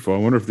the TIFO. I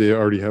wonder if they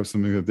already have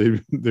something that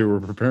they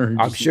were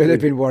preparing. I'm sure they've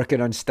been working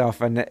on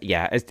stuff. And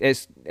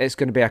it's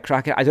going to be a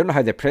cracker. I don't know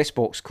how the press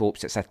box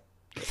copes. It's a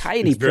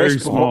tiny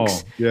press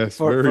box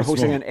for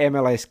hosting an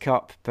MLS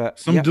Cup, but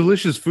some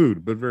delicious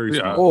food, but very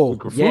small.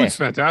 Food's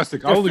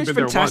fantastic. I've only been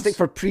there once. Fantastic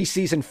for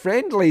pre-season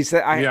friendly.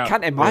 I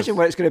can't imagine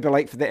what it's going to be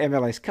like for the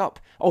MLS Cup.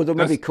 Although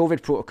maybe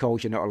COVID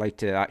protocols, you're not allowed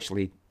to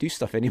actually do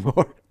stuff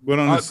anymore. But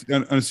on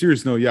a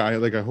serious note,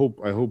 I hope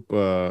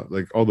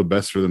like all the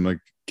best for them. Like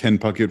Ken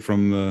Puckett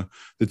from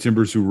the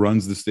Timbers, who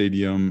runs the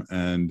stadium,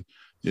 and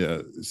they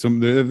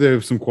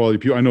have some quality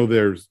people. I know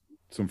there's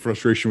some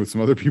frustration with some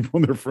other people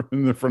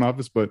in the front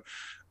office, but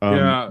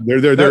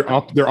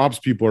their ops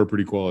people are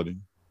pretty quality.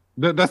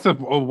 That's the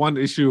one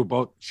issue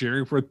about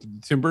cheering for the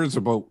Timbers,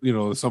 about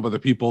some of the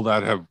people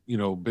that have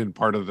been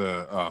part of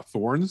the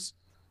Thorns,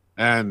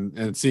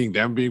 and seeing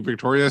them being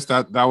victorious,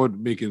 that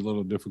would make it a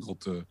little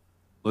difficult to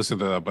listen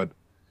to that. But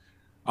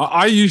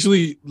I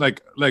usually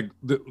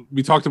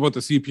we talked about the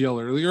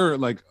CPL earlier.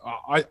 Like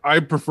I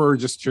prefer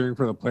just cheering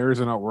for the players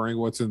and not worrying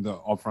what's in the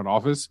front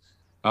office.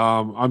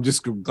 I'm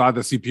just glad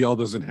that CPL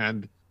doesn't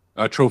hand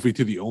a trophy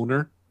to the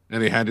owner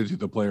and they hand it to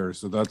the players.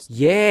 So that's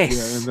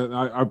yes. Yeah, and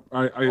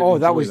I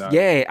that was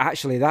that.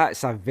 Actually,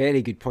 that's a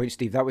very good point,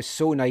 Steve. That was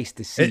so nice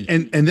to see.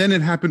 And then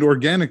it happened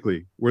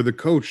organically, where the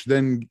coach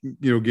then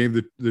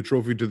gave the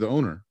trophy to the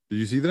owner. Did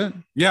you see that?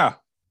 Yeah,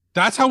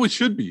 that's how it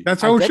should be.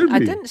 That's how it should be. I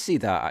didn't see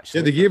that actually.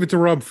 Yeah, they gave it to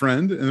Rob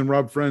Friend, and then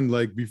Rob Friend,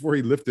 like before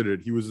he lifted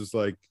it, he was just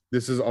like,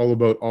 "This is all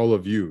about all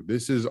of you.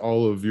 This is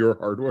all of your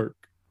hard work."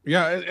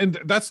 Yeah, and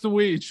that's the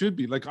way it should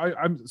be. Like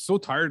I'm so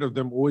tired of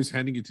them always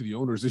handing it to the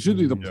owners. It should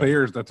be the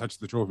players that touch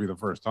the trophy the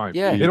first time.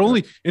 Yeah, it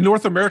only in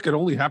North America it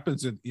only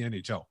happens in the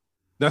NHL.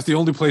 That's the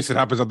only place it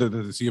happens other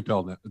than the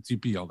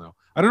CPL now.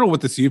 I don't know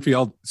what the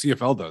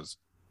CFL does.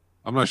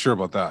 I'm not sure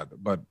about that,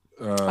 but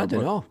I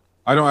don't know.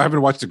 I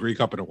haven't watched the Grey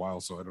Cup in a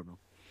while, so I don't know.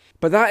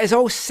 But that is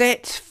all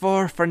set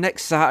for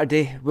next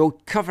Saturday.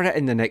 We'll cover it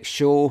in the next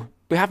show.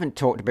 We haven't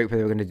talked about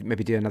whether we're going to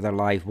maybe do another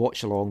live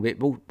watch along.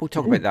 We'll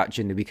talk about that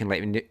during the week and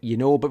let you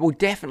know. But we'll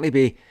definitely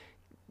be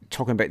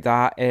talking about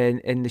that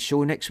in the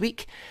show next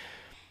week.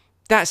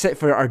 That's it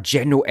for our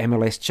general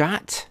MLS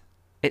chat.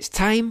 It's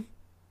time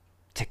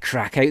to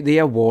crack out the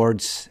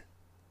awards.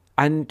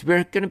 And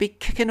we're going to be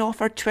kicking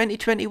off our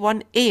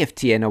 2021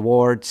 AFTN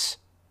Awards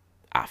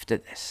after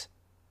this.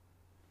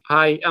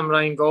 Hi, I'm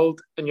Ryan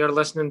Gold, and you're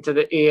listening to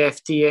the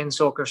AFTN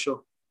Soccer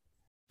Show.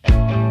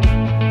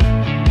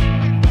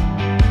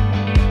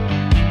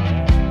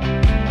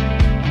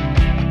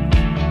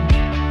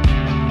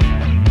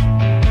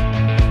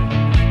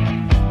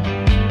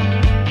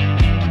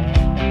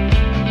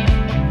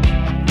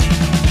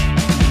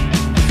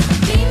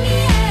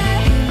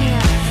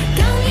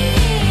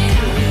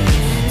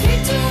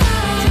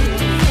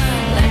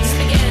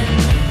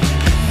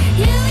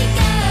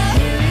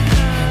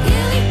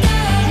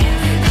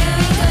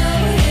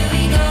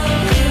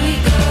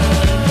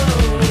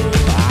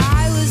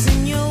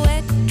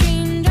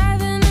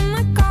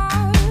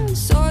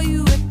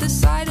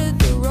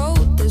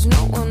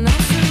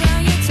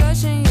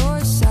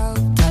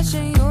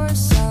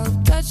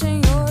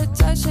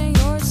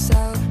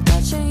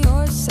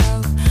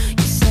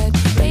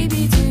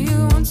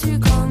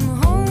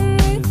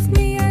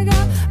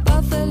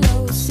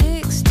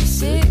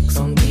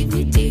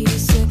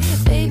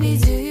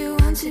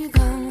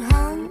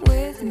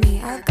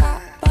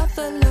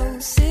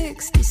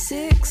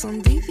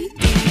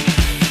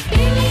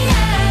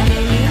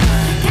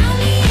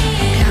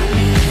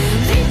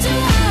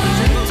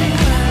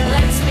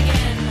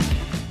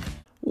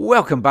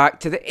 Welcome back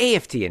to the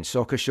AFTN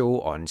Soccer Show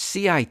on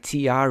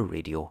CITR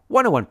Radio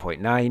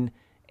 101.9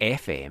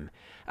 FM.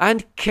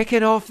 And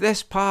kicking off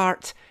this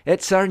part,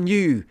 it's our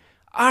new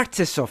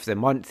Artist of the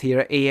Month here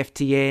at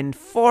AFTN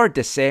for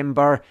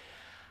December.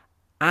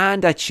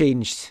 And I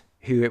changed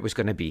who it was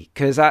going to be,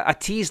 because I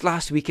teased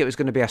last week it was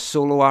going to be a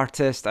solo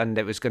artist and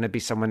it was going to be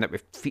someone that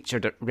we've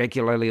featured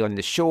regularly on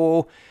the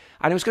show,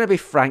 and it was going to be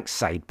Frank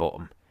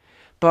Sidebottom.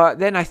 But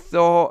then I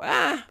thought,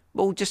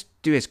 we'll just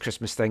do his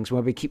Christmas things.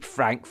 We'll maybe keep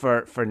Frank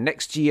for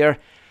next year,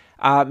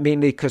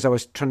 mainly because I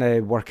was trying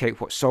to work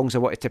out what songs I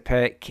wanted to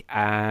pick,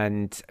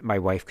 and my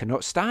wife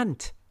cannot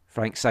stand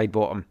Frank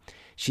Sidebottom.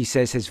 She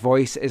says his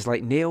voice is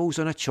like nails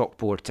on a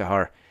chalkboard to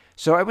her.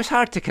 So it was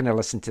hard to kind of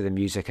listen to the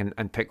music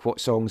and pick what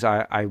songs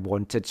I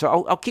wanted. So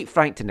I'll keep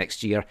Frank to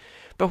next year.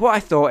 But what I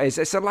thought is,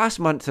 it's the last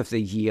month of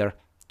the year.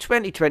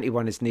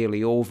 2021 is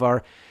nearly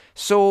over.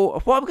 So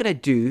what I'm going to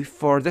do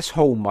for this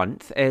whole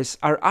month is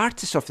our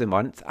Artist of the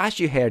Month, as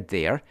you heard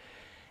there,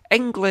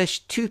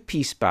 English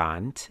two-piece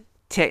band.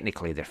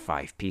 Technically they're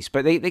five-piece,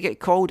 but they get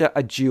called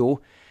a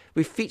duo.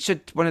 We've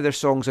featured one of their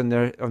songs on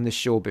the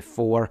show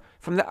before,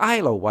 from the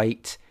Isle of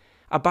Wight,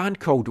 a band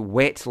called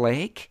Wet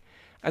Leg,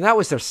 and that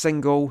was their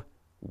single,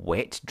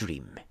 Wet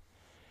Dream.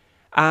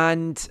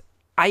 And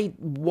I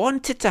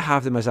wanted to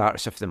have them as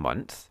Artist of the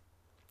Month,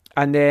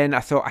 and then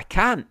I thought I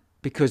can't,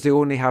 because they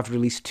only have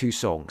released 2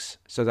 songs,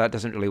 so that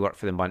doesn't really work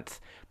for the month.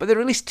 But they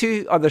released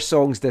 2 other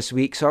songs this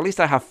week, so at least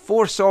I have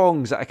 4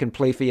 songs that I can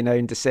play for you now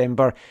in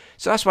December.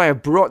 So that's why I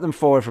brought them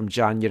forward from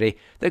January.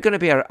 They're going to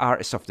be our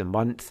Artist of the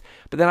Month.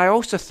 But then I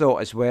also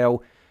thought as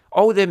well,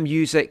 all the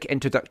music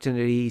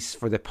introductories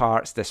for the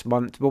parts this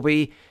month will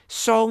be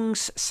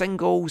songs,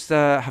 singles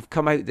that have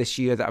come out this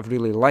year that I've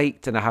really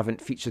liked, and I haven't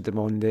featured them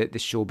on the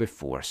show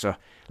before. So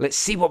let's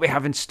see what we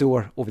have in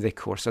store over the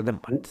course of the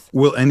month.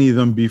 Will any of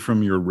them be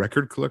from your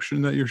record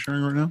collection that you're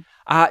sharing right now?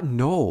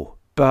 No,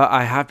 but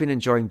I have been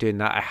enjoying doing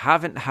that. I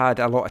haven't had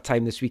a lot of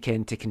time this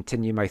weekend to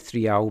continue my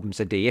 3 albums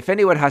a day. If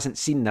anyone hasn't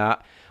seen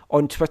that,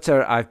 on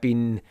Twitter I've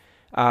been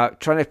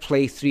trying to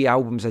play 3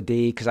 albums a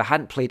day, because I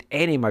hadn't played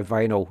any of my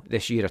vinyl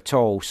this year at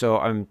all. So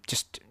I'm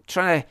just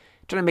trying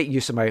to make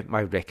use of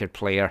my record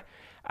player.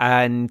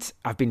 And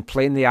I've been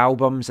playing the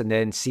albums and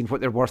then seeing what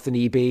they're worth on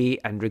eBay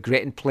and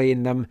regretting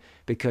playing them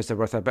because they're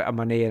worth a bit of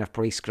money and I've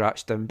probably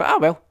scratched them.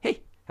 But well,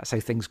 hey, that's how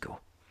things go.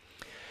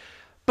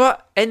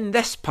 But in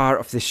this part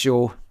of the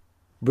show,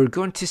 we're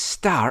going to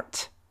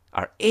start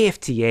our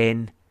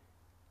AFTN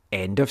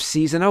End of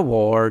Season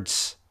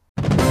Awards.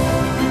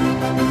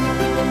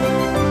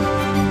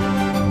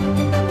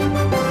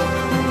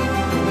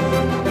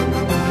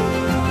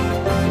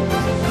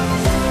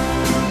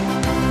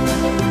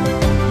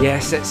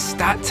 Yes, it's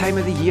that time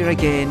of the year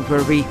again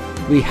where we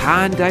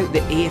hand out the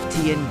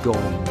AFTN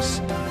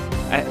gongs.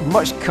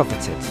 Much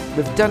coveted.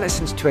 We've done it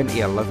since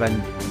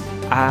 2011,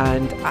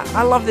 and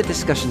I love the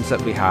discussions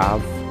that we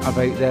have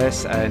about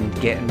this and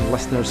getting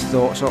listeners'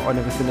 thoughts on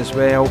everything as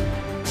well.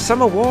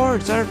 Some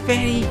awards are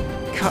very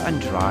cut and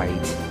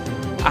dried,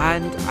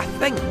 and I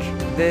think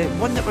the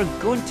one that we're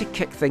going to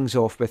kick things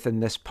off with in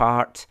this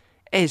part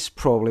is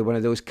probably one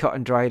of those cut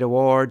and dried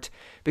awards,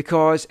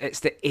 because it's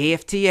the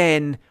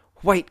AFTN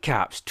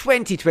Whitecaps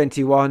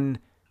 2021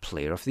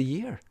 Player of the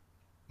Year.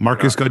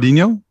 Marcus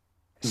Gaudinho?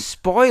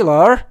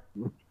 Spoiler.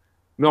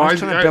 No, I'm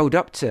trying to build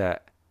up to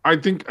it. I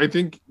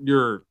think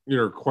you're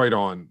quite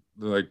on.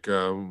 Like,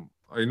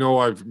 I know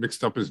I've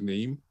mixed up his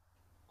name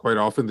quite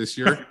often this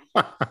year,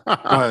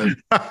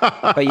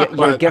 but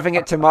you're giving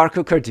it to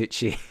Marco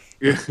Carducci.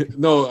 Yeah,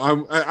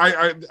 no,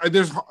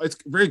 it's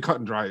very cut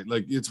and dry.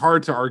 Like, it's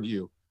hard to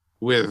argue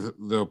with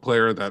the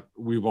player that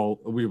we've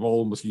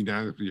almost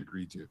unanimously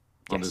agreed to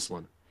on this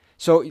one.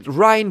 So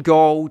Ryan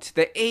Gauld,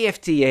 the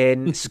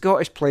AFTN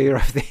Scottish Player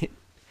of the...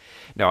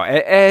 No,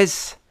 it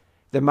is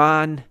the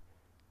man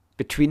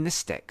between the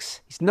sticks.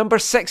 He's number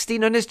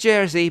 16 on his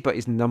jersey, but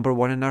he's number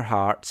 1 in our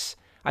hearts.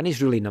 And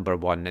he's really number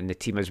 1 in the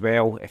team as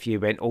well. If you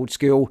went old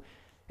school,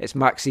 it's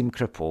Maxime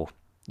Crepeau.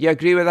 You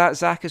agree with that,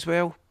 Zach, as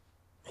well?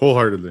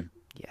 Wholeheartedly.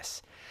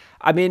 Yes.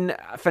 I mean,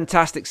 a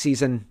fantastic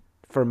season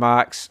for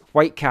Max,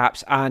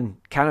 Whitecaps and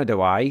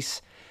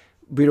Canada-wise.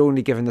 We're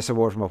only giving this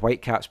award from a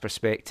Whitecaps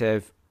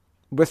perspective.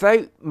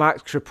 Without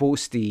Max Crepeau,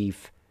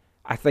 Steve,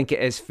 I think it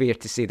is fair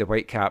to say the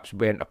Whitecaps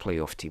weren't a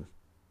playoff team.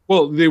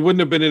 Well, they wouldn't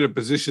have been in a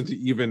position to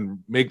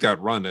even make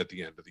that run at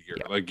the end of the year.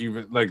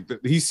 Yeah.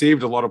 He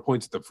saved a lot of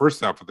points at the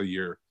first half of the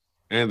year,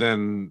 and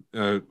then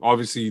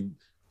obviously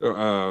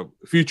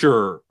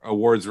future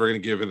awards we're going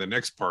to give in the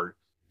next part.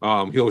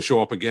 He'll show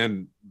up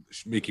again,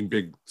 making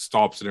big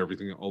stops and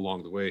everything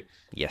along the way.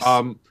 Yes.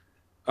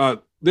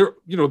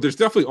 There's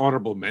definitely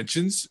honorable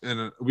mentions,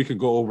 and we can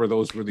go over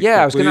those really quickly.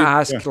 I was going to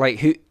ask, like,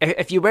 who,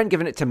 if you weren't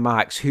giving it to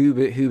Max, who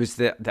was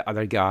the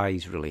other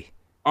guys, really?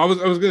 I was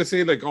going to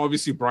say, like,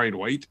 obviously Brian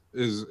White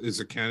is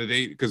a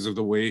candidate because of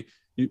the way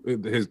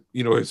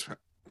his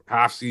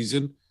half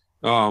season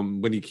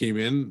when he came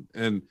in,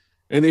 and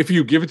And if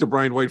you give it to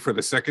Brian White for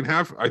the second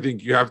half, I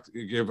think you have to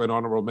give an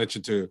honorable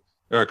mention to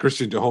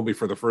Christian Dahomey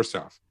for the first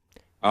half.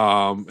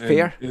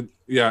 Fair.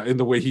 In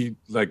the way he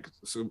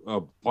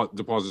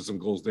deposits some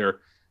goals there.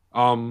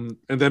 And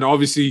then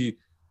obviously,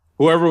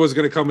 whoever was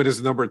going to come in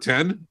as number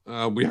 10,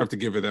 we have to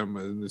give it them.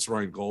 And it's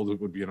Ryan Gold, who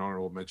would be an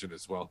honorable mention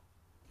as well.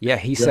 Yeah,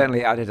 he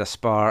certainly added a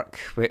spark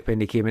when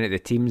he came into the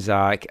team,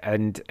 Zach.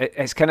 And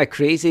it's kind of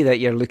crazy that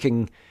you're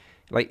looking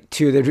like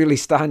two of the really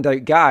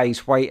standout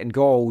guys, White and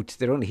Gold.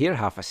 They're only here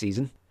half a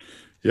season.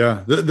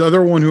 Yeah, the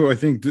other one who I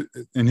think,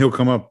 and he'll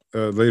come up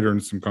later in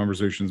some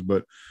conversations,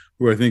 but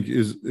who I think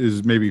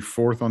is maybe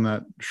fourth on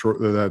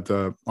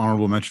that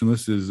honorable mention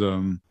list is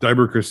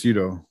Diber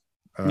Cressito.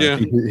 I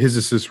think his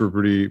assists were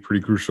pretty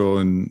crucial,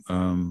 and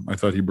I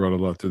thought he brought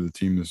a lot to the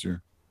team this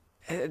year.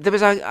 There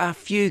was a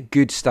few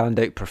good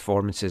standout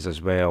performances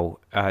as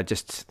well,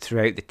 just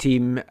throughout the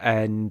team,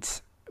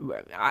 and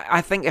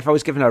I think if I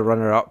was given a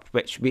runner-up,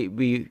 which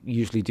we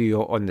usually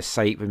do on the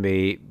site when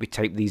we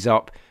type these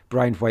up,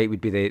 Brian White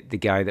would be the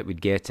guy that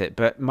would get it.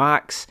 But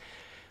Max,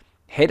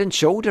 head and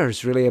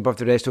shoulders really above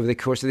the rest over the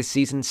course of the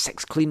season.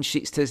 6 clean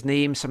sheets to his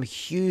name, some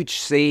huge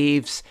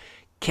saves,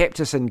 kept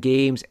us in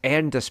games,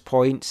 earned us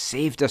points,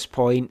 saved us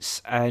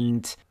points,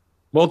 and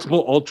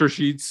multiple ultra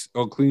sheets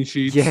or clean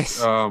sheets. Yes.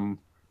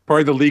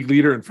 Probably the league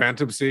leader in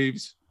phantom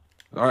saves.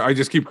 I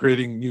just keep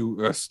creating new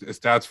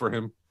stats for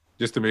him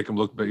just to make him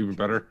look even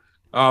better.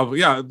 But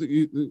yeah,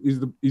 he's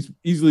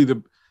easily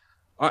the.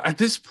 At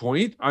this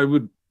point, I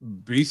would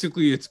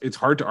basically it's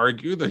hard to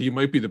argue that he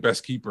might be the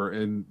best keeper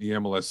in the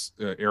MLS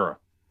era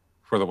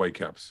for the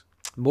Whitecaps.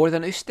 More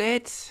than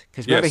Ousted?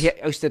 Because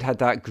Ousted had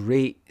that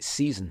great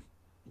season.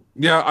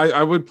 Yeah,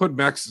 I would put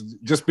Max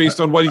just based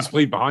on what he's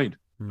played behind.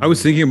 I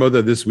was thinking about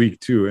that this week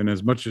too, and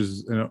as much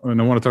as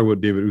and I want to talk about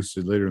David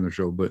Ousted later in the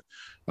show, but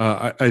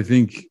I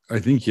think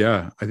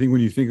when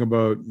you think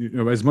about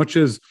as much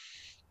as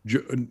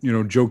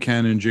Joe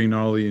Cannon, Jay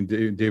Nolly, and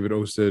David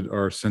Ousted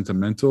are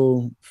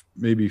sentimental,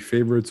 maybe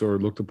favorites or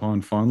looked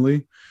upon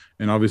fondly,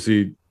 and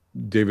obviously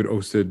David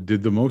Ousted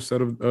did the most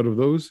out of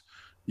those.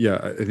 Yeah,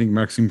 I think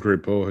Maxime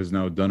Crépeau has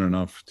now done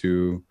enough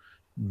to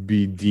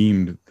be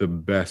deemed the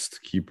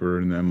best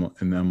keeper in the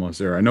MLS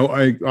era. I know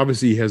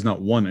obviously he has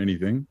not won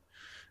anything.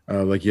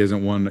 Like he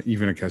hasn't won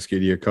even a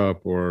Cascadia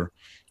Cup or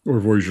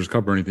Voyageurs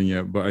Cup or anything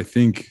yet, but I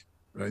think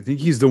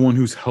he's the one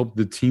who's helped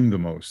the team the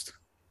most,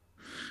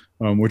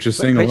 which is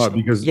saying a lot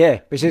because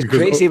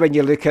crazy when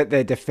you look at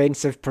the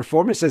defensive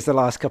performances the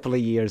last couple of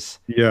years.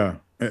 Yeah,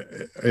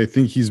 I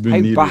think he's been. How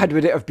needed. bad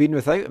would it have been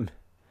without him?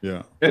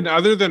 Yeah, and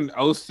other than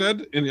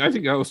Ousted, and I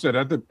think Ousted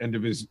at the end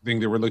of his thing,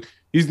 they were like,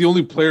 he's the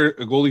only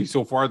goalie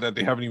so far that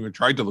they haven't even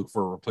tried to look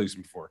for a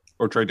replacement for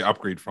or tried to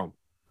upgrade from.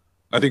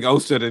 I think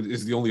Ousted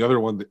is the only other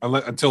one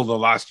until the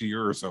last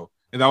year or so.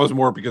 And that was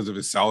more because of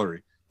his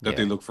salary that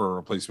they look for a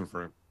replacement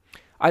for him.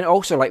 And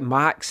also like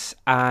Max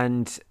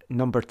and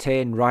number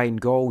 10, Ryan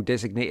Gaul,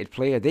 designated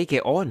player, they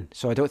get on.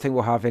 So I don't think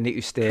we'll have any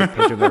Ousted,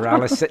 Pedro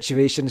Morales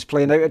situations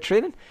playing out at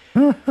training.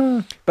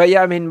 But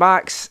yeah, I mean,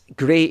 Max,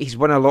 great. He's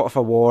won a lot of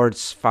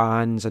awards,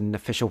 fans and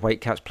official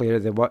Whitecaps Player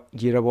of the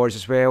Year awards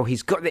as well.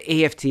 He's got the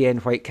AFTN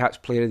Whitecaps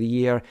Player of the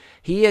Year.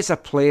 He is a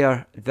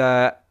player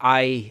that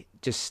I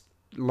just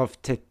love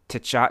to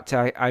chat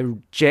to. I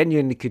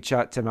genuinely could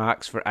chat to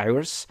Max for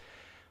hours.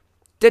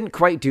 Didn't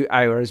quite do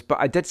hours, but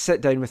I did sit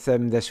down with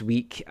him this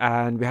week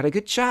and we had a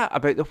good chat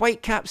about the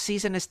Whitecaps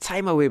season, his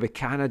time away with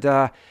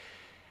Canada,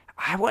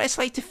 what it's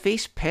like to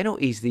face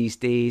penalties these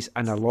days,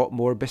 and a lot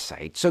more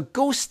besides. So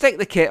go stick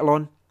the kettle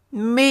on,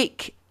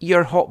 make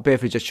your hot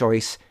beverage of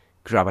choice,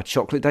 grab a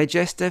chocolate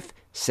digestive,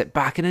 sit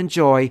back and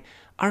enjoy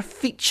our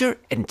feature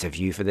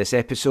interview for this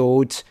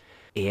episode.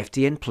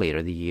 AFTN Player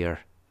of the Year,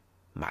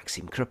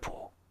 Maxime Crépeau.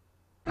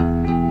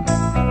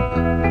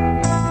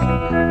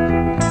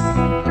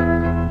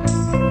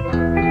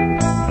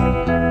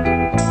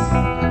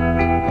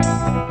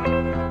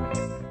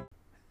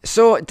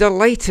 So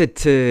delighted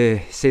to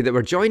say that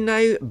we're joined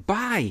now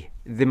by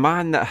the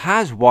man that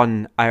has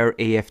won our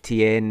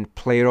AFTN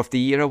Player of the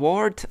Year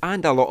award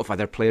and a lot of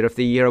other Player of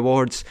the Year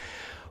awards.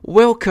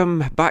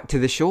 Welcome back to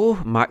the show,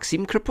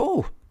 Maxime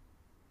Crépeau.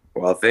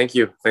 Well, thank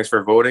you. Thanks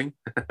for voting.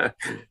 I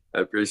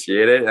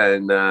appreciate it,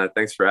 and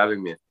thanks for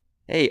having me.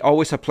 Hey,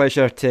 always a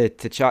pleasure to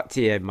chat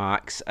to you,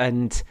 Max.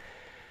 And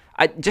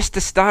just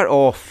to start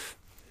off,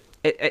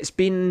 it's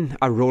been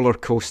a roller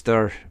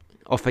coaster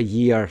of a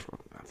year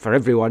for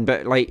everyone,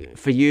 but like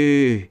for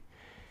you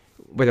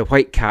with the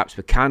Whitecaps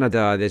with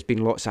Canada, there's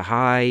been lots of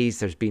highs,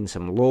 there's been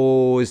some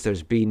lows,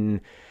 there's been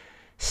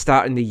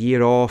starting the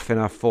year off in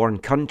a foreign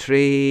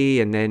country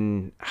and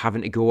then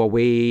having to go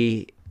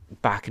away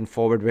back and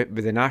forward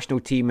with the national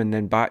team and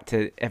then back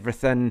to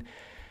everything,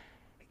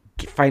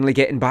 finally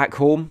getting back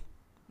home,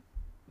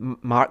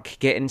 Mark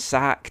getting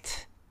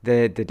sacked,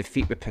 the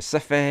defeat with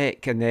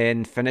Pacific, and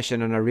then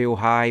finishing on a real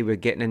high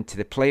with getting into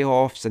the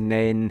playoffs, and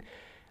then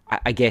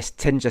I guess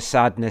tinge of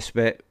sadness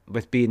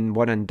with being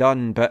one and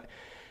done. But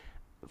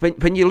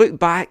when you look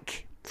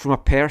back from a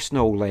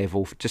personal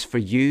level, just for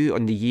you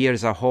on the year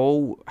as a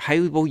whole,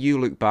 how will you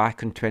look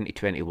back on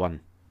 2021?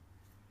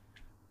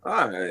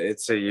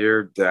 It's a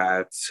year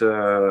that,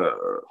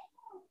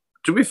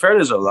 to be fair,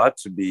 there's a lot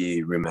to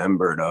be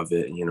remembered of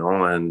it,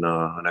 and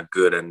a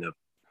good and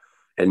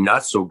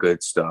not so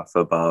good stuff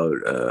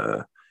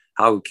about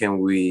how can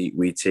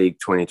we take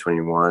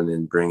 2021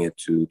 and bring it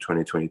to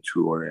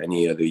 2022 or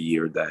any other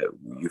year that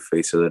you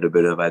face a little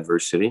bit of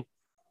adversity.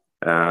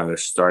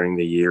 Starting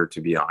the year,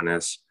 to be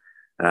honest,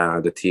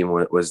 the team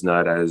was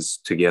not as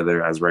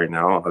together as right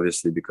now,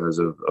 obviously because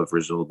of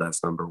result.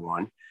 That's number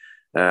one.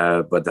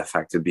 But the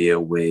fact to be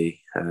away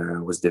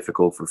was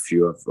difficult for a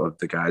few of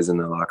the guys in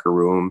the locker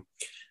room.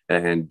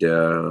 And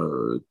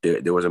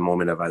there was a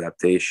moment of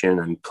adaptation,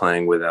 and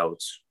playing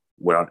without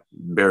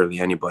barely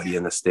anybody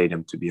in the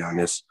stadium, to be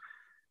honest,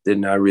 did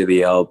not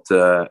really help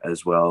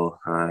as well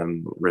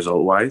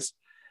result-wise.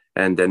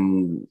 And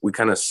then we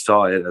kind of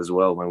saw it as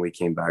well when we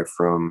came back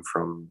from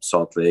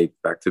Salt Lake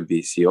back to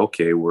BC.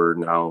 Okay, we're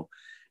now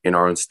in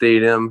our own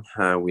stadium.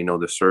 We know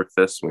the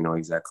surface. We know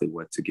exactly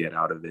what to get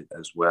out of it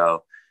as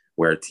well,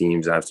 where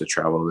teams have to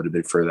travel a little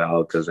bit further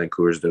out because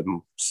Vancouver's the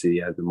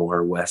city at the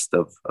more west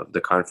of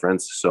the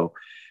conference. So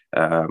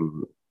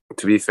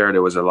to be fair,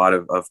 there was a lot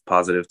of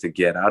positive to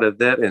get out of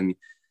that.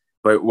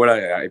 But what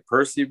I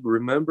personally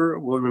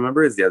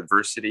remember is the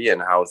adversity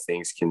and how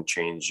things can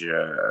change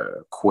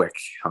quick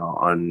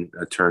on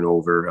a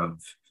turnover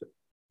of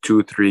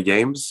 2-3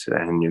 games,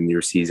 and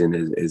your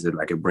season is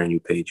like a brand new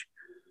page.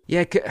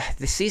 Yeah,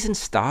 the season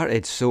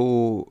started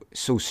so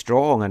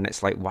strong, and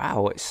it's like,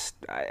 wow,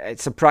 it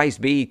surprised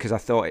me because I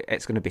thought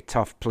it's going to be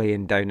tough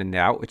playing down in the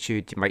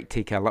altitude. You might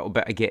take a little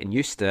bit of getting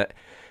used to it,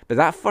 but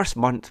that first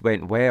month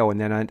went well,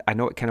 and then I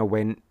know it kind of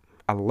went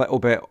a little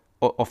bit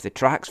off the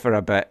tracks for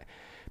a bit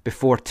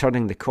before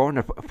turning the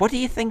corner. What do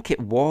you think it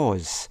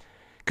was?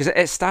 Because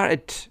it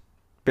started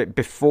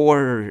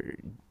before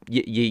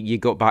you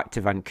got back to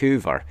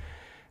Vancouver.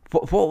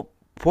 What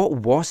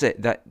was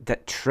it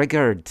that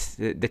triggered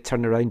the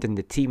turnaround in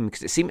the team?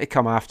 Because it seemed to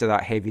come after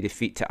that heavy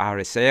defeat to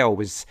RSL.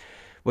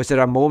 Was there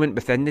a moment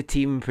within the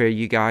team where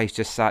you guys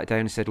just sat down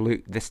and said,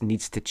 look, this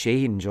needs to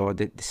change, or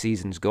the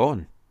season's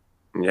gone?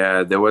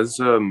 Yeah, there was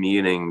a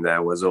meeting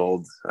that was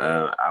old.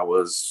 I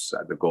was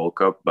at the Gold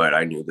Cup, but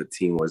I knew the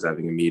team was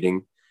having a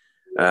meeting.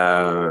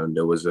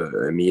 There was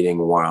a meeting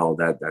while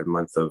that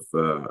month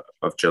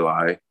of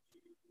July,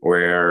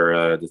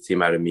 where the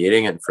team had a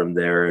meeting, and from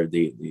there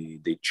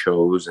they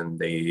chose, and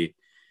they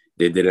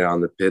did it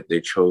on the pit.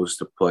 They chose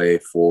to play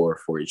for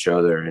each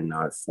other and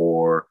not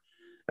for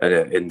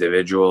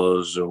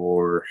individuals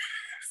or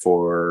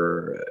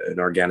for an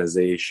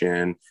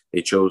organization.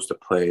 They chose to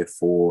play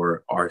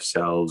for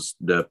ourselves,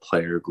 the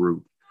player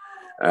group,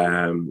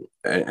 and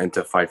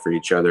to fight for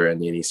each other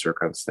in any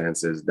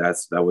circumstances.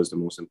 That was the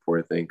most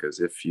important thing, because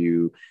if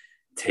you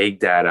take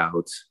that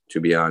out, to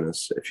be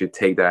honest, if you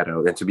take that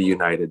out, and to be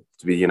united,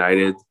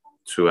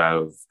 to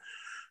have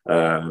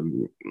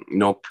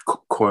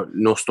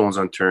no stones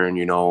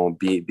unturned,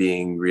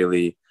 being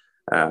really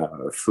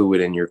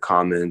fluid in your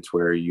comments,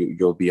 where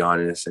you'll be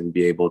honest and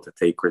be able to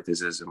take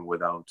criticism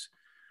without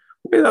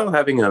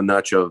having a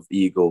notch of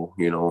ego,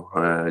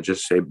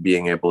 just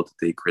being able to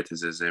take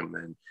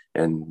criticism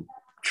and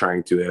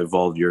trying to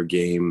evolve your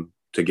game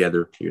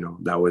together.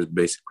 That was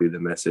basically the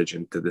message,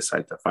 and to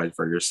decide to fight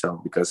for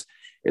yourself, because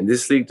in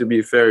this league, to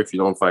be fair, if you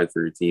don't fight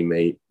for your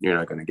teammate, you're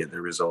not going to get the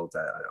result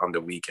on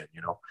the weekend,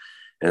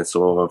 And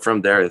so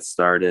from there it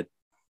started.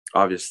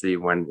 Obviously,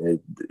 when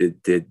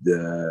it did,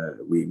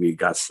 we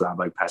got slapped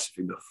by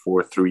Pacific. The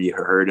 4-3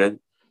 hurted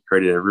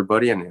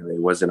everybody, and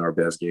it wasn't our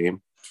best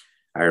game.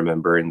 I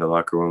remember in the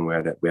locker room we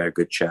had a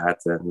good chat,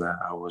 and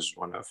I was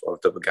one of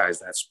the guys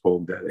that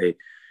spoke that, hey,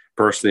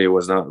 personally, it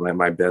was not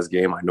my best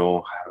game. I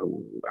know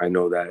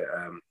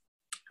that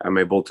I'm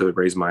able to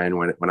raise my hand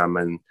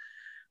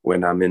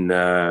when I'm in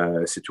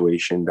a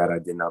situation that I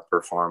did not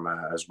perform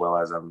as well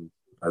as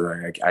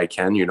I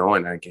can,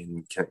 and I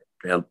can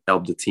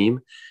help the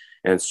team.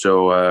 And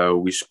so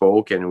we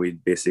spoke, and we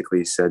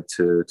basically said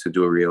to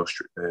do a real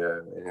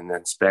an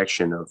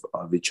inspection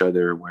of each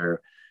other,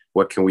 where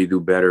what can we do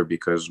better,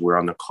 because we're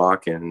on the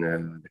clock, and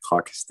the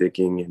clock is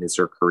ticking, and it's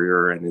our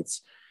career, and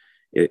it's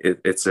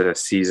a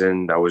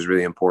season that was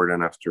really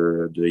important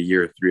after the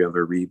year 3 of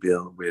a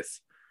rebuild. With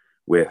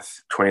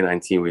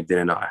 2019, we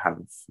did not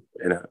have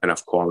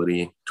enough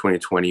quality.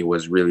 2020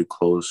 was really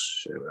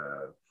close.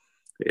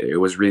 It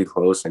was really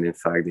close, and in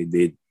fact, they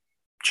did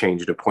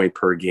change the point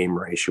per game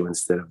ratio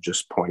instead of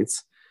just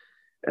points.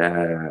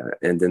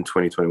 And then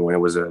 2021, it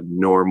was a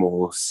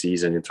normal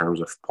season in terms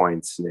of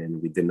points,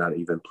 and we did not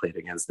even play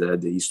against the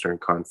Eastern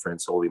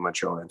Conference, only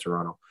Montreal and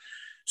Toronto.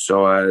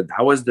 So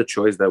that was the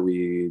choice that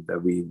we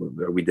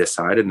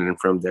decided, and then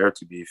from there,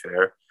 to be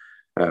fair,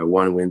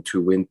 1 win,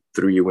 2 win,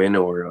 3 win,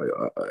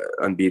 or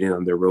unbeaten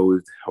on the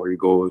road, or you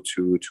go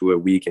to a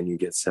week and you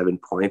get 7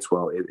 points.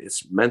 Well,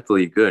 it's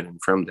mentally good,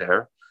 and from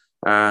there,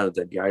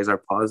 the guys are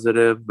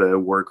positive,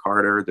 work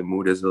harder, the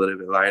mood is a little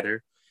bit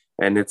lighter,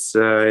 and it's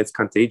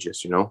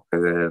contagious.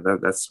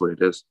 That's what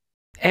it is.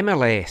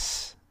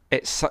 MLS,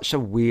 it's such a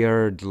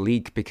weird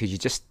league because you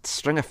just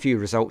string a few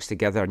results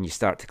together and you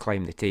start to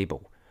climb the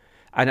table.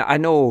 And I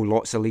know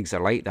lots of leagues are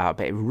like that,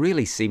 but it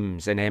really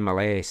seems in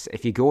MLS,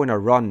 if you go on a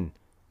run,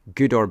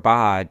 good or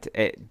bad,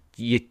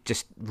 you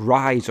just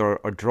rise or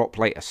drop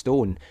like a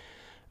stone.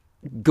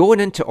 Going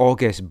into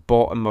August,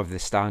 bottom of the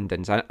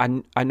standings,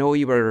 I know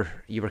you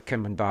were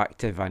coming back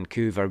to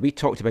Vancouver. We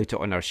talked about it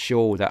on our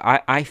show that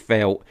I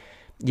felt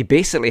you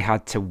basically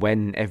had to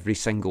win every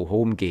single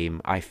home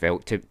game, I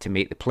felt, to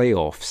make the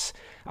playoffs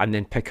and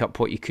then pick up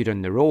what you could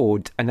on the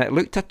road. And it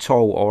looked a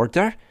tall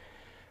order.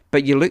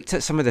 But you looked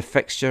at some of the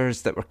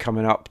fixtures that were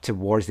coming up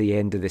towards the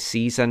end of the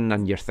season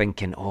and you're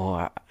thinking,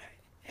 are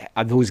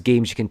those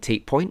games you can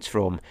take points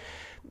from?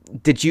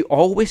 Did you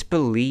always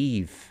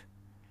believe,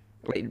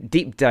 like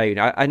deep down,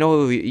 I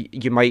know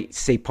you might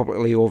say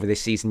publicly over the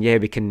season, yeah,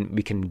 we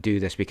can do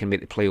this, we can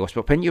make the playoffs,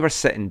 but when you were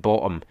sitting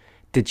bottom,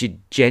 did you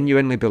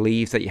genuinely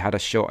believe that you had a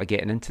shot at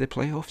getting into the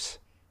playoffs?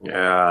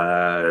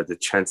 The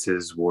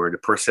chances the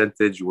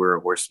percentage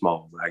were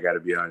small, I got to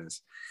be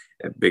honest.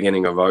 At the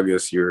beginning of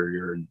August,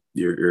 you're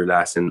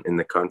last in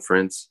the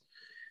conference,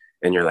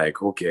 and you're like,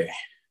 okay,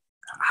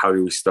 how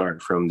do we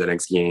start from the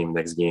next game,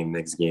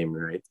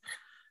 right?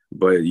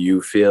 But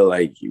you feel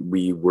like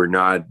we were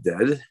not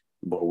dead,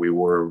 but we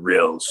were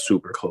real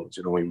super close.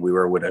 We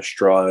were with a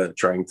straw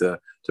trying to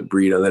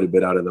breathe a little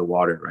bit out of the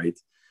water, right?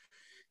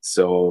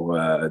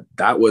 So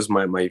that was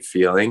my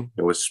feeling.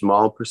 It was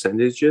small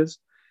percentages,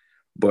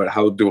 but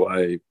how do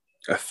I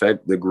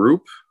affect the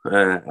group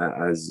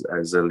as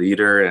a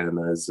leader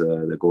and as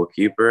the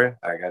goalkeeper?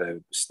 I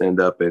gotta stand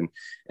up and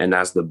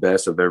ask the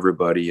best of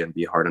everybody and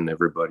be hard on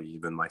everybody,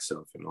 even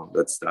myself.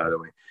 That's the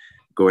way.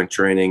 Go in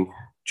training,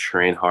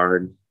 train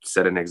hard,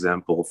 set an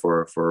example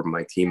for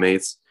my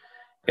teammates,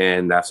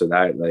 and after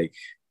that, like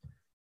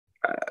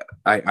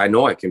I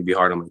know I can be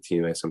hard on my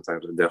teammates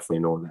sometimes. I definitely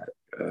know that.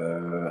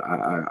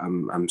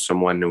 I'm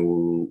someone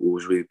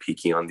who's really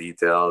picky on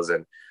details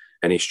and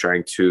he's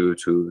trying to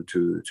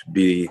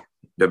be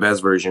the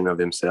best version of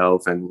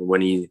himself. And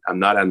when I'm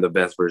not the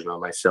best version of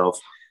myself,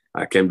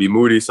 I can be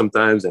moody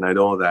sometimes. And I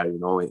know that,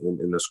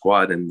 in the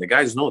squad, and the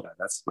guys know that.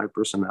 That's my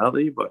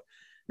personality. But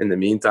in the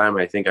meantime,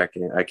 I think I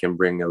can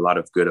bring a lot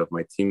of good of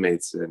my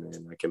teammates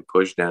and I can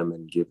push them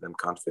and give them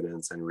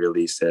confidence and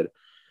really said,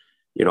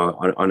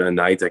 on a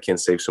night I can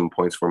save some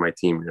points for my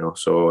team,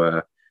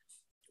 So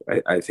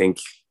I think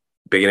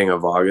beginning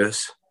of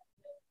August,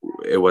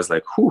 it was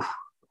like, whew,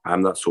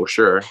 I'm not so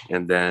sure.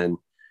 And then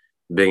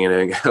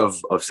beginning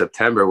of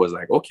September was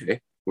like,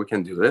 okay, we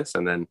can do this.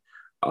 And then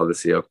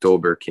obviously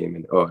October came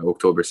in,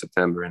 October,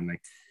 September. And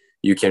like,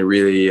 you can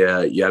really,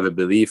 you have a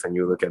belief and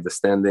you look at the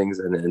standings.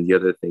 And then the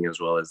other thing as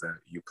well is that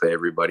you play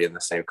everybody in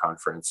the same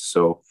conference.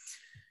 So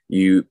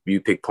you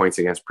pick points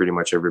against pretty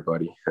much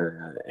everybody.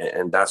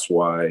 And that's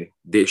why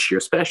this year,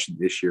 especially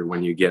this year,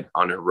 when you get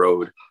on a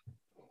road,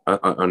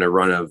 on a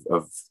run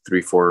of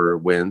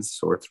 3-4 wins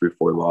or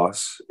 3-4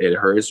 loss, it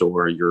hurts,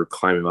 or you're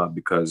climbing up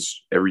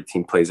because every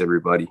team plays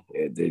everybody.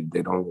 They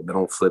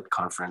don't flip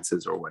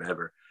conferences or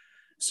whatever.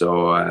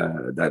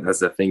 So that's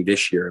the thing.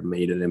 This year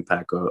made an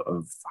impact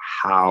of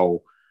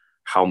how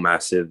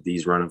massive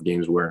these run of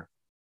games were.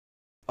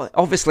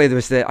 Obviously, there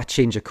was a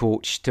change of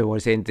coach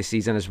towards the end of the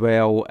season as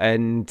well,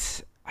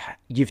 and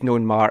you've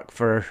known Mark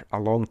for a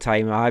long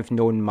time. I've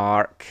known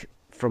Mark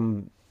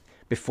from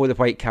before the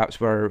Whitecaps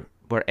were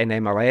in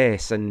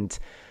MLS, and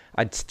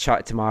I'd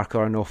chatted to Mark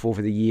on and off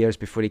over the years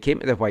before he came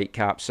to the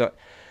Whitecaps. So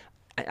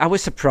I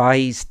was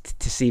surprised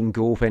to see him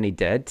go when he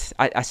did.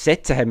 I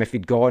said to him if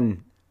he'd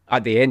gone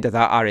at the end of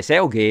that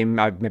RSL game,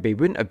 I maybe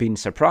wouldn't have been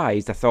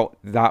surprised. I thought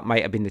that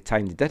might have been the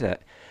time they did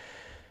it.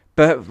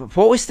 But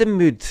what was the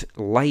mood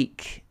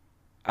like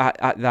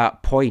at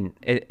that point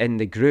in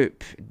the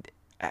group?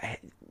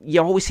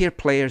 You always hear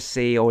players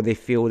say, they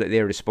feel that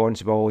they're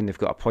responsible and they've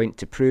got a point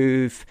to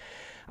prove.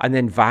 And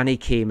then Vanni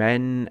came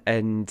in,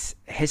 and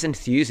his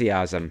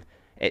enthusiasm,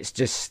 it's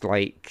just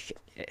like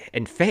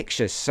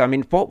infectious. I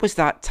mean, what was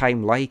that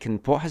time like, and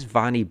what has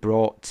Vanni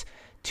brought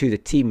to the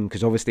team?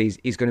 Because obviously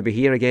he's going to be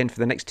here again for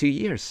the next 2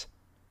 years.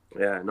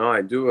 Yeah, no,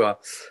 I do.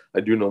 I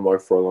do know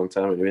Mark for a long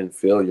time. And even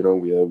Phil,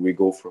 we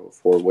go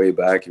for way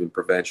back, even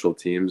provincial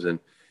teams. And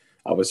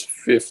I was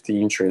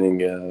 15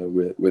 training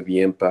with the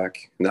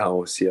Impact.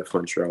 Now CF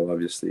Montreal,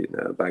 obviously.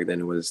 Back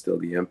then it was still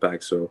the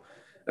Impact. So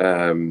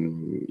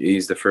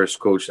he's the first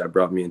coach that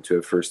brought me into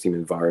a first team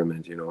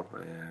environment,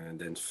 and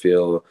then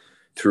Phil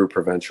through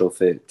provincial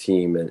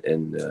team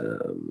and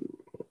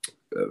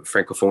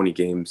Francophonie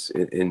games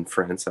in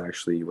France,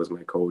 actually, he was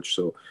my coach.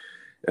 So,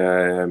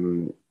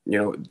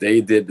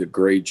 they did a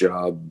great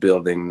job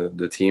building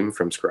the team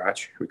from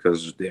scratch,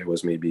 because there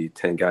was maybe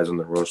 10 guys on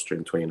the roster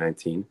in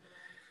 2019.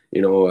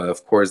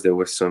 Of course, there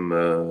was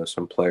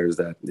some players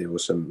that there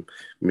was some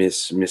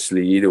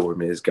mislead or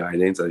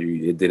misguidance that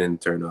it didn't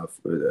turn off,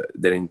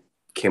 didn't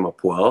came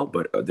up well.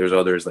 But there's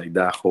others like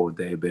Daho,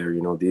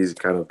 Deber, these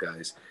kind of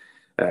guys.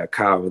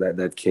 Kyle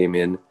that came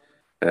in,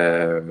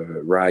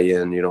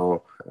 Ryan,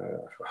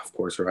 of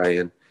course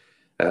Ryan,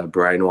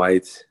 Brian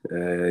White,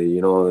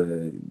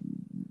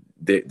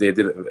 they did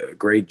a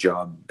great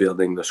job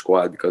building the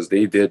squad, because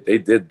they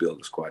did build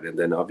the squad. And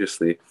then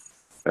obviously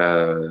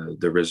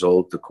the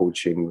result, the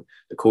coaching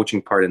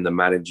part, and the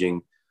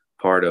managing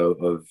part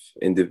of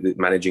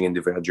managing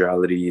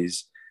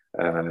individualities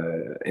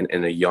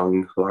in a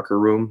young locker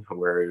room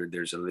where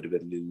there's a little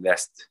bit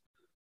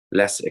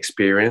less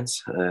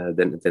experience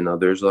than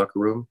others' locker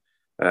room.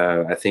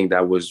 I think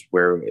that was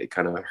where it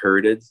kind of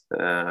hurted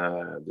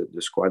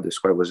the squad. The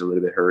squad was a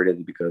little bit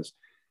hurted because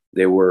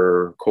they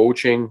were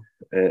coaching,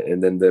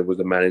 and then there was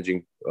the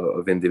managing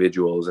of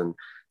individuals, and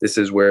this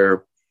is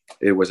where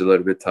it was a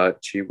little bit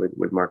touchy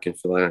with Mark and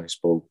Phil. And I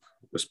spoke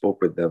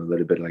with them a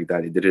little bit like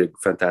that. He did a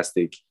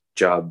fantastic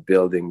job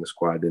building the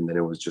squad, and then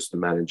it was just the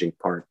managing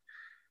part.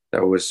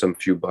 There was some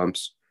few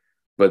bumps,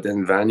 but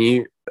then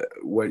Vanni,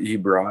 what he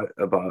brought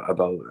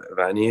about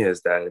Vanni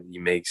is that he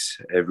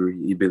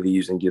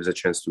believes and gives a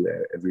chance to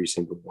every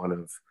single one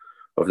of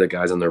the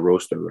guys on the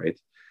roster, right?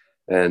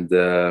 And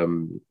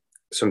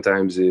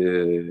sometimes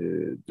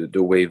the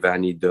way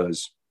Vanni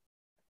does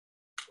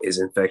is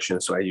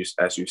infectious. So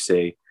as you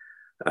say,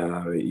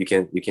 you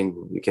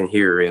can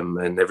hear him,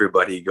 and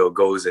everybody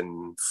goes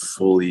and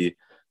fully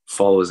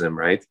follows him,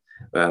 right?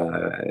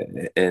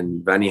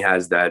 And Vanni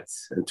has that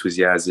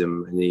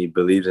enthusiasm, and he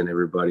believes in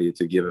everybody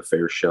to give a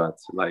fair shot,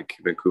 like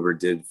Vancouver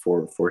did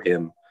for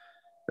him.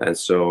 And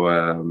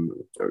so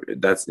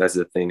that's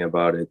the thing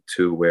about it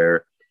too,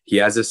 where he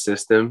has a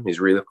system. He's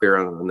really clear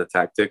on the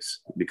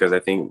tactics, because I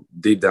think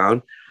deep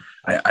down,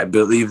 I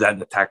believe that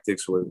the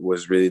tactics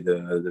was really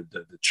the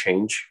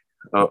change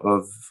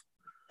of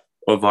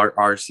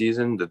our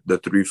season. The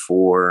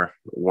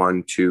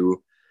 3-4-1-2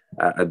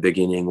 at the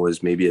beginning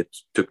was maybe it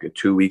took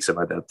 2 weeks of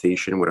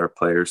adaptation with our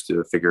players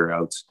to figure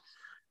out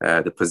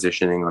the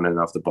positioning on and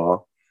off the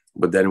ball.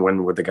 But then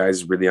when the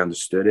guys really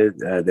understood it,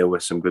 there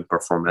was some good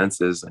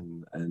performances,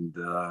 and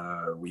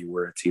we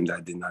were a team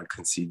that did not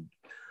concede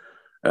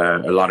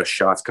a lot of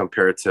shots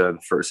compared to the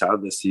first half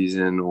of the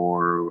season,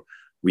 or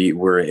we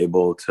were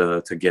able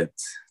to get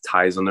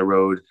ties on the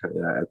road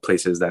at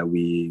places that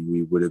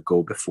we would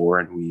go before,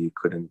 and we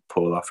couldn't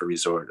pull off a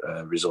result,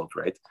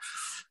 right?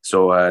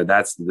 So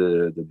that's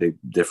the big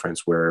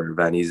difference, where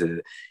Vanni's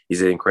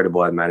he's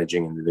incredible at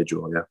managing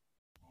individual.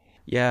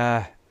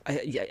 Yeah.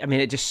 I mean,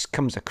 it just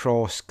comes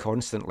across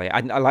constantly.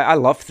 I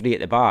love three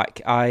at the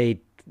back. I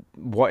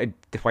wanted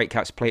the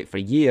Whitecaps to play it for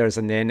years,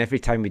 and then every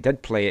time we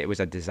did play it, it was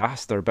a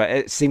disaster. But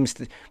it seems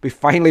we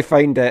finally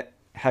found it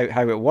how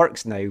it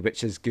works now,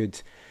 which is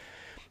good.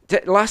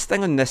 Last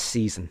thing on this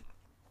season.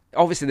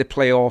 Obviously, the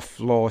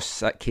playoff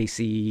loss at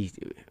KC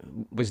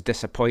was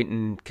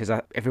disappointing because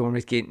everyone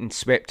was getting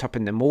swept up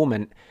in the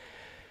moment.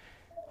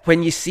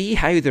 When you see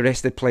how the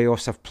rest of the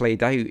playoffs have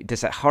played out,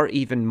 does it hurt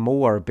even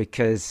more?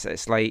 Because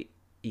it's like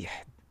you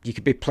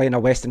could be playing a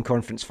Western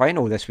Conference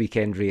final this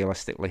weekend,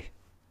 realistically.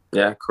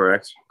 Yeah,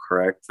 correct.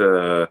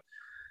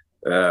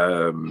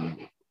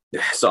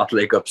 Salt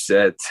Lake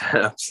upset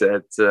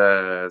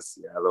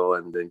Seattle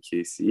and then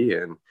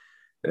KC, and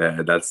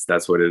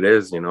that's what it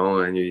is, you know.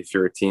 And if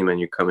you're a team and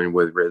you come in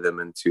with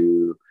rhythm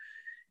into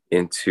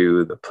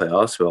the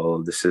playoffs,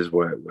 well, this is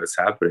what's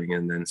happening.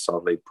 And then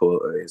Salt Lake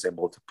is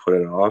able to put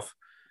it off,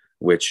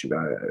 which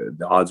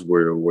the odds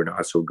were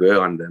not so good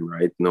on them,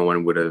 right? No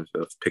one would have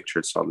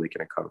pictured Salt Lake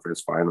in a conference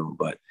final,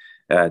 but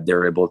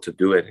they're able to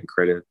do it, and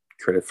credit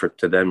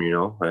to them, you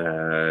know.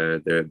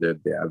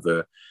 They have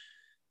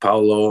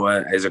Paulo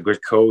is a good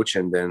coach,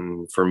 and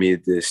then for me,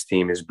 this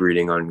team is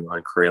breeding on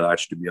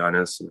Krejci, to be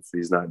honest. If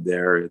he's not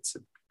there, it's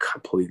a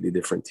completely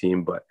different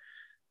team, but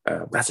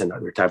that's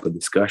another type of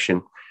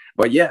discussion.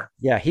 But yeah,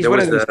 he's one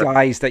of those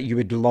guys that you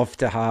would love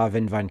to have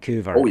in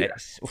Vancouver. Oh yeah,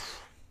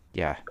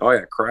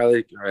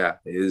 Krejci.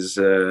 Is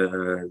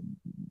the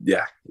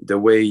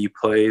way he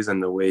plays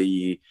and the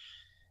way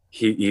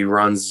he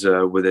runs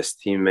with his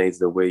teammates,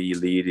 the way he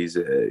leads, he's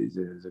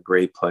a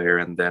great player.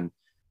 And then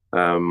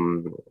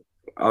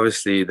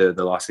obviously the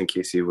loss in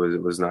KC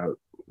was not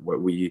what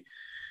we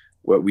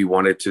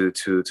wanted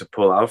to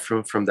pull out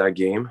from that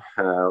game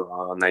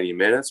on 90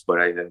 minutes.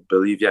 But I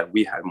believe,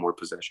 we had more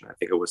possession. I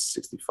think it was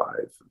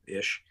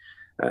 65-ish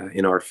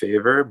in our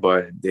favor,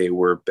 but they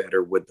were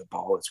better with the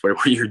ball. It's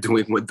whatever you're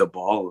doing with the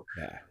ball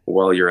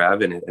while you're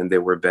having it. And they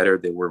were better.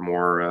 They were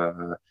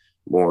more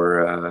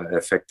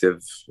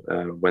effective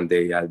when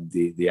they had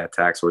the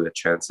attacks or the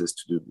chances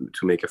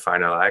to make a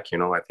final act. You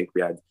know, I think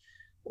we had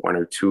one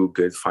or two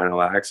good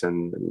final acts,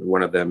 and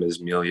one of them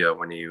is Melia,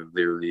 when he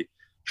literally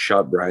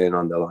shot Brian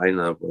on the line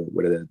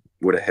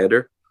with a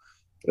header,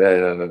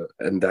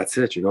 and that's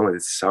it. You know,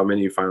 it's how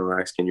many final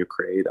acts can you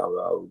create,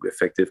 how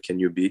effective can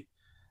you be.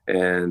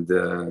 And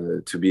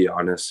to be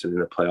honest, in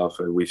the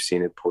playoff, we've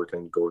seen it,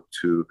 Portland go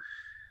to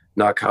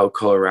knock out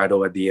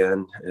Colorado at the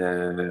end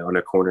on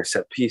a corner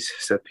set piece.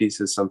 Set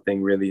piece is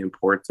something really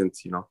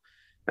important, you know.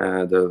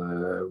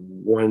 The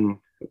one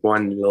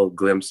little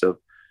glimpse of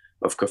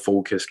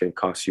focus can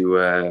cost you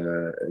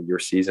your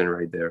season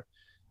right there.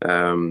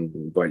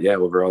 But yeah,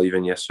 overall,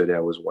 even yesterday I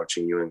was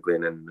watching you and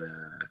Glenn and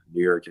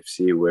New York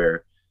FC,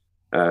 where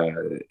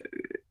New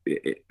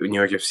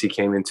York FC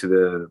came into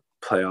the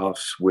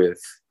playoffs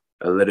with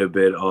a little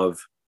bit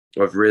of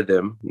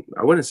rhythm.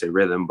 I wouldn't say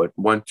rhythm, but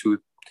 1-2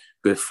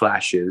 good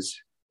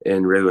flashes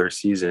in regular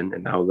season,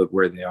 and now look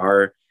where they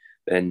are.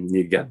 And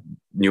you got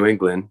New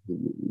England,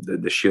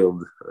 the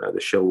Shield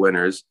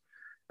winners,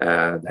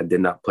 that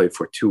did not play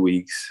for 2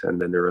 weeks, and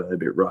then they're a little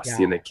bit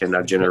rusty, and they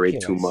cannot generate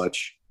too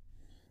much.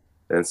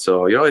 And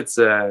so, it's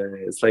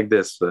like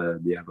this, the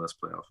MLS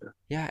playoff.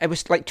 Yeah, it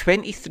was like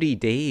 23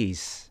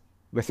 days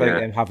without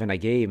them having a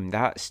game.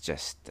 That's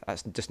just not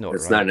right.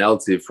 It's not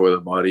healthy for the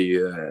body,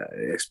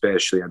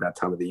 especially at that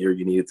time of the year.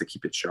 You needed to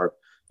keep it sharp.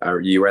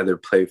 You rather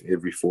play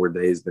every 4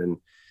 days than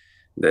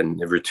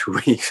every 2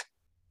 weeks.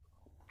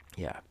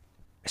 Yeah.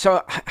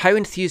 So how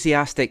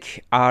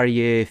enthusiastic are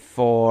you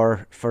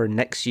for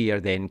next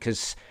year then?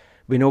 Because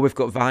we know we've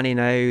got Vanni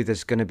now.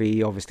 There's going to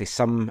be obviously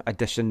some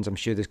additions. I'm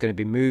sure there's going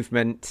to be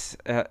movement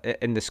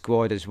in the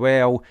squad as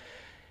well.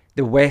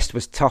 The West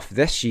was tough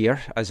this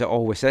year, as it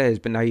always is,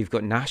 but now you've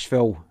got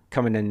Nashville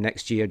coming in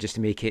next year just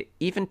to make it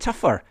even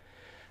tougher.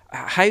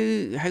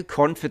 How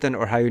confident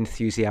or how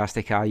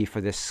enthusiastic are you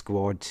for this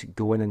squad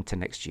going into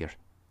next year?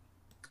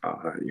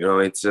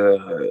 It's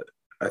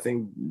I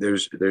think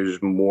there's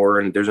more,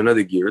 and there's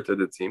another gear to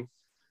the team.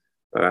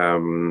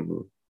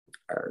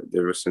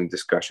 There was some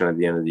discussion at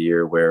the end of the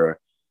year where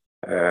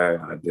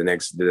the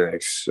next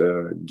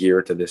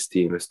gear to this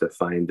team is to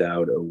find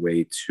out a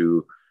way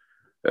to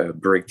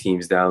break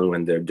teams down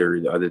when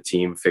the other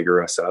team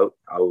figure us out,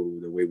 how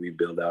the way we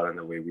build out and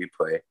the way we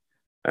play.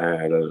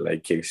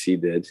 Like KC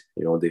did,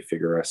 they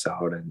figure us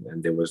out,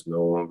 and there was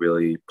no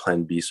really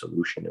plan B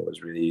solution. It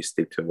was really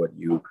stick to what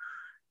you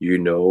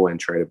and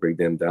try to break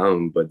them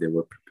down, but they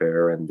were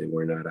prepared and they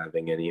were not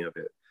having any of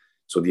it.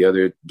 So the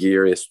other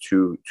gear is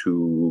to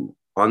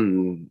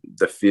on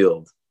the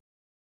field,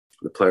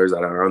 the players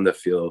that are on the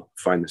field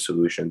find a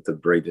solution to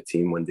break the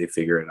team when they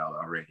figure it out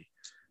already.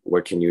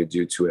 What can you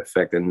do to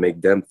affect and make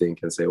them think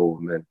and say, oh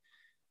man,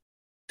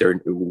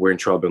 we're in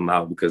trouble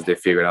now because they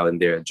figured out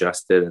and they're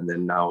adjusted, and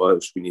then now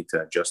us, we need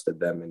to adjust to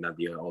them and not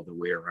be all the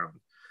way around.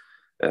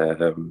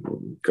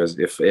 Because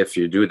if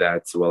you do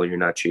that, well, you're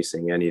not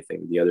chasing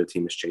anything. The other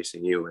team is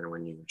chasing you, and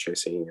when you're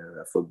chasing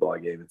a football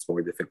game, it's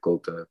more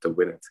difficult to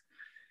win it.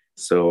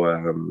 So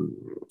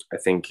I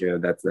think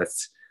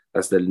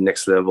that's the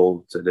next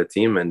level to the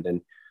team. And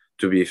then,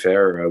 to be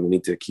fair, we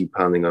need to keep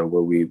pounding on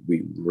where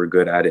we're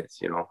good at it.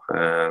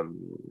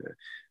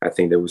 I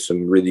think there was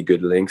some really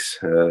good links.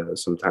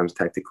 Sometimes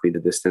tactically, the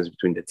distance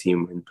between the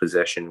team and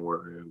possession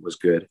was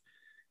good.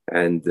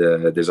 And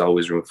there's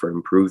always room for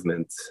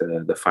improvement.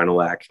 The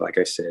final act, like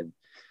I said,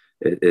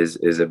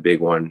 is a big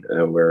one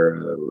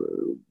where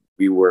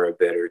we were a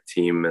better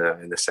team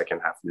in the second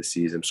half of the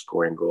season,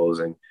 scoring goals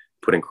and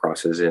putting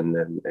crosses in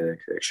and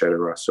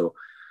etc. So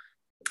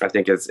I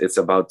think it's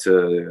about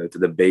to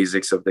the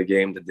basics of the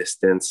game: the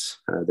distance,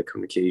 the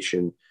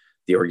communication,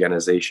 the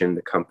organization,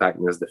 the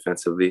compactness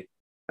defensively.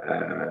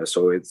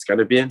 So it's going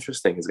to be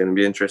interesting. It's going to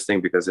be interesting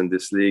because in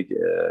this league,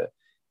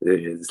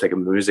 it's like a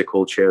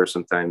musical chair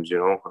sometimes,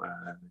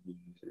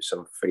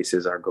 some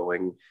faces are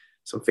going,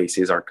 some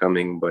faces are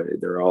coming, but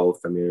they're all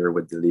familiar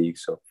with the league.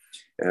 So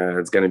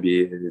it's going to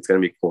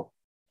be cool.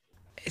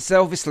 It's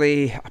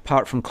obviously,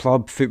 apart from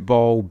club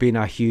football being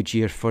a huge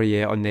year for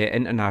you on the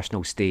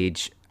international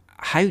stage,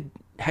 how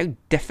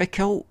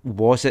difficult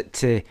was it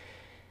to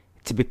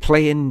be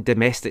playing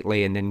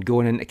domestically and then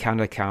going into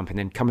Canada camp and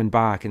then coming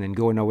back and then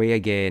going away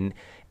again?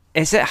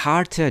 Is it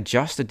hard to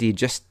adjust, or do you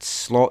just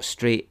slot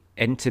straight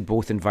into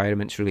both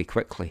environments really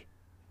quickly?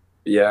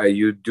 Yeah,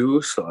 you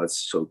do slot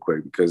so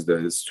quick because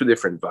there's two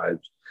different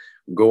vibes.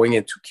 Going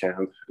into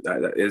camp,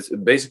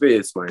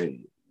 it's my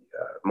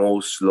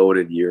most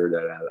loaded year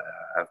that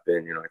I've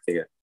been. I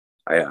think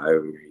I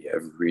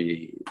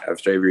really,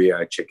 after every year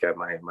I check out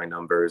my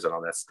numbers and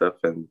all that stuff,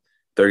 and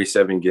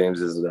 37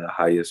 games is the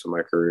highest of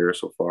my career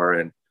so far,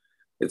 and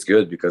it's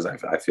good because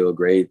I feel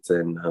great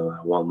and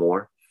I want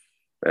more.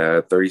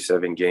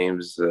 37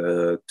 games,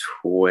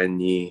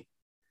 20.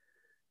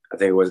 I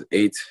think it was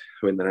 8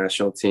 with the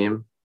national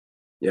team.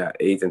 Yeah,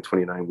 8 and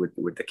 29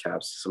 with the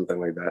Caps, something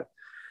like that.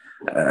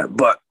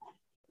 But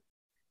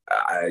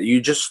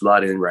you just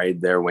slot in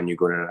right there when you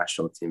go to the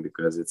national team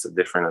because it's a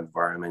different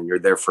environment. You're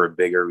there for a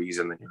bigger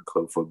reason than your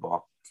club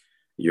football.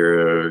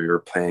 You're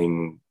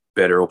playing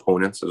better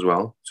opponents as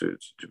well, to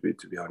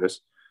be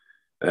honest.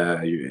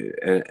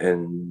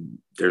 And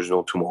there's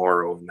no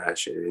tomorrow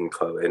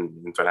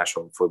in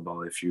international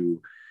football. If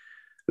you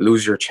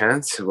lose your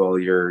chance, well,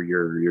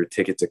 your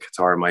ticket to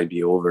Qatar might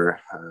be over.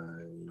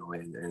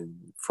 And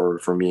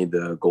for me,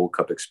 the Gold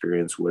Cup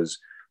experience was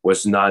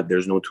not.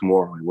 There's no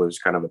tomorrow. It was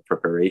kind of a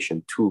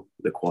preparation to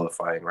the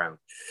qualifying round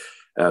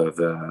of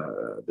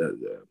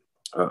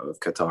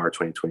Qatar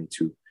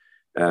 2022.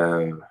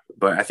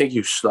 But I think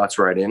you slots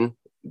right in.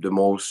 The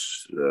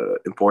most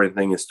important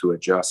thing is to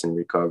adjust and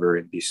recover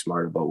and be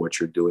smart about what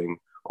you're doing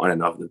on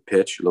and off the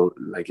pitch,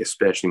 like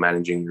especially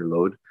managing your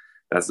load.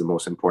 That's the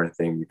most important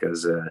thing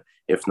because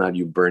if not,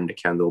 you burn the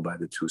candle by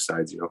the two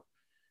sides,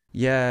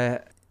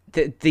 Yeah.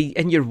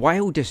 In your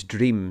wildest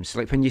dreams,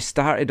 like when you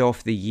started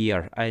off the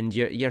year and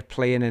you're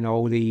playing in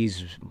all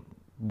these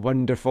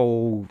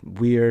wonderful,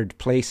 weird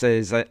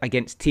places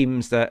against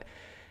teams that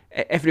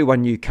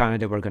everyone knew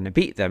Canada were going to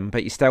beat them,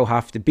 but you still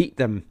have to beat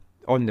them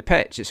on the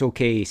pitch. It's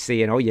okay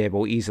saying, oh yeah,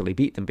 we'll easily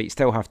beat them, but you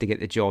still have to get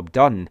the job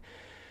done.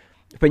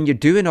 When you're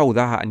doing all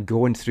that and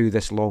going through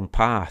this long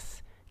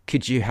path,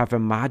 could you have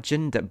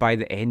imagined that by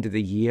the end of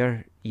the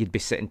year you'd be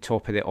sitting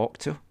top of the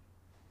Octo?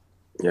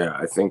 Yeah,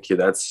 I think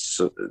that's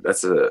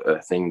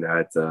a thing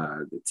that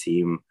the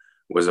team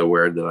was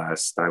aware the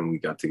last time we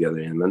got together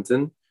in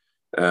Edmonton.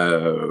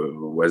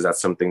 Was that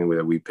something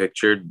that we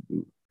pictured?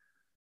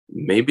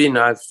 Maybe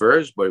not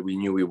first, but we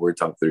knew we were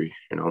top three.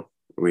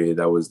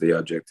 That was the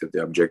objective.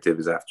 The objective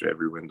is after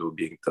every window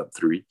being top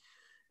three.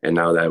 And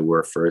now that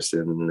we're first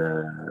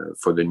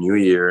for the new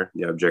year,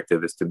 the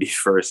objective is to be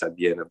first at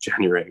the end of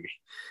January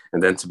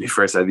and then to be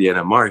first at the end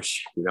of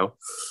March.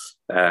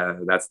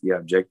 That's the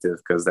objective,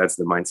 because that's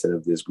the mindset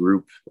of this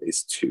group,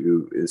 is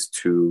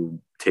to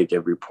take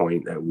every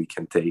point that we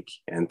can take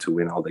and to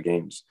win all the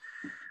games.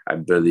 I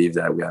believe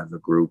that we have a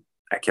group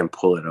that can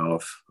pull it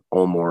off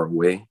home or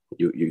away.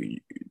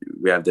 We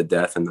have the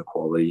depth and the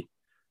quality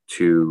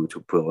to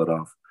pull it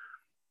off.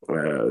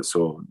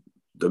 So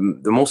the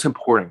most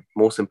important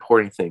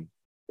thing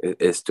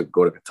is to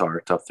go to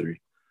Qatar top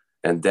three,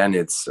 and then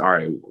it's all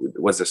right.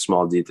 What's the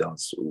small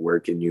details? Where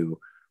can you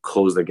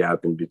close the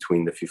gap in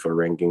between the FIFA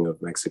ranking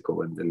of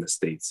Mexico and then the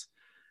States?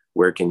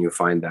 Where can you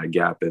find that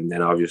gap? And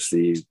then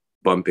obviously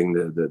bumping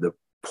the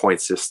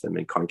point system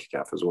in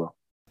CONCACAF as well.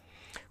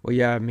 Well,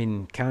 yeah, I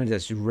mean,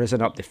 Canada's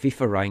risen up the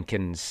FIFA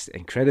rankings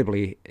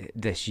incredibly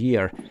this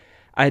year.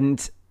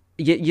 And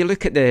you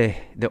look at the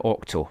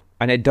Octo,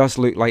 and it does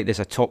look like there's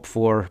a top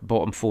four,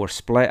 bottom four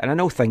split. And I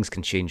know things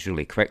can change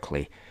really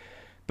quickly,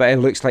 but it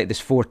looks like there's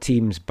 4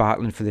 teams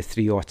battling for the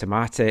 3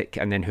 automatic,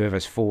 and then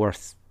whoever's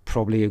fourth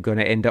probably are going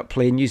to end up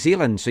playing New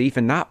Zealand. So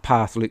even that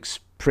path looks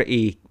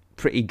pretty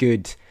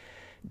good.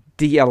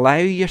 Do you allow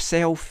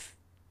yourself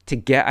to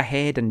get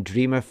ahead and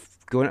dream of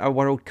going to a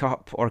World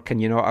Cup, or can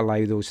you not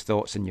allow those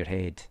thoughts in your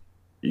head?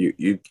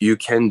 You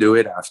can do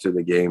it after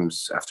the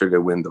games, after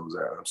the windows.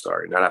 I'm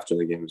sorry, not after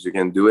the games. You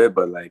can do it,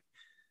 but like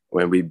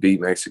when we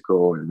beat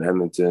Mexico and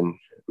Edmonton,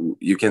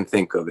 you can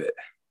think of it.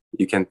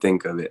 You can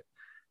think of it.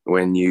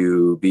 When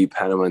you beat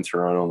Panama and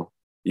Toronto,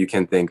 you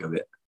can think of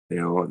it.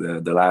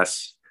 The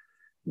last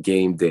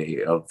game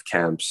day of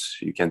camps,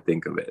 you can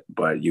think of it,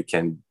 but you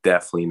can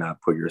definitely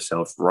not put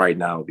yourself right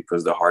now,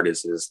 because the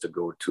hardest is to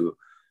go to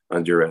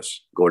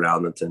Honduras, go to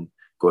Edmonton,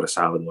 go to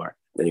Salvador,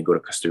 then you go to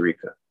Costa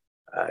Rica,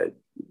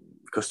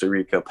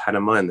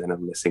 Panama, and then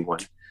I'm missing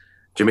one.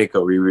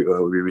 Jamaica, we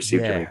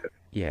received Jamaica.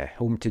 Yeah,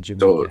 home to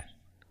Jamaica. So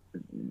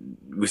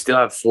we still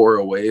have 4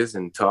 aways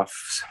and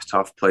tough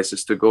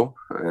places to go,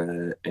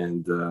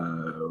 and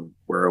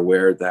we're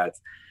aware that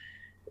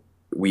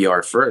we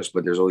are first,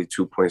 but there's only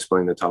 2 points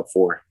playing the top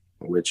 4,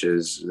 which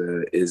is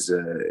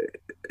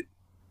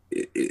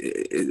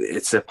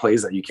it's a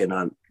place that you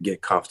cannot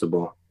get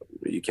comfortable.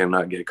 You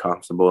cannot get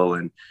comfortable,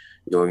 and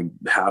you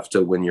have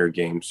to win your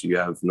games. You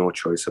have no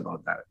choice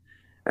about that,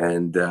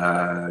 and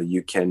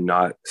you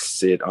cannot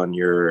sit on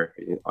your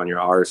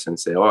arse and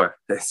say, "Oh,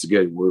 that's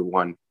good, we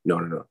won."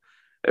 No.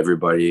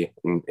 Everybody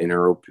in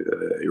Europe,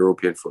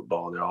 European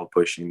football, they're all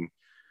pushing,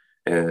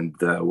 and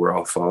we're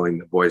all following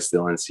the boys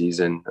still in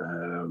season.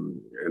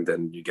 And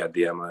then you got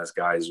the MLS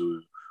guys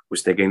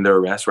who's taking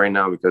their rest right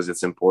now because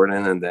it's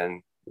important, and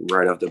then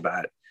right off the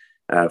bat,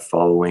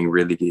 following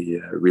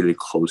really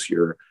close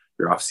your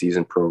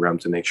off-season program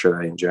to make sure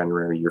that in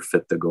January you're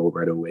fit to go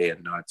right away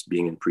and not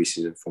being in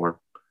preseason form.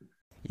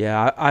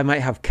 Yeah, I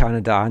might have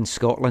Canada and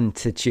Scotland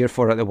to cheer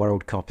for at the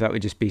World Cup. That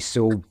would just be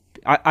so...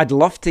 I'd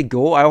love to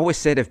go. I always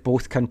said if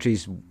both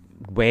countries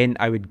went,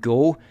 I would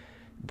go.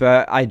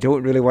 But I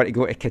don't really want to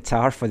go to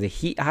Qatar for the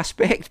heat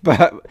aspect.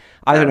 But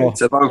I don't know.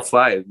 It's a long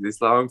flight.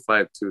 It's a long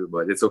flight too,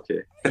 but it's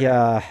okay.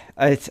 Yeah,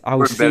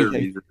 I'll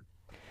see.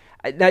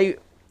 Now,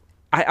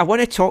 I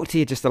want to talk to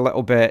you just a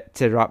little bit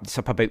to wrap this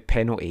up about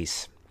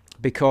penalties,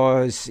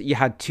 because you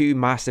had 2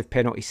 massive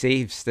penalty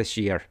saves this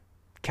year.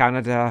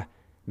 Canada,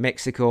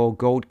 Mexico,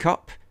 Gold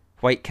Cup,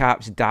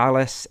 Whitecaps,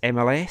 Dallas,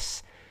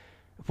 MLS.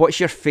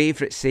 What's your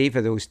favourite save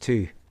of those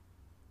 2?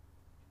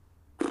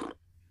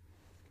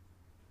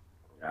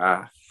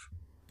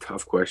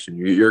 Tough question.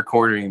 You're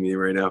cornering me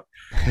right now.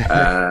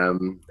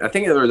 I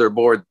think they're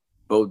both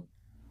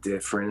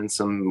different in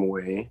some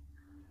way.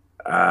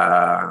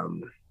 I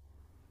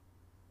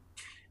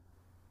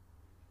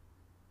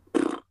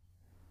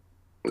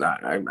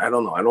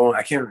don't know.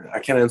 I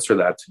can't answer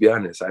that, to be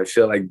honest. I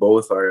feel like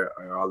both are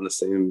on the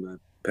same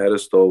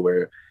pedestal,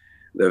 where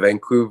the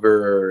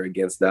Vancouver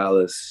against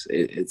Dallas,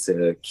 it's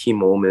a key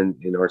moment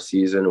in our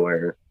season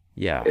where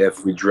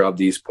if we drop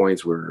these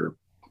points, we're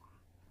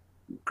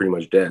pretty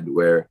much dead.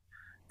 Where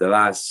the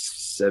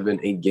last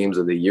 7-8 games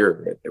of the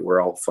year, we're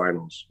all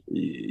finals.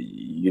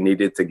 You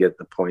needed to get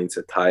the points,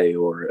 a tie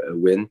or a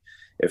win.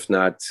 If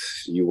not,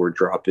 you were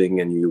dropping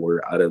and you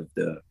were out of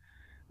the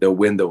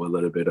window a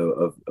little bit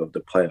of the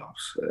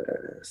playoffs.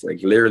 It's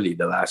like literally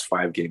the last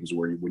 5 games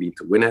where we need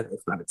to win it. If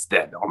not, it's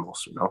dead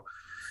almost,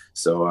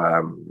 So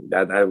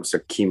that was a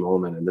key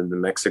moment. And then the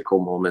Mexico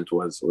moment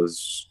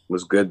was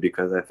good,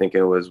 because I think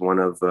it was one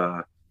of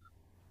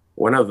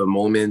one of the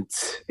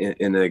moments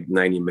in the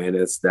 90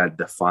 minutes that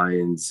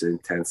defines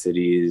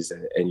intensities,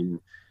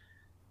 and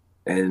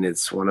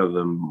it's one of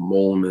the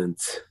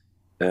moments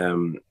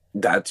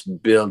that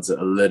builds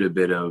a little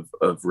bit of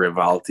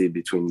rivalry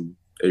between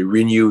a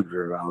renewed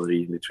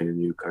rivalry between the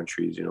new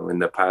countries. You know, in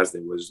the past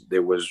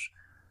there was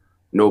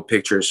no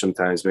picture.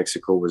 Sometimes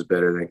Mexico was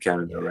better than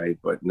Canada, right?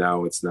 But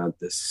now it's not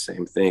the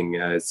same thing.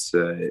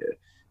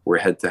 We're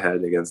head to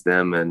head against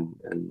them,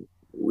 and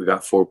we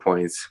got 4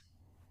 points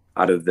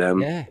out of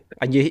them. Yeah,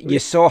 and you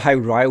saw how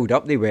riled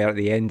up they were at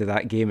the end of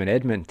that game in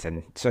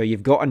Edmonton. So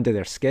you've got under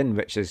their skin,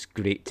 which is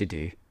great to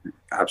do.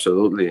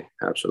 Absolutely.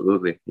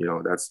 You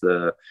know,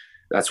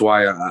 that's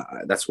why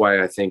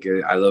I think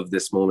I love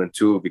this moment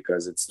too,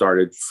 because it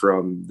started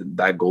from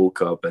that Gold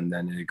Cup, and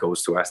then it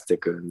goes to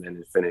Azteca, and then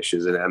it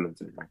finishes in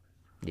Edmonton.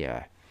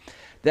 Yeah.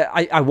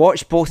 I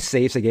watched both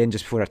saves again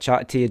just before I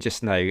chatted to you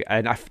just now,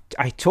 and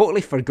I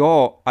totally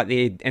forgot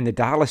in the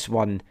Dallas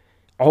one,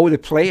 all the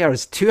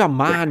players to a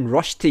man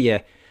rushed to you,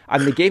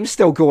 and the game's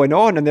still going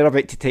on, and they're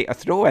about to take a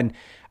throw in.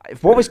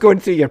 What was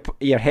going through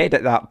your head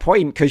at that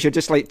point? Because you're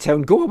just like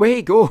telling, go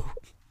away, go.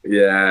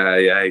 Yeah,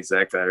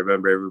 exactly. I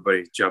remember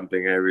everybody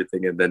jumping and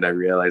everything, and then I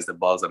realized the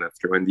ball's on a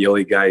throw, and the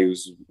only guy who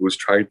was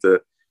trying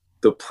to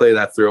play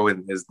that throw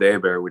in is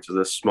Deber, which is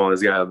the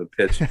smallest guy on the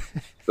pitch.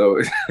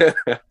 So,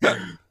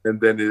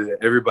 and then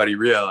everybody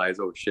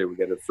realized, oh shit, we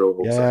got to throw.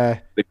 Yeah.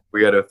 We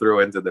got to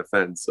throw into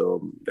defense.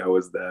 So that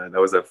was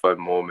a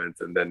fun moment.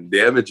 And then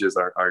the images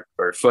are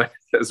fun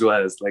as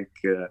well. It's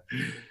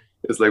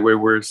like when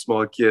we're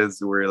small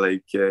kids, we're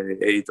like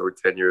 8 or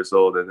 10 years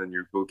old, and then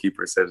your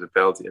goalkeeper saves a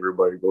penalty.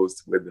 Everybody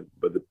goes with it,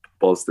 but the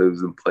ball still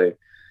doesn't play.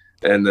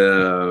 And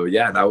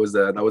that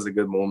was a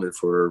good moment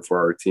for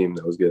our team.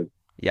 That was good.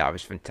 Yeah, it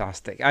was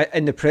fantastic.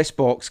 In the press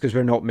box, because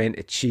we're not meant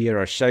to cheer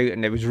or shout,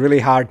 and it was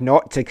really hard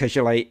not to, because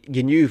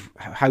you knew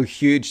how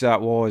huge that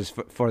was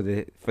for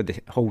the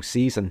whole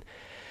season.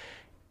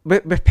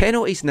 But with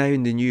penalties now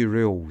in the new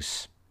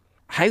rules,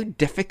 how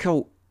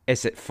difficult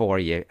is it for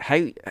you?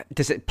 How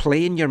does it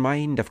play in your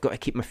mind? I've got to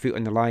keep my foot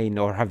on the line,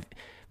 or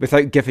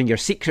without giving your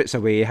secrets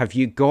away, have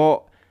you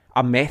got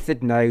a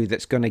method now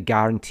that's going to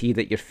guarantee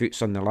that your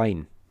foot's on the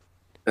line?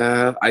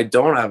 I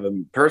don't have a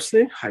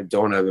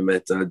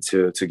method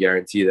to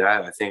guarantee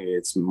that. I think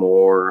it's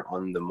more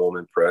on the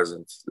moment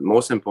present. The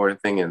most important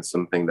thing, and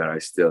something that I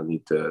still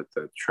need to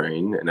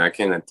train, and I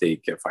cannot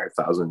take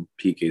 5,000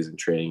 PKs in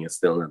training. It's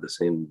still not the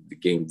same the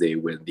game day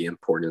with the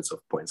importance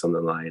of points on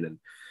the line and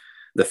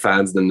the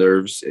fans, the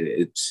nerves.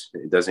 It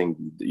doesn't.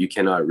 You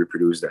cannot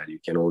reproduce that. You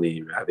can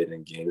only have it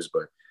in games.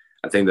 But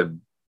I think the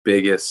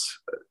biggest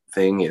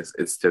thing is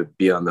to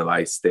be on the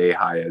line, stay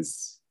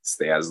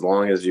as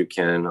long as you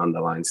can on the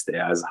line, stay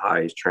as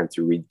high, trying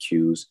to read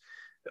cues.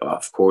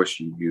 Of course,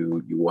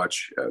 you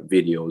watch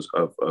videos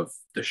of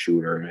the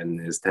shooter and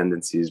his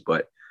tendencies,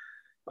 but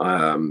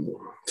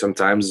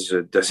sometimes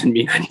it doesn't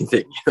mean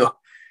anything, you know.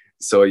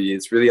 So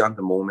it's really on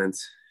the moment.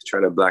 Try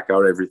to black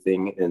out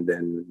everything, and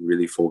then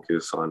really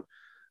focus on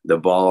the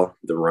ball,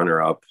 the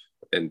runner up,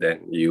 and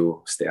then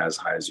you stay as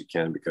high as you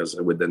can, because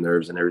with the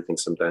nerves and everything,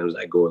 sometimes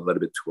I go a little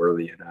bit too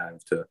early and I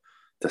have to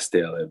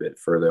stay a little bit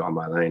further on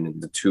my line. And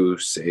the 2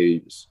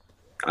 saves,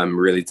 I'm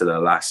really to the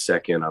last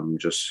second, I'm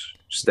just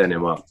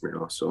standing up, you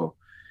know. So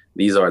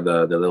these are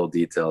the little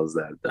details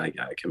that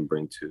I can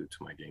bring to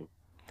my game.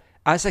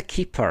 As a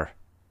keeper,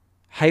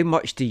 how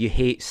much do you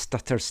hate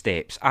stutter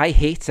steps? I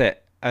hate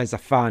it as a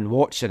fan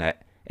watching it.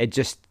 It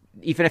just,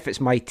 even if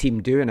it's my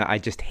team doing it, I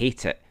just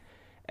hate it.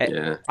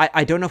 Yeah.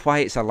 I don't know why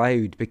it's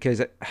allowed,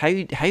 because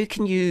how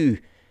can you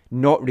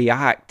not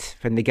react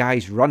when the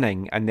guy's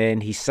running and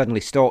then he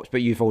suddenly stops,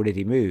 but you've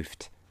already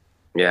moved?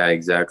 Yeah,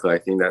 exactly. I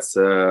think that's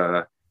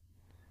a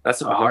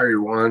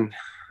hard one.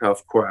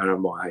 Of course, I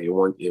don't know how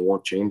it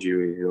won't change you.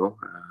 You know,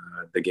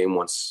 the game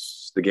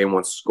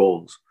wants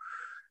goals,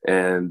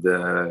 and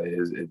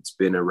it's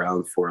been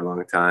around for a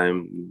long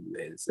time.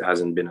 It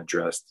hasn't been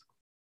addressed.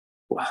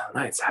 Well,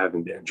 it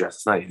hasn't been addressed.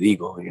 It's not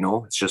illegal, you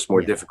know. It's just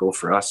more difficult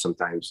for us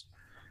sometimes.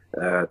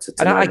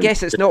 And I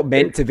guess it's not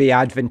meant to be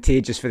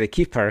advantageous for the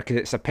keeper because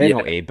it's a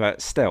penalty, but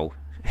still.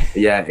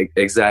 Yeah,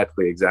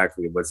 exactly.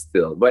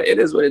 But it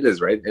is what it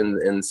is, right?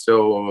 And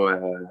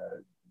so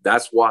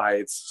that's why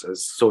it's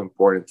so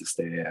important to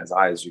stay as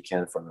high as you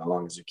can for as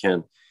long as you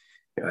can,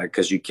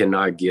 because you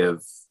cannot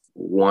give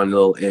one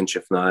little inch.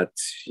 If not,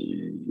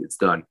 it's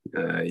done.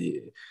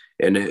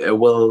 And a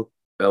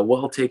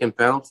well-taken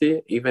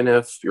penalty, even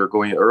if you're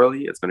going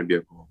early, it's going to be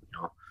a goal, you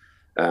know.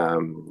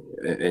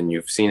 And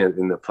you've seen it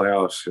in the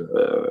playoffs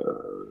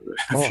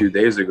a few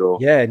days ago.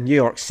 Yeah, New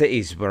York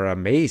City's were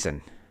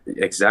amazing.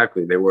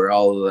 Exactly, they were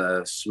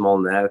all small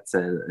nets,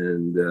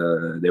 and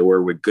they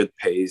were with good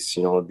pace.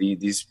 You know,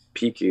 these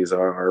PKs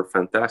are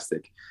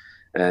fantastic.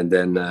 And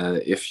then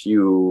if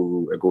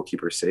a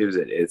goalkeeper saves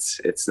it,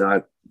 it's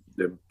not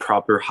the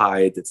proper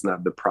height, it's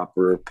not the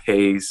proper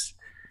pace.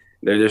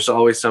 There's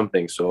always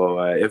something. So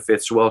if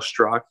it's well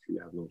struck, you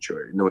have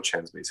no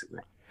chance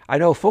basically. I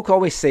know folk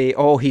always say,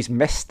 "Oh, he's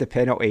missed the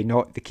penalty,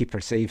 not the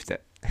keeper saved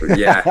it."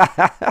 Yeah,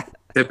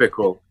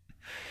 typical.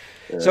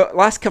 So,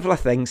 last couple of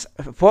things.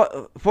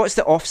 What's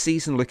the off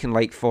season looking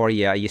like for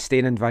you? Are you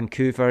staying in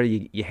Vancouver?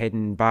 You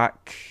heading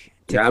back?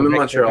 Yeah, I'm in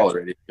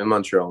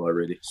Montreal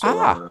already.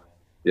 So,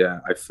 yeah,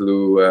 I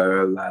flew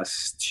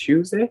last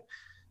Tuesday.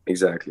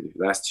 Exactly.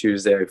 Last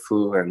Tuesday I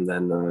flew, and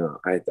then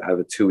I have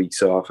a 2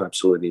 weeks off,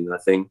 absolutely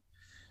nothing.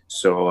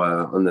 So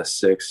on the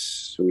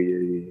 6th,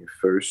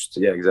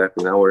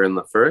 now we're in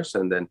the 1st,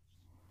 and then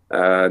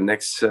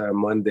next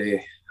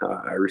Monday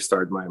I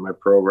restart my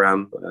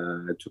program.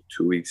 I took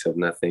 2 weeks of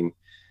nothing.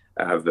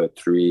 I have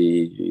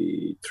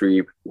three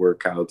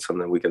workouts on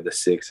the week of the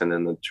 6th, and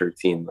then the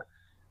 13th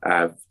I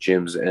have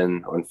gyms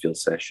and on-field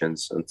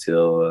sessions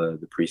until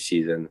the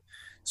preseason.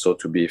 So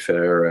to be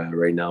fair,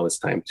 right now it's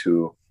time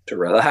to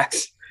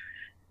relax,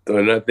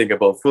 do not think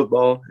about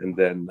football, and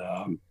then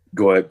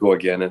go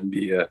again and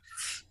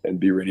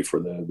be ready for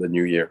the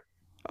new year.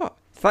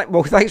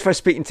 Thanks for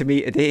speaking to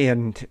me today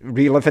and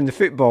reliving the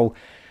football.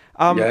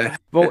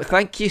 Well,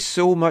 thank you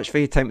so much for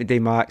your time today,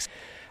 Max.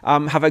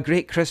 Have a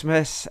great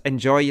Christmas.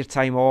 Enjoy your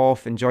time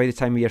off. Enjoy the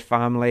time with your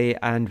family,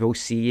 and we'll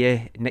see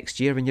you next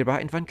year when you're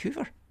back in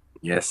Vancouver.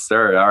 Yes,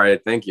 sir. All right.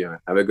 Thank you.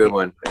 Have a good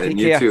one. And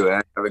you too.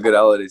 Have a good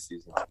holiday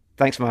season.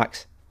 Thanks,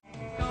 Max.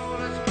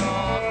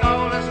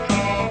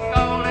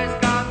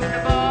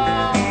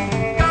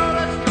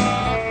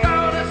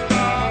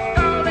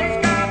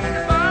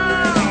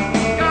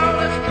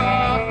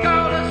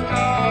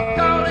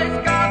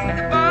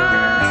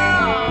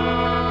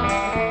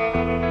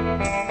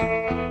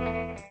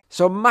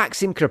 So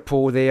Maxime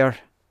Crepeau there,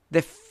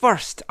 the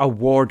first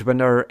award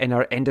winner in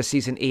our end of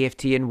season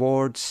AFTN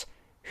awards.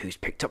 Who's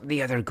picked up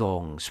the other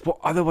gongs? What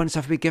other ones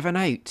have we given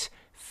out?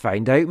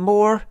 Find out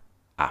more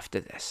after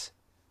this.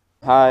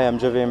 Hi, I'm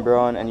Javane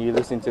Brown, and you're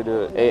listening to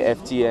the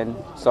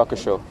AFTN Soccer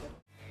Show.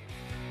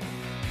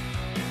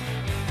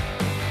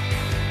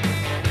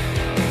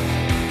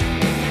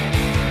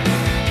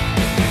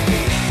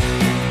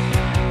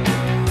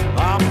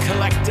 I'm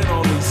collecting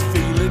all these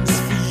feelings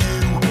for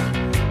you.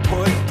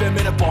 Put them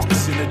in a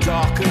box in a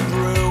darkened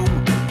room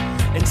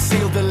and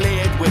seal the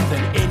lid with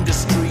an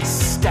industry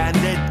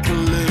standard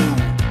glue.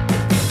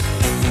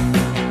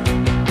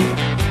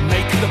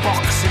 Make the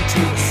box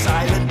into a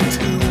silent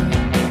tomb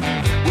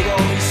with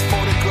all these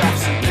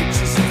photographs and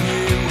pictures of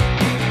you,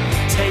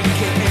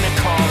 taken in a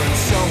car in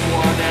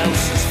someone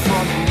else's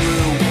front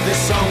room. This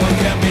song will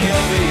get me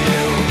over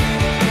you,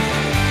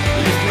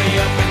 lift me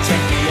up and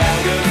take me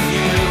out of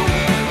you.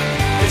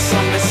 This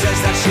song that says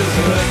that she'll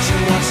hurt you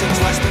once or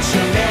twice, but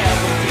she'll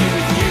never be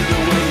with you the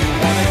way you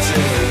want it to.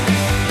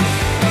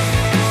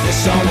 This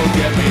song will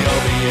get me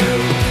over you.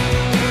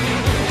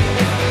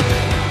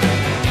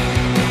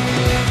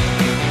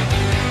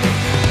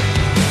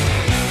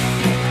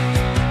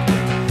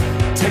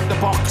 Take the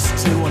box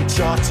to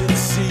uncharted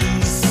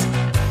seas,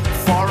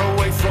 far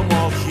away from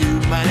all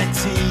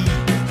humanity,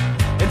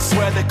 and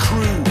swear the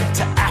crew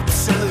to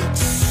absolute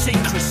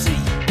secrecy.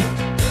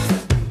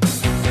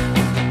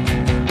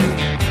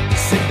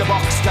 Sink the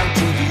box down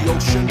to the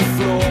ocean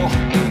floor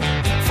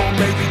for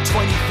maybe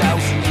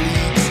 20,000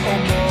 leagues or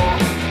more.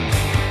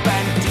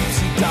 Bang deep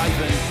sea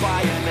diving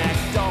by an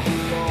act of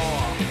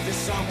law. This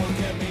song will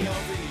get me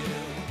over you.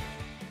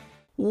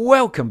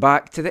 Welcome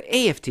back to the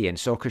AFTN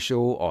Soccer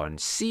Show on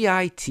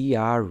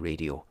CITR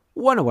Radio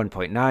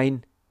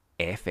 101.9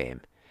 FM.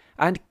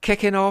 And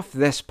kicking off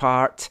this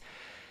part,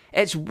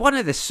 it's one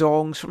of the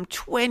songs from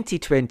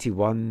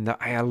 2021 that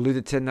I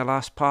alluded to in the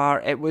last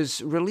part. It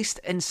was released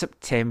in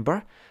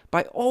September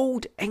by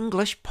old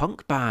English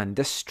punk band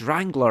The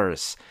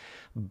Stranglers.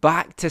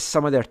 Back to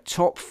some of their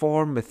top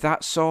form with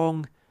that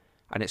song,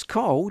 and it's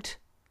called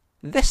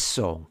This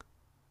Song.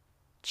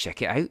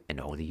 Check it out in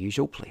all the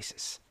usual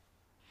places.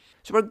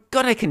 So we're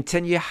going to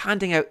continue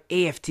handing out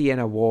AFTN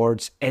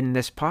awards in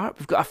this part.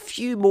 We've got a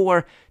few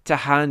more to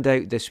hand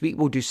out this week.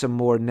 We'll do some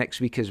more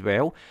next week as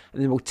well.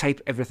 And then we'll type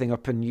everything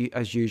up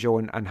as usual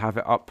and have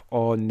it up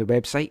on the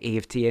website,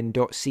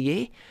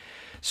 aftn.ca.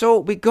 So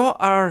we got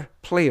our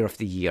Player of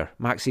the Year,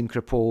 Maxime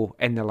Crepeau,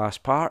 in the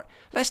last part.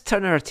 Let's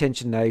turn our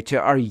attention now to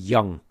our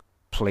Young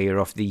Player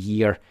of the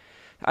Year.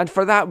 And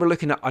for that, we're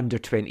looking at under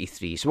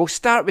 23. So we'll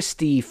start with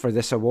Steve for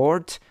this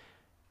award.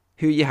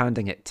 Who are you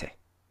handing it to?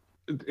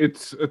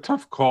 It's a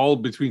tough call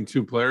between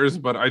two players,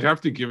 but I'd have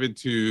to give it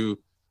to,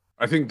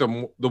 I think,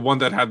 the one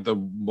that had the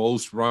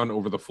most run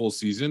over the full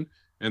season,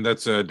 and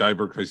that's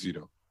Diber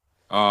Caicedo.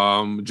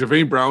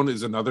 Javane Brown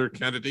is another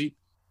candidate,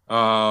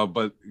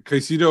 but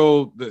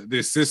Caicedo, the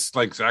assists,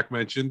 like Zach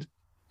mentioned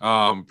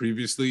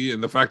previously,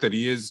 and the fact that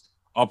he is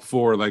up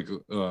for like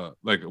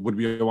would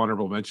be an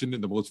honorable mention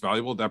in the most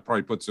valuable, that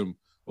probably puts him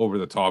over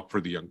the top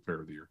for the Young Player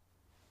of the Year.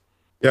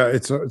 Yeah,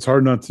 it's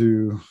hard not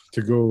to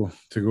go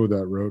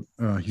that route.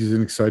 He's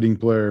an exciting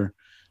player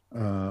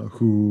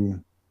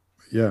who,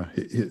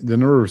 the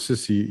number of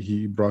assists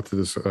he brought to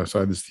this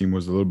side of this team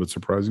was a little bit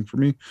surprising for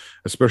me,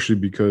 especially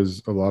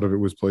because a lot of it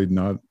was played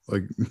not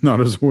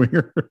as a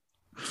winger.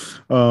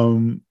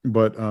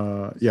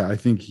 I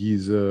think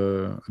he's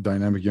a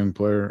dynamic young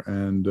player,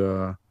 and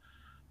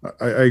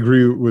I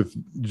agree with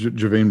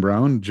Javane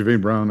Brown.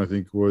 Javane Brown, I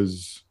think,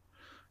 was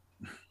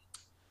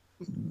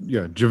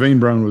yeah, Javane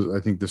Brown was, I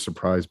think, the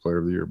surprise player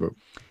of the year. But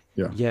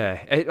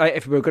yeah,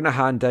 if we were going to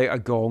hand out a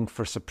gong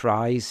for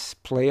surprise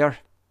player,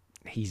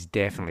 he's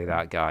definitely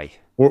that guy.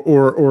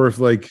 Or if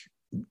like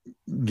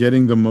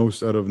getting the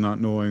most out of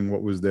not knowing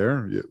what was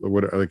there,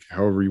 what, like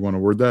however you want to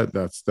word that,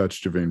 that's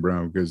Javane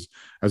Brown. Because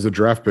as a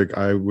draft pick,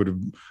 I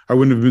wouldn't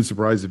have been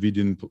surprised if he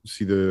didn't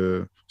see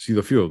the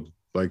field.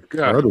 Like,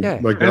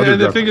 and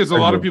the thing is, a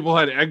lot of people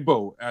had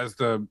Egbo as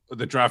the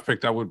draft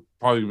pick that would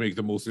probably make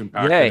the most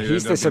impact. Yeah,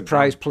 he's the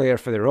surprise player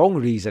for the wrong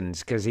reasons,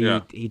 because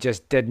he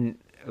just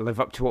didn't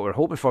live up to what we were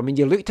hoping for. I mean,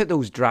 you looked at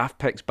those draft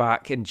picks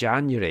back in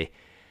January,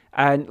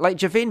 and like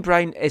Javane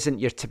Brown isn't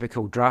your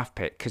typical draft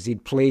pick because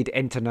he'd played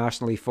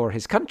internationally for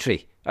his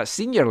country at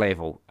senior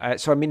level.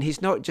 So, I mean,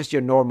 he's not just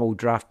your normal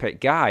draft pick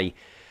guy,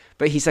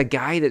 but he's a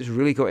guy that's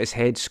really got his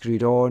head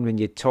screwed on when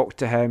you talk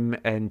to him,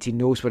 and he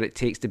knows what it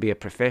takes to be a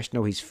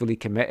professional. He's fully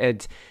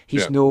committed.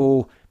 He's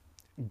no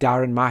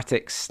Darren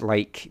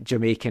Mattocks-like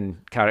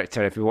Jamaican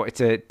character, if we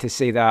wanted to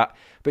say that.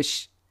 But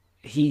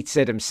he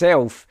said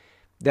himself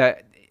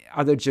that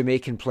other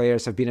Jamaican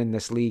players have been in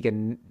this league,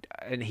 and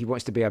he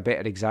wants to be a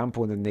better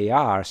example than they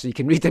are. So you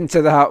can read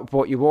into that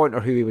what you want or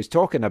who he was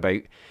talking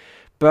about.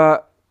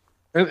 But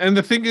and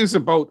the thing is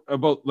about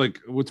like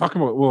we'll talk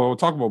about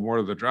more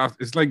of the draft.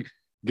 It's like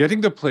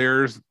getting the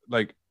players.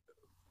 Like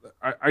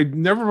I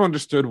never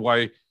understood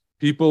why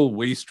people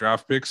waste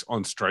draft picks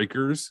on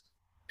strikers.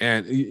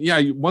 And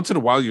once in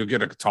a while you'll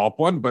get a top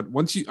one, but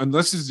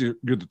unless you're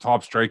the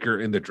top striker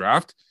in the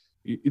draft,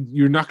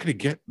 you're not going to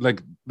get,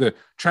 like, the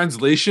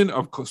translation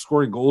of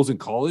scoring goals in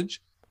college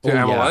to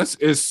MLS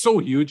is so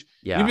huge.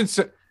 Yeah.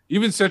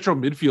 Even central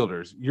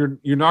midfielders, you're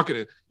not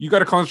going to. You got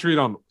to concentrate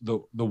on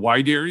the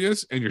wide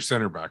areas and your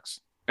center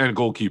backs and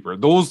goalkeeper.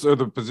 Those are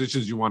the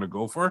positions you want to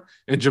go for.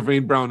 And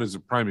Javane Brown is a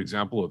prime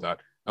example of that,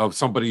 of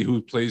somebody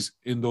who plays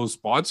in those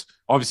spots.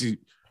 Obviously,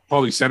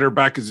 probably center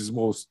back is his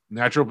most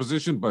natural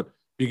position, but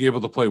being able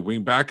to play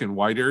wing back in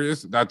wide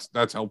areas,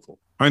 that's helpful.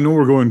 I know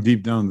we're going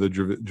deep down the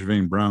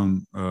Javane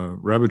Brown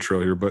rabbit trail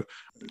here, but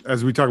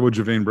as we talk about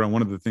Javane Brown,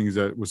 one of the things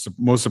that was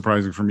most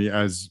surprising for me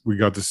as we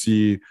got to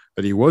see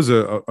that he was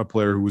a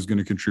player who was going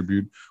to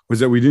contribute was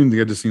that we didn't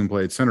get to see him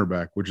play at center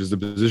back, which is the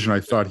position I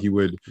thought he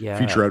would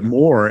feature at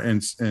more,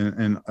 and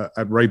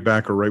at right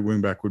back or right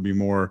wing back would be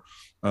more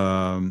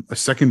a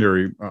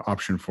secondary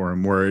option for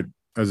him, where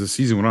as the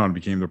season went on, it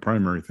became the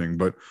primary thing.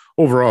 But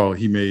overall,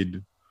 he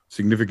made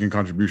significant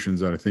contributions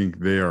that I think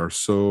they are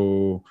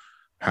so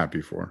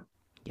happy for.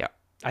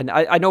 And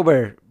I know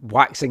we're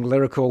waxing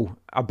lyrical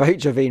about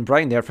Javane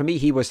Brown there. For me,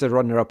 he was the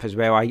runner-up as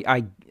well.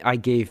 I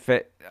gave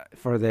it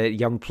for the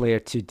young player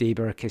to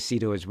Deiber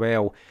Caicedo as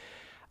well.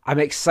 I'm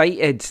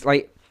excited.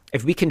 Like,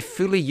 if we can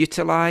fully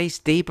utilise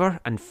Deiber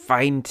and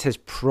find his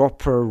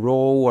proper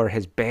role or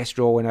his best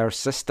role in our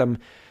system,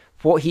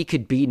 what he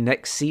could be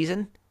next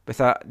season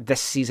with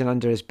this season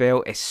under his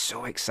belt is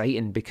so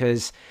exciting,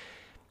 because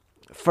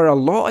for a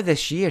lot of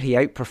this year, he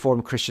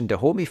outperformed Christian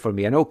Dahomey for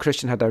me. I know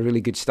Christian had a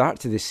really good start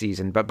to this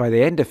season, but by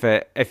the end of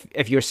it,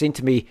 if you're saying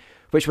to me,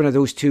 which one of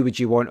those two would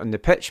you want on the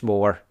pitch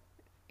more,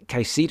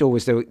 Caicedo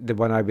was the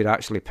one I would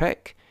actually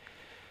pick.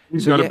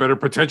 He's got a better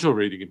potential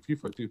rating in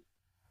FIFA too.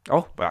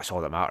 Oh, well, that's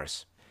all that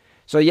matters.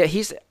 So yeah,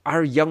 he's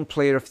our young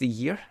player of the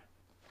year.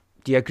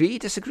 Do you agree,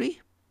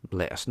 disagree?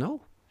 Let us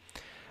know.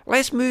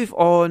 Let's move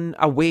on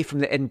away from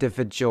the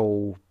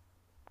individual.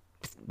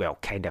 Well,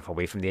 kind of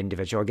away from the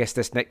individual. I guess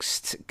this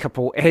next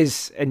couple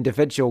is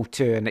individual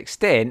to an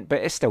extent,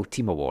 but it's still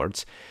team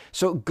awards.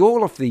 So,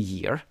 goal of the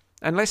year,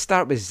 and let's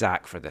start with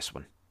Zach for this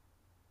one.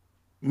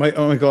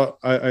 Oh my God,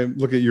 I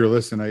look at your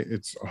list, and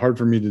it's hard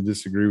for me to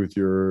disagree with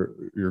your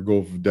goal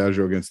of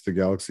Daggio against the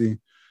Galaxy.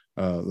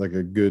 Like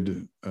a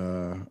good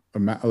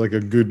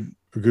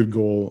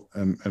goal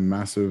and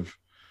massive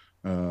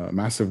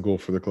goal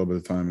for the club at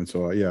the time. And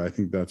so, I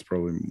think that's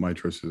probably my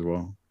choice as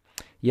well.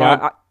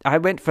 Yeah, I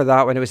went for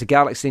that when it was a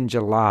Galaxy in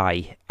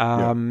July.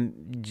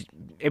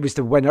 It was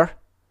the winner,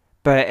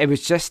 but it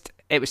was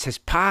his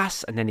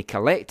pass, and then he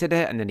collected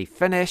it, and then he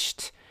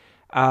finished.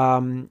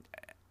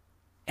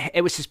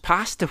 It was his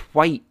pass to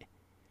White.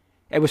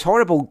 It was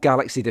horrible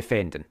Galaxy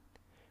defending,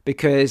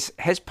 because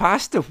his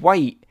pass to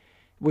White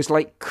was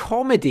like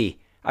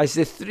comedy, as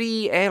the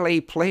three LA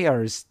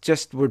players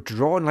just were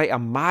drawn like a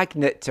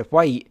magnet to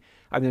White,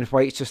 and then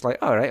White's just like,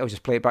 all right, I'll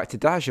just play it back to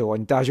Daggio,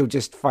 and Daggio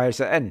just fires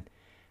it in.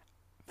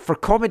 For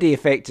comedy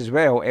effect as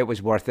well, it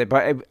was worth it.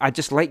 But I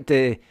just liked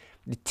the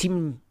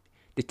team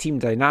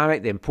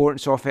dynamic, the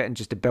importance of it, and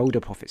just the build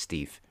up of it,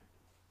 Steve.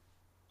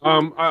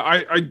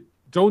 I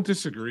don't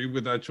disagree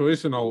with that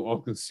choice, and I'll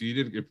concede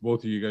it if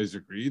both of you guys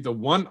agree. The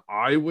one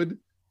I would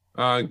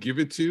give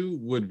it to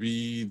would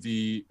be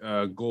the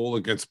goal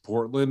against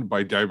Portland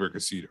by Deiber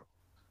Caicedo.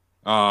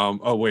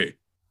 Away,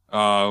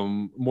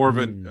 more of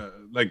an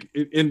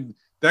in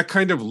that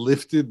kind of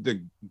lifted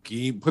the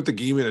game, put the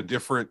game in a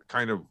different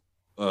kind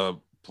of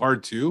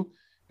part two,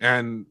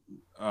 and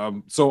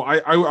so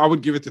I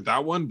would give it to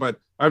that one,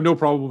 but I have no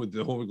problem with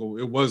the home goal.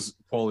 It was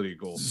quality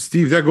goal.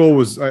 Steve, that goal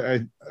was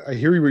I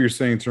hear what you're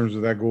saying in terms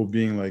of that goal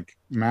being like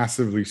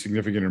massively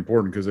significant and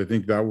important, because I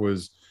think that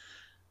was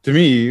to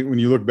me, when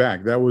you look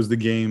back, that was the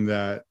game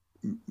that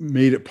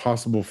made it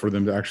possible for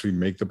them to actually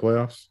make the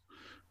playoffs.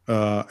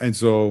 And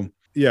so,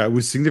 yeah, it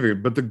was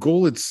significant. But the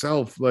goal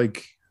itself,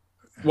 like,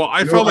 well,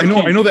 I felt like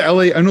I know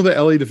the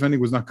LA defending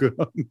was not good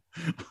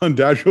on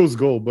Dajo's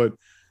goal, but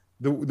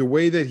the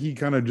way that he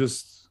kind of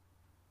just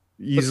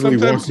easily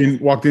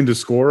walked in to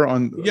score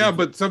on. Yeah,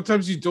 but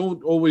sometimes you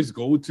don't always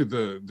go to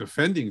the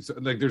defending.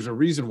 Like, there's a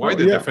reason why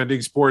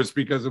defending sports,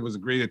 because it was a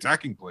great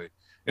attacking play.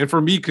 And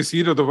for me,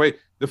 Casito,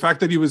 the fact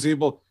that he was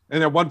able,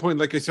 and at one point,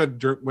 like I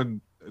said,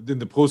 when in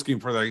the post game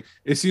for that,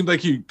 it seemed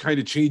like he kind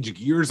of changed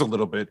gears a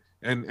little bit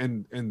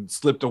and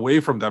slipped away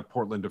from that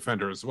Portland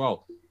defender as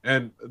well.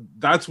 And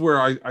that's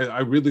where I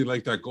really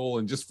like that goal,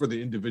 and just for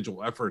the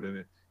individual effort in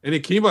it. And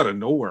it came out of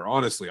nowhere,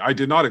 honestly. I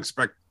did not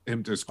expect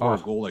him to score a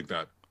goal like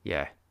that.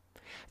 Yeah.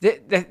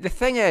 The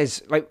thing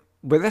is, like,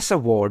 with this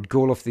award,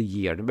 Goal of the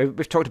Year,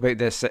 we've talked about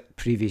this at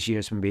previous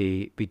years when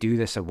we do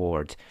this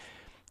award.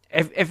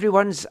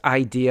 Everyone's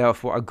idea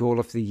of what a Goal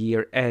of the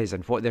Year is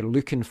and what they're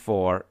looking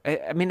for,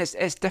 I mean,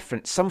 it's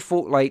different. Some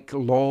folk like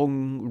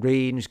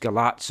long-range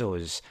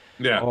golazzos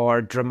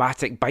or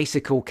dramatic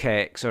bicycle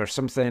kicks or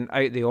something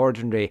out of the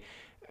ordinary.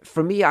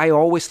 For me, I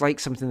always like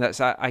something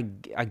that's a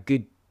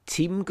good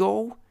team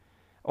goal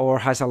or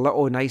has a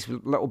nice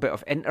little bit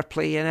of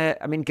interplay in it.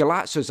 I mean,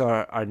 golazzos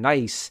are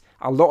nice.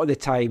 A lot of the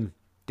time,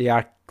 they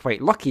are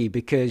quite lucky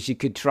because you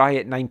could try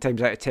it 9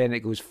 times out of 10, it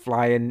goes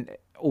flying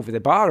over the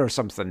bar or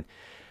something.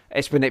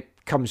 It's when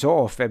it comes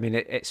off, I mean,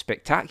 it's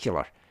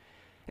spectacular.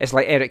 It's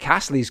like Eric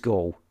Hasley's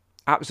goal.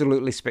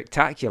 Absolutely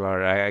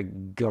spectacular. A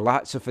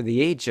golazzo for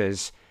the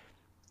ages.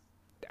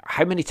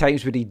 How many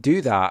times would he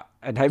do that?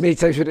 And how many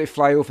times would it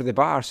fly over the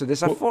bar? So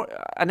there's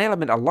an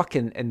element of luck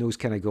in those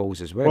kind of goals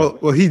as well.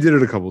 Well, he did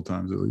it a couple of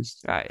times at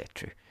least. Yeah,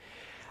 true.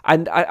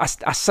 And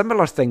a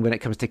similar thing when it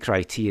comes to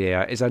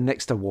criteria is our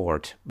next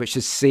award, which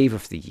is Save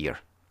of the Year.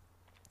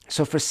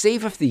 So for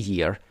Save of the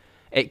Year,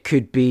 it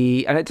could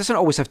be, and it doesn't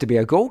always have to be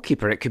a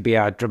goalkeeper, it could be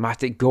a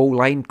dramatic goal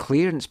line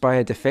clearance by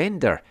a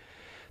defender.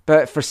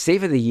 But for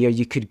Save of the Year,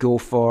 you could go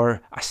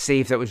for a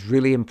save that was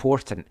really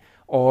important,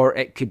 or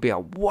it could be a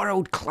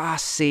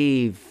world-class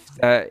save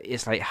that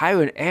it's like,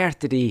 how on earth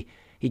did he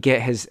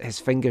get his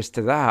fingers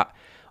to that?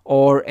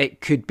 Or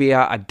it could be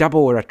a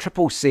double or a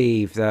triple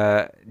save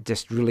that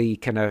just really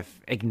kind of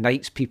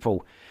ignites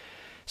people.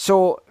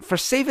 So for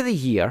Save of the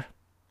Year,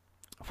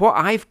 what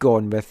I've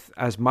gone with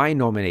as my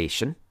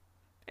nomination,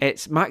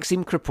 it's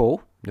Maxime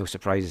Crepeau, no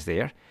surprises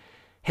there.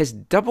 His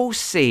double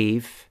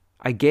save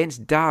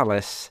against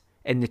Dallas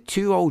in the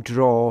 2-2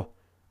 draw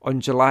on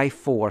July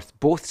 4th,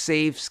 both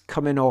saves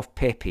coming off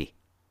Pepe.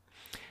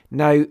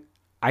 Now,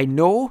 I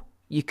know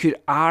you could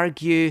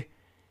argue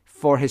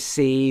for his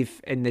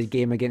save in the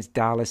game against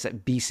Dallas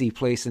at BC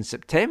Place in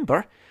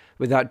September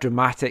with that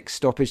dramatic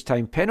stoppage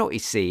time penalty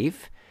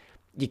save.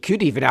 You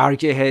could even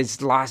argue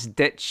his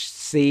last-ditch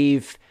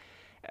save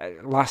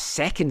last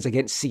seconds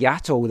against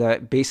Seattle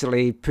that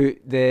basically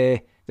put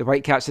the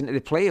Whitecaps into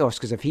the playoffs,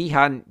 because if he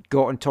hadn't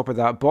got on top of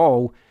that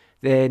ball,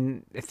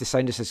 then if the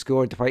Sounders had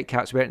scored, the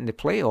Whitecaps weren't in the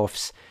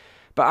playoffs.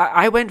 But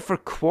I went for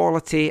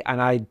quality,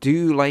 and I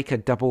do like a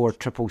double or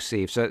triple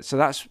save. So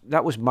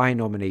that was my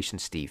nomination,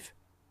 Steve.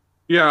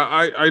 Yeah,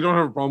 I don't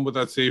have a problem with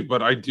that save,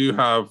 but I do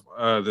have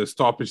the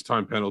stoppage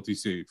time penalty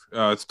save.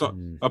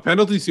 A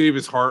penalty save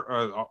is hard,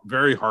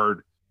 very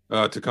hard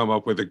to come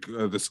up with.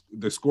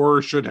 The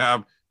scorer should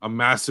have a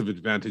massive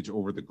advantage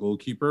over the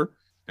goalkeeper.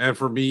 And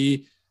for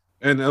me,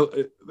 and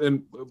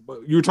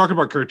you were talking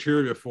about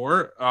criteria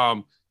before,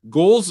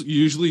 goals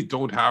usually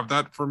don't have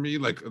that for me,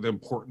 like the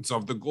importance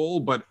of the goal,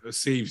 but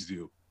saves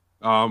do,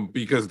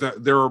 because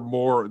there are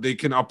more, they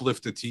can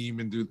uplift the team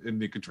and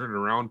they can turn it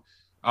around.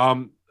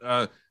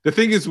 The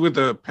thing is with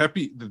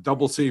the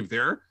double save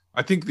there,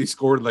 I think they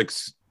scored like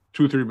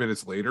 2-3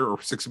 minutes later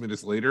or 6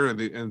 minutes later,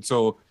 and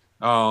so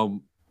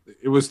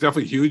it was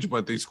definitely huge,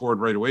 but they scored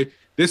right away.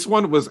 This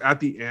one was at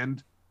the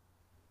end.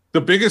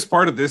 The biggest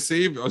part of this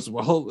save as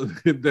well,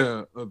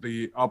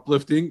 the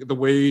uplifting, the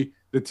way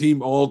the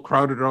team all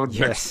crowded around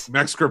Max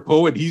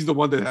Crepeau, and he's the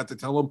one that had to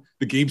tell him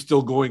the game's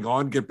still going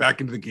on, get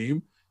back into the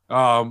game.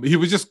 He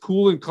was just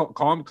cool and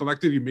calm,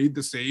 collected. He made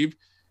the save.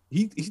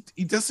 He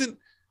doesn't.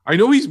 I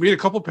know he's made a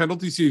couple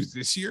penalty saves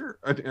this year,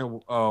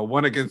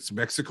 one against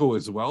Mexico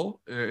as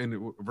well,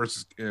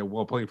 versus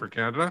while playing for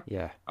Canada.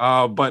 Yeah.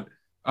 But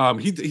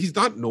he's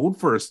not known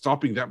for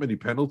stopping that many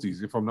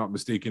penalties, if I'm not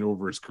mistaken,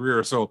 over his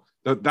career. So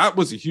that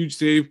was a huge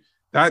save.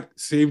 That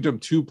saved him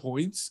 2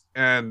 points,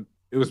 and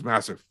it was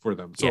massive for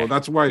them. So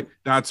that's why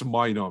that's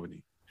my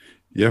nominee.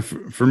 Yeah,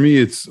 for me,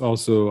 it's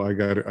also I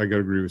got to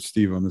agree with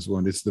Steve on this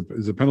one. It's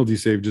a penalty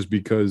save just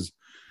because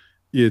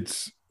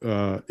it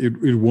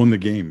won the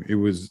game. It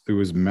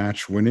was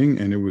match winning,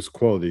 and it was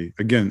quality.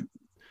 Again,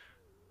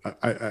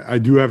 I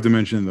do have to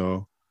mention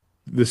though,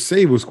 the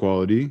save was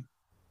quality,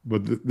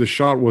 but the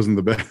shot wasn't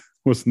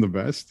the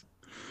best.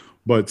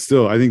 But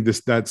still, I think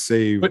that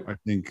save. I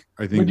think.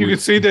 But you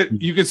could say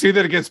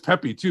that against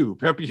Pepe too.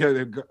 Pepe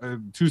had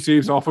 2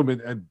 saves off him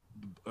at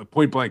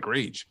point blank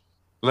range.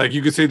 Like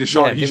you could say the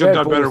shot, he should have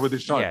done better with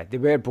his shot. Yeah, they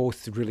were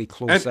both really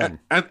close in.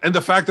 And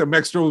the fact that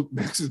Max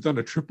has done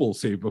a triple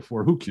save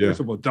before, who cares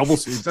about double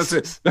saves? That's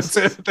it.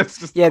 That's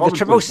just the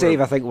triple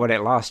save. I think won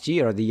it last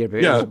year or the year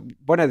before. Yeah,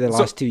 one of the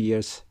last 2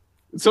 years.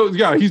 So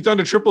yeah, he's done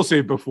a triple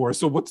save before.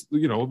 So what's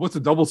a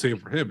double save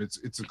for him?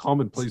 It's a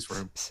commonplace for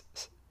him.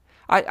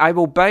 I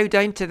will bow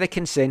down to the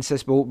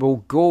consensus.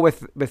 We'll go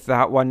with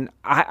that one.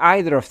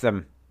 Either of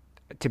them,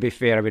 to be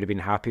fair, I would have been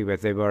happy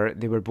with. They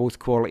were both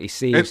quality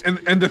saves.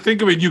 And to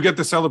think of it, you get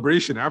the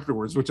celebration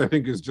afterwards, which I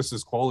think is just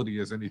as quality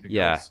as anything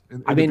else.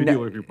 I mean,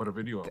 video, if you put a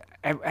video up.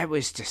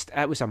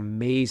 It was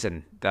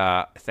amazing,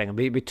 that thing.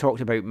 We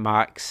talked about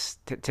Max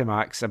to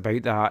Max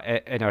about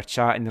that in our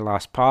chat in the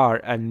last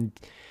part, and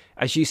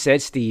as you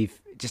said, Steve,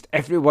 just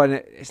everyone,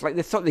 it's like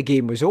they thought the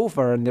game was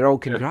over and they're all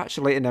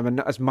congratulating him. And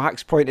as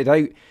Max pointed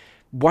out,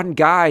 one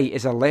guy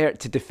is alert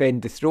to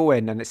defend the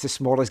throw-in, and it's the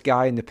smallest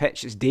guy in the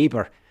pitch. It's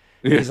Daber.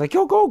 Yeah. He's like,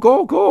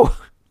 go.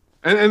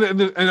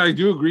 And I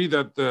do agree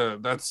that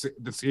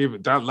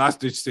that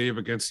last-ditch save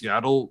against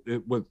Seattle,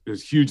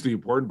 is hugely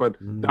important, but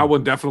that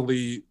one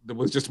definitely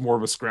was just more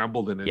of a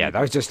scramble than anything. Yeah,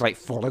 that was just like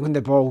falling on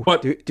the ball.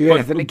 But do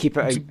anything to keep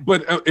it out.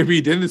 But if he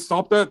didn't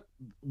stop that,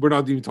 we're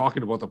not even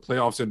talking about the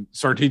playoffs, and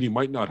Sartini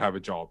might not have a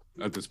job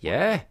at this point.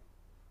 Yeah.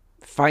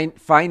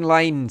 Fine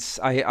lines,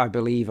 I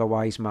believe a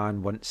wise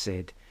man once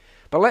said.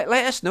 But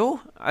let us know,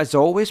 as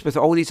always, with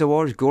all these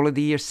awards, Goal of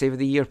the Year, Save of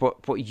the Year,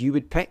 what you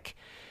would pick.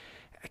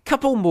 A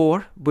couple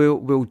more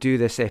we'll do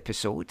this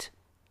episode.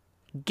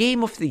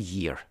 Game of the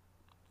Year.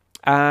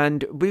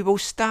 And we will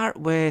start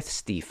with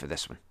Steve for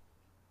this one.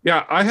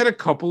 Yeah, I had a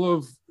couple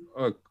of,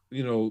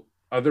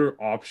 other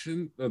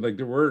options. Like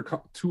there were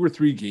 2 or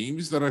 3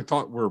 games that I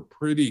thought were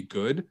pretty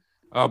good.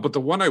 But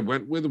the one I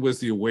went with was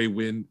the away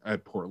win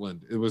at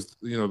Portland. It was,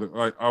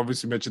 I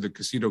obviously mentioned the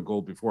Casino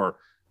goal before,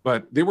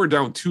 but they were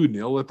down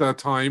 2-0 at that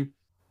time.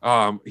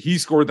 He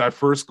scored that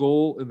first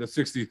goal in the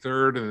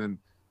 63rd, and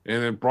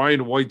then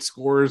Brian White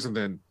scores, and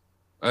then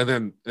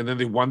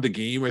they won the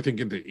game, I think,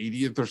 in the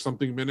 80th or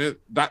something minute.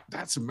 That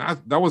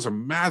was a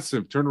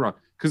massive turnaround,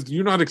 because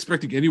you're not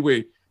expecting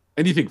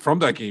anything from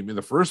that game in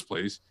the first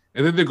place,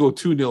 and then they go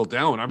 2-0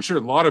 down. I'm sure a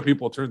lot of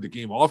people turned the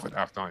game off at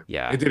halftime.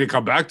 Yeah, and didn't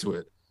come back to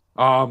it.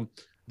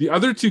 The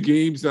other 2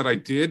 games that I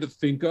did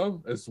think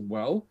of as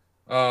well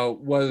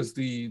was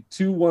the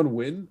 2-1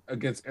 win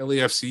against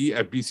LAFC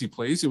at BC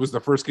Place. It was the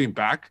first game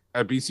back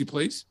at BC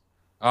Place.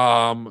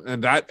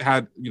 And that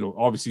had,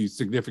 obviously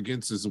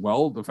significance as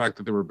well. The fact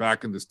that they were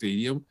back in the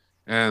stadium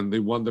and they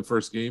won the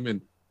first game,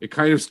 and it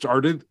kind of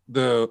started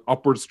the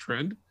upwards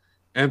trend.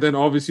 And then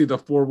obviously the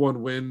 4-1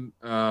 win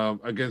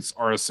against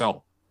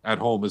RSL at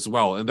home as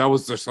well. And that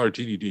was the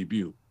Sartini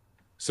debut.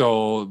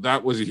 So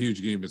that was a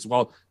huge game as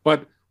well.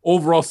 But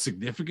overall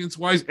significance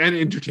wise and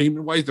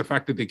entertainment wise, the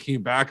fact that they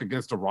came back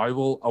against a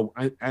rival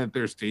at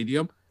their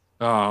stadium,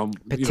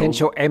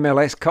 potential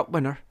MLS Cup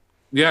winner.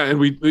 Yeah, and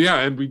we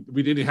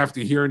didn't have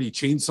to hear any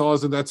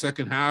chainsaws in that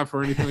second half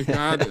or anything like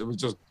that. It was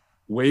just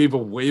wave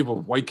of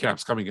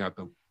Whitecaps coming at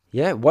them.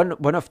 Yeah,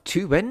 one of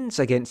 2 wins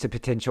against the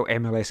potential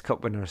MLS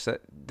Cup winners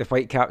that the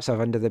Whitecaps have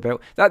under the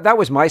belt. That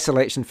was my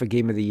selection for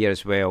Game of the Year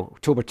as well.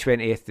 October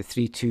 20th, the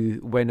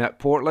 3-2 win at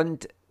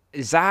Portland.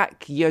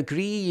 Zach, you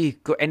agree? You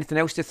got anything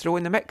else to throw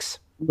in the mix?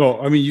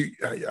 No, I mean,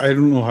 I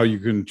don't know how you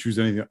can choose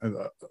anything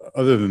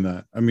other than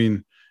that. I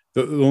mean,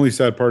 the only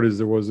sad part is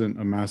there wasn't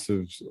a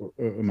massive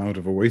amount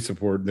of away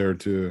support there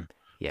to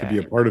be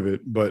a part of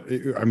it. But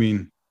if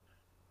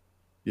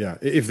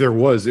there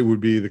was, it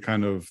would be the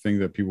kind of thing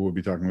that people would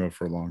be talking about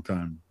for a long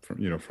time,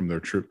 from their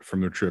trip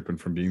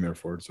and from being there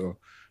for it. So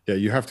yeah,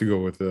 you have to go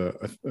with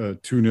a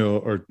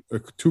 2-0 or a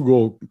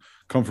 2-goal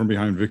come from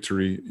behind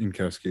victory in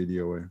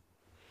Cascadia way.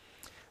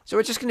 So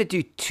we're just going to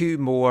do 2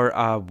 more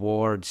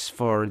awards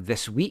for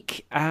this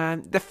week.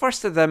 And the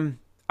first of them,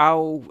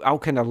 I'll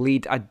kind of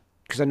lead,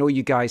 because I know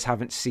you guys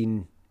haven't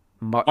seen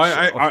much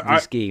of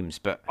these games,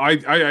 but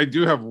I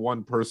do have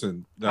one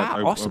person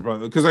that awesome,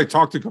 because I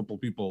talked to a couple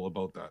people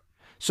about that.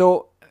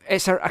 So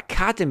it's our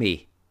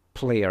Academy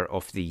Player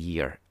of the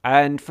Year,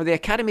 and for the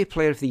Academy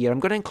Player of the Year, I'm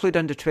going to include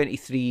under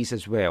 23s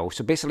as well.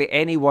 So basically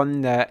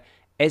anyone that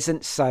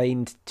isn't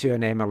signed to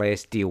an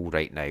MLS deal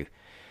right now.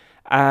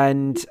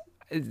 And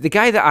the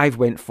guy that I've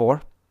went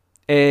for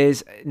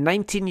is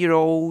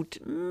 19-year-old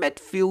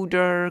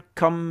midfielder,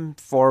 come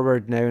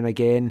forward now and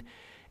again,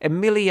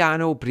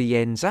 Emiliano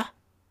Brienza,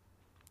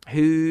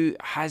 who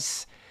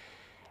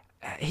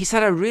he's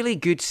had a really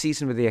good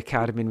season with the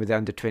academy and with the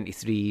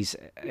under-23s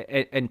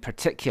in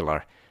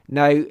particular.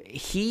 Now,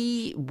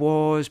 he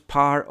was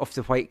part of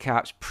the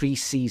Whitecaps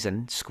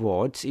pre-season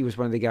squad. He was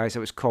one of the guys that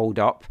was called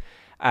up,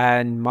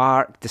 and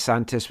Mark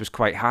DeSantis was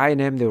quite high on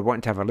him. They were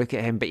wanting to have a look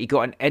at him, but he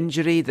got an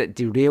injury that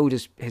derailed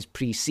his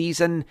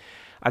pre-season,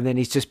 and then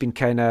he's just been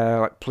kind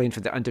of like playing for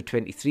the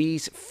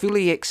under-23s.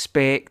 Fully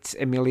expect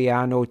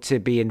Emiliano to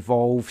be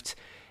involved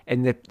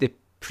in the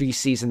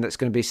pre-season that's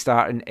going to be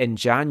starting in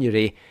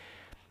January.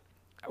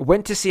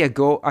 Went to see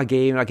a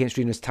game against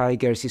Rena's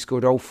Tigers. He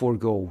scored all 4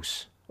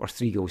 goals, or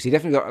 3 goals. He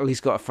definitely at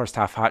least got a first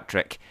half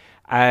hat-trick.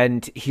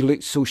 And he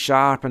looked so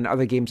sharp, and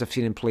other games I've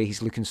seen him play,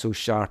 he's looking so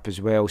sharp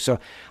as well. So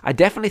I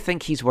definitely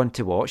think he's one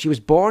to watch. He was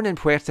born in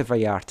Puerto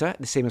Vallarta,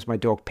 the same as my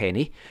dog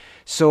Penny.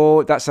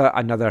 So that's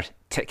another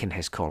tick in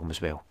his column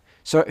as well.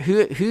 So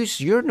who's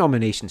your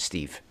nomination,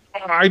 Steve?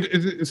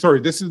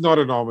 Sorry, this is not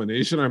a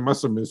nomination. I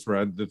must have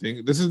misread the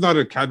thing. This is not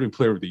Academy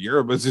Player of the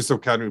Year, but it's just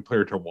Academy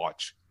Player to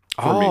watch.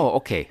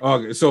 Okay.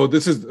 So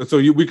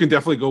we can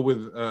definitely go with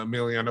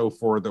Emiliano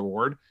for the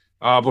award.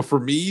 But for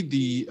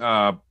me,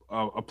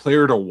 a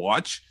player to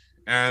watch,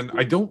 and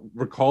I don't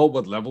recall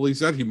what level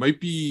he's at. He might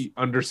be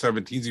under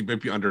 17s. He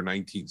might be under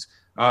 19s.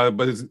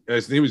 But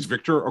his name is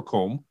Victor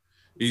Ocom.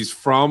 He's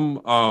from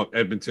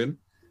Edmonton.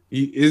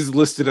 He is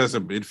listed as a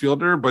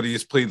midfielder, but he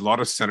has played a lot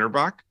of center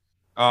back.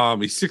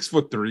 He's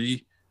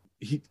 6'3".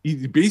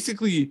 He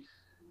basically,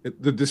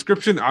 the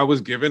description I was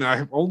given, I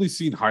have only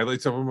seen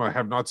highlights of him. I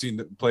have not seen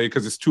play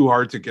because it's too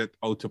hard to get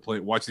out to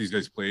watch these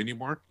guys play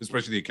anymore,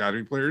 especially the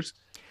academy players.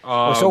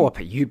 It's all up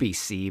at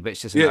UBC, but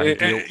it's just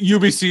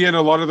UBC, and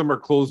a lot of them are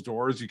closed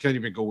doors. You can't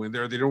even go in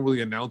there. They don't really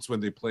announce when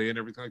they play and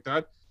everything like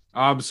that.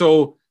 But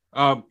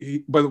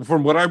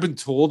from what I've been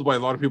told by a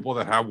lot of people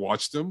that have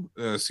watched him,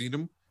 seen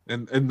him,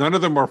 and none of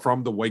them are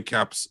from the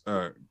Whitecaps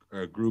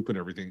group and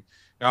everything.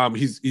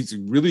 He's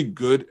really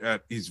good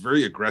he's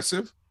very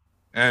aggressive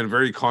and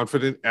very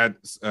confident at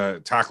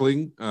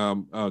tackling,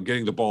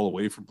 getting the ball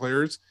away from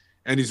players.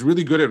 And he's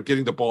really good at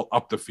getting the ball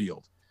up the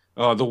field.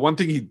 The one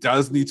thing he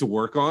does need to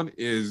work on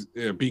is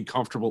being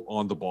comfortable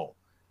on the ball.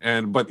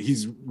 But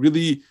he's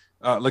really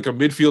like a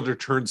midfielder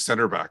turned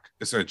center back,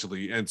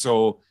 essentially. And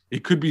so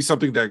it could be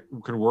something that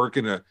can work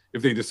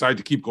if they decide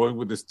to keep going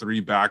with this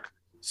 3-back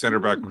center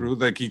back crew.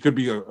 Like he could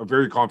be a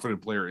very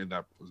confident player in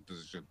that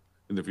position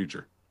in the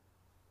future.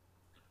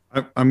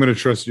 I'm going to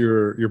trust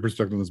your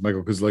perspective on this,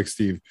 Michael, because like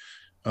Steve,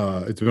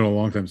 it's been a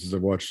long time since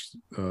I've watched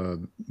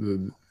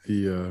the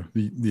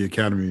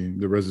academy,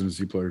 the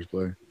residency players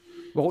play.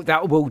 Well,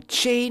 that will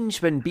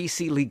change when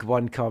BC League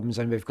One comes,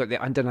 and we've got the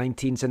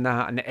under-19s in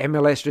that, and the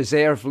MLS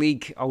Reserve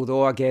League.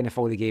 Although, again, if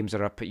all the games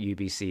are up at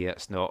UBC,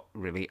 it's not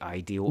really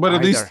ideal. But either.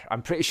 At least,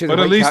 I'm pretty sure the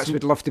Whitecaps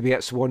would love to be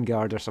at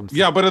Swangard or something.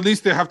 Yeah, but at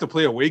least they have to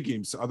play away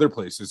games to other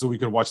places, so we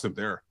can watch them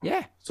there.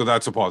 Yeah. So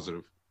that's a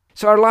positive.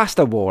 So our last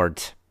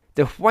award,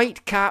 the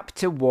Whitecap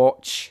to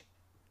watch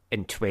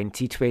in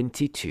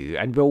 2022,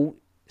 and we'll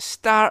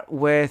start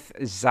with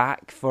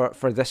Zach for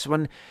this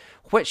one.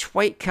 Which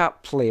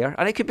Whitecap player,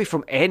 and it could be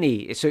from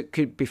any, so it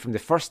could be from the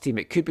first team,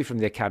 it could be from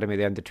the academy,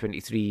 the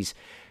under-23s,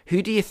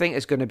 who do you think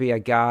is going to be a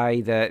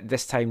guy that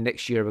this time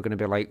next year we're going to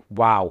be like,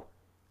 wow,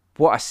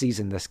 what a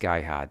season this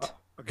guy had?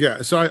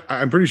 Yeah, so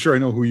I'm pretty sure I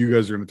know who you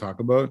guys are going to talk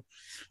about,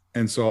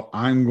 and so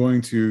I'm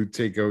going to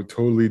take a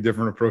totally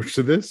different approach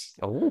to this.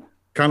 Oh.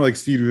 Kind of like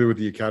Steve did with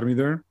the academy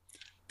there.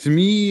 To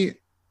me,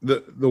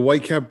 the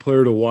Whitecap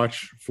player to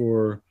watch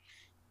for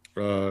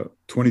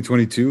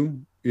 2022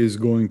 is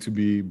going to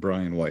be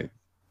Brian White.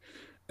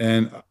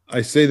 And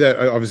I say that,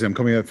 obviously, I'm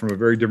coming at it from a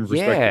very different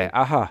perspective.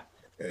 Yeah,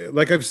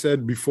 Like I've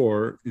said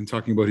before, in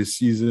talking about his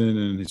season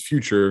and his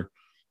future,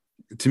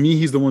 to me,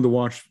 he's the one to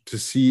watch to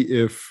see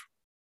if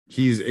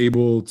he's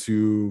able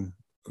to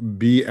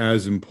be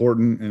as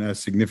important and as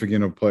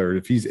significant a player.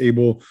 If he's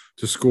able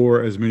to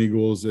score as many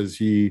goals as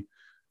he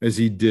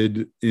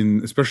did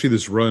in, especially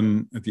this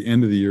run at the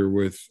end of the year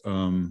with,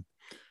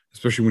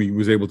 especially when he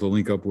was able to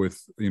link up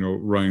with,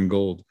 Ryan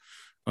Gold.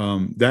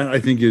 That I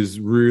think is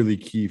really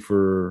key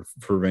for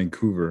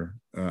Vancouver.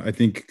 I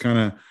think kind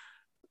of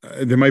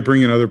they might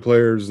bring in other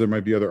players. There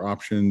might be other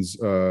options.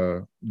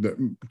 That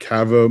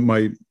Cava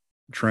might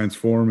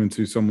transform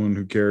into someone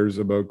who cares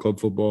about club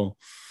football.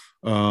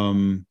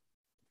 But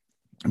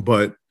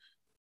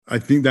I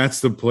think that's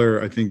the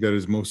player I think that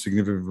is most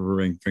significant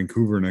for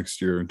Vancouver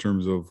next year in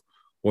terms of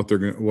as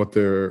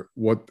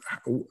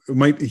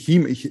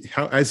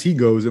he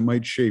goes, it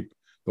might shape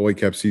the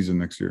Whitecap season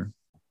next year.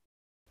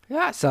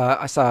 Yeah,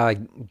 that's a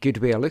good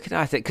way of looking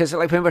at it, because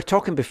like when we were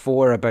talking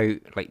before about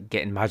like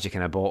getting magic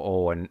in a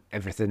bottle and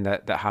everything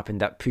that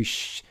happened, that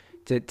push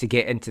to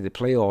get into the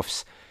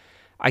playoffs,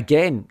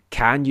 again,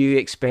 can you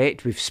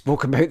expect, we've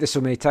spoken about this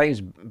so many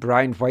times,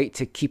 Brian White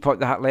to keep up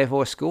that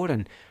level of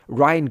scoring?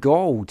 Ryan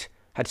Gold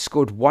had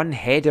scored one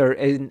header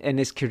in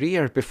his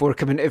career before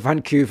coming to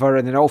Vancouver,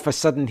 and then all of a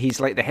sudden he's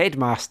like the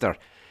headmaster,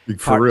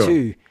 part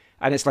 2.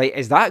 And it's like,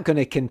 is that going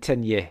to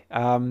continue?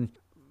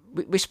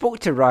 We spoke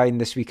to Ryan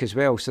this week as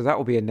well, so that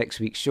will be in next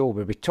week's show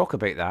where we talk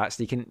about that,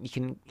 so you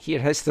can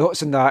hear his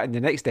thoughts on that in the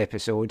next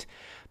episode.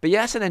 But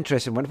yeah, that's an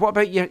interesting one. What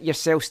about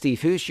yourself,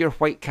 Steve? Who's your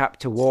Whitecap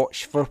to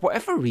watch for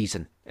whatever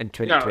reason in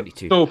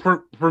 2022? Yeah, so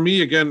for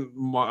me, again,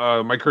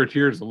 my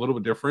criteria is a little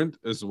bit different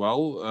as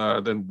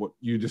well than what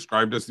you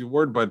described as the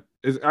award, but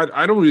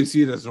I don't really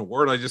see it as an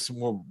award. I just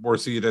more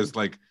see it as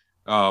like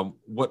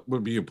what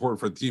would be important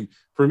for the team.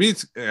 For me,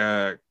 it's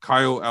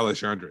Kyle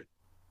Alexandre.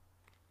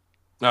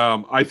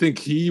 I think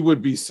he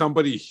would be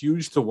somebody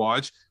huge to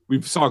watch.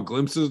 We've saw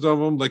glimpses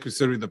of him, like we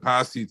said in the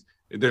past.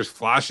 There's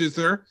flashes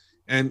there,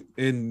 and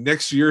in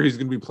next year he's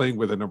going to be playing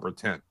with a number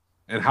 10.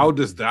 And how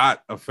does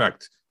that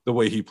affect the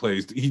way he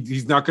plays?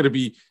 He's not going to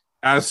be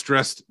as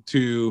stressed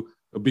to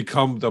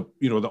become the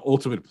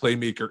ultimate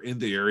playmaker in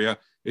the area.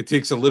 It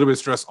takes a little bit of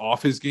stress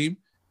off his game,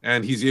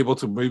 and he's able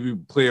to maybe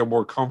play a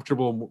more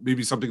comfortable,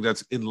 maybe something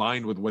that's in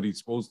line with what he's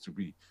supposed to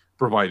be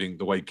providing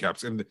the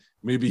Whitecaps. And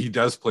maybe he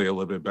does play a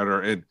little bit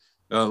better. And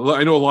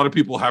I know a lot of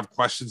people have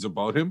questions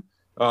about him.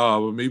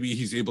 Maybe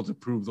he's able to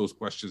prove those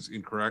questions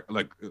incorrect,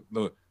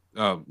 not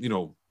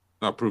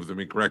prove them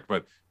incorrect,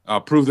 but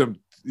prove them,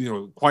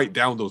 quiet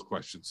down those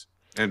questions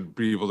and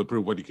be able to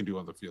prove what he can do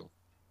on the field.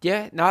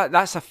 Yeah, no,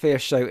 that's a fair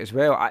shout as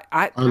well.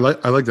 I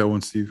like that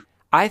one, Steve.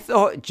 I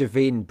thought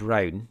Javane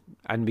Brown,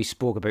 and we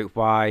spoke about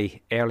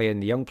why early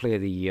in the Young Player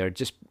of the Year,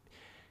 just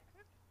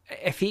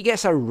if he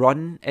gets a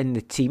run in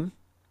the team,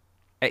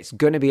 it's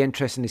going to be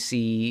interesting to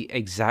see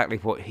exactly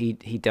what he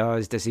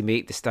does. Does he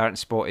make the starting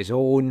spot his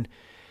own?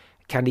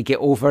 Can he get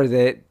over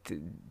the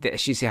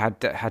issues he had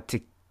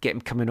to get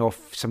him coming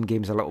off some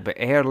games a little bit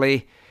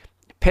early?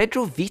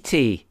 Pedro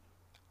Vite,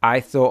 I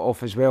thought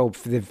of as well,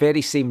 for the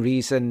very same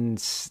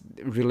reasons,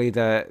 really,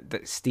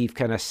 that Steve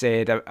kind of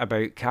said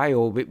about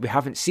Kyle. We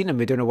haven't seen him.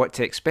 We don't know what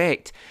to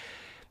expect.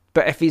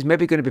 But if he's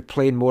maybe going to be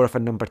playing more of a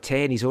number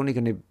 10, he's only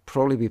going to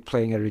probably be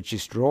playing a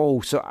reduced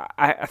role. So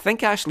I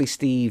think actually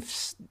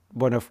Steve's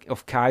one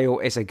of Kyle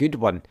is a good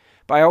one.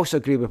 But I also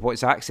agree with what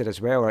Zach said as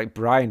well. Like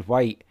Brian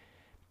White,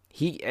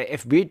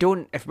 if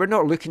we're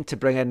not looking to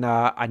bring in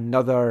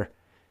another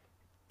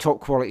top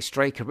quality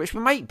striker, which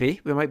we might be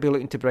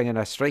looking to bring in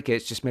a striker.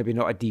 It's just maybe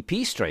not a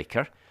DP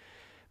striker,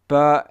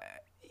 but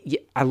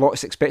a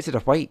lot's expected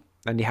of White,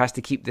 and he has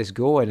to keep this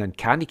going. And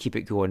can he keep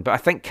it going? But I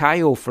think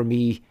Kyle, for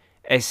me,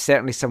 is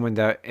certainly someone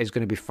that is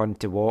going to be fun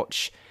to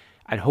watch,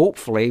 and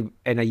hopefully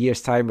in a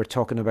year's time we're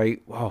talking about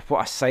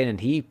what a signing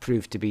he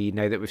proved to be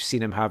now that we've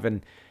seen him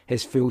having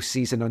his full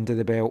season under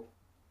the belt.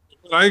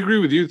 I agree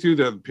with you too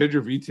that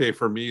Pedro Vite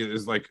for me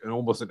is like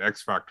almost an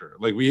X factor.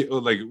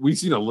 We've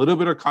seen a little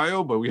bit of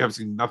Kyle, but we have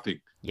seen nothing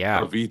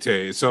of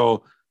Vite.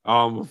 So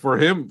for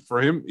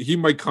him, he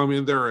might come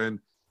in there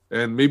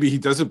and maybe he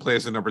doesn't play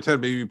as a number 10.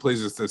 Maybe he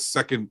plays as the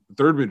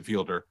third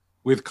midfielder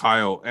with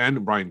Kyle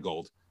and Brian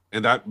Gold,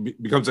 and that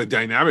becomes a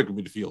dynamic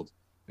midfield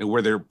and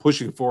where they're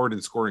pushing forward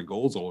and scoring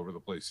goals all over the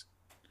place.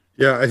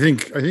 Yeah, I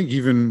think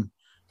even.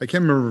 I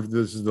can't remember if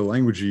this is the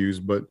language you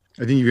used, but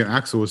I think even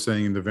Axel was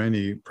saying in the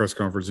Vandy press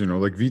conference,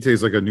 Vite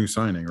is like a new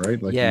signing, right?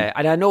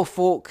 And I know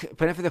folk,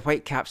 whenever the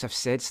Whitecaps have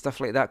said stuff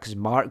like that, because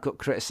Mark got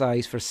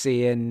criticised for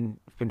saying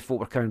when folk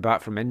were coming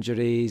back from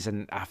injuries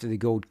and after the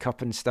Gold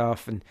Cup and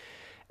stuff, and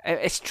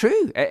it's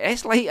true.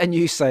 It's like a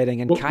new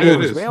signing, and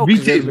Kyle as well,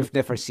 because we've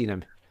never seen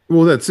him.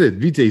 Well, that's it.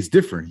 Vite is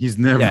different. He's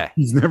never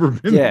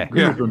been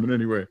different in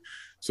any way.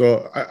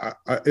 So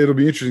it'll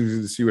be interesting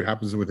to see what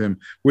happens with him.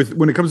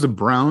 When it comes to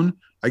Brown,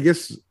 I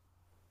guess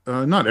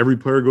not every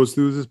player goes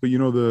through this, but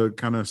the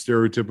kind of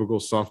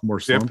stereotypical sophomore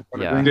slump.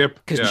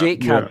 Dip. Because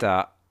Jake had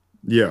that.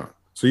 Yeah.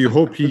 So you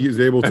hope he is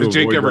able to. Has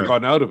Jake ever that.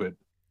 gotten out of it?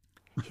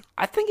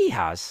 I think he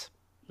has.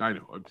 I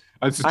know.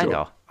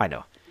 I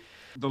know.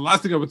 The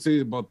last thing I would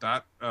say about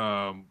that,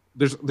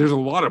 there's a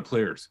lot of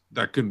players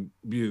that can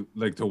be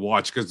like to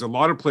watch, because a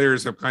lot of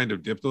players have kind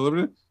of dipped a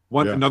little bit.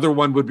 Another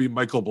one would be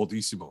Michael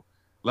Baldissimo.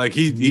 Like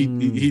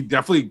he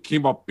definitely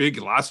came up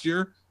big last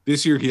year.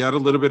 This year he had a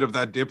little bit of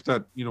that dip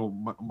that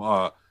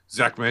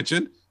Zach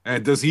mentioned.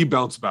 And does he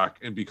bounce back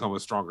and become a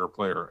stronger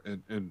player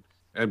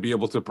and be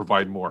able to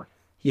provide more?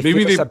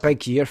 Maybe it's a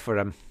big year for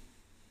him.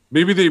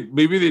 Maybe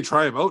they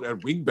try him out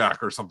at wing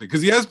back or something,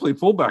 because he has played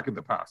fullback in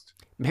the past.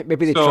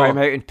 Maybe they try him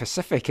out in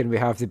Pacific and we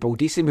have the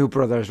Baldissimo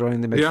brothers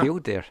running the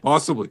midfield there.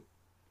 Possibly.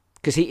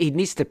 Because he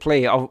needs to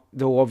play,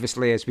 though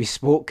obviously, as we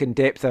spoke in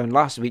depth on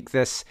last week,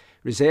 this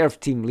reserve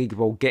team league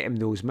will get him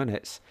those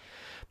minutes.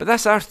 But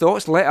that's our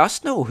thoughts. Let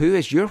us know, who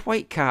is your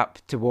Whitecap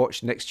to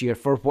watch next year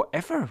for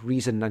whatever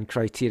reason and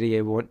criteria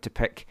you want to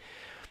pick.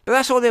 But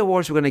that's all the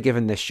awards we're going to give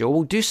in this show.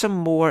 We'll do some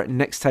more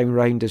next time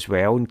round as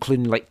well,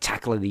 including like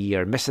Tackle of the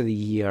Year, Miss of the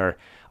Year,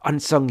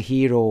 Unsung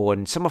Hero,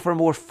 and some of our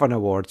more fun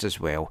awards as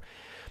well.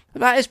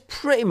 That is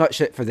pretty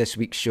much it for this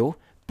week's show.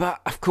 But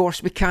of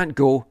course, we can't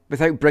go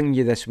without bringing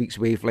you this week's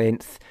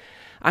Wavelength.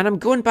 And I'm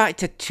going back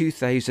to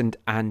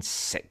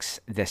 2006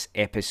 this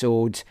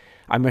episode.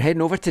 And we're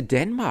heading over to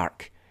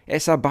Denmark.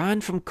 It's a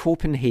band from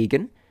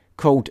Copenhagen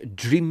called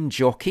Dream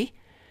Jockey.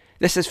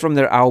 This is from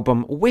their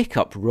album Wake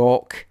Up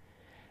Rock.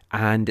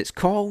 And it's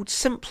called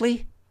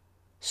simply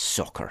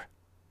Soccer.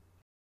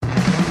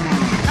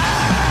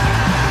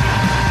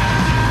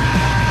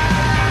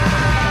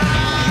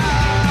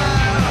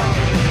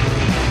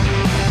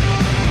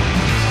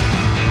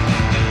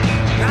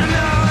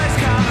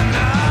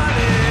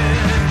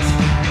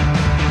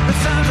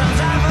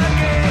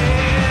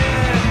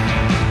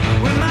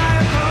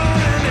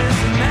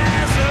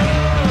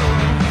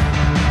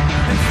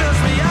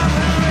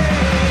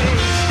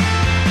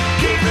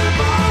 Keep the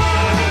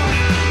ball,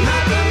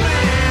 not the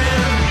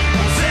man.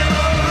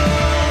 Zero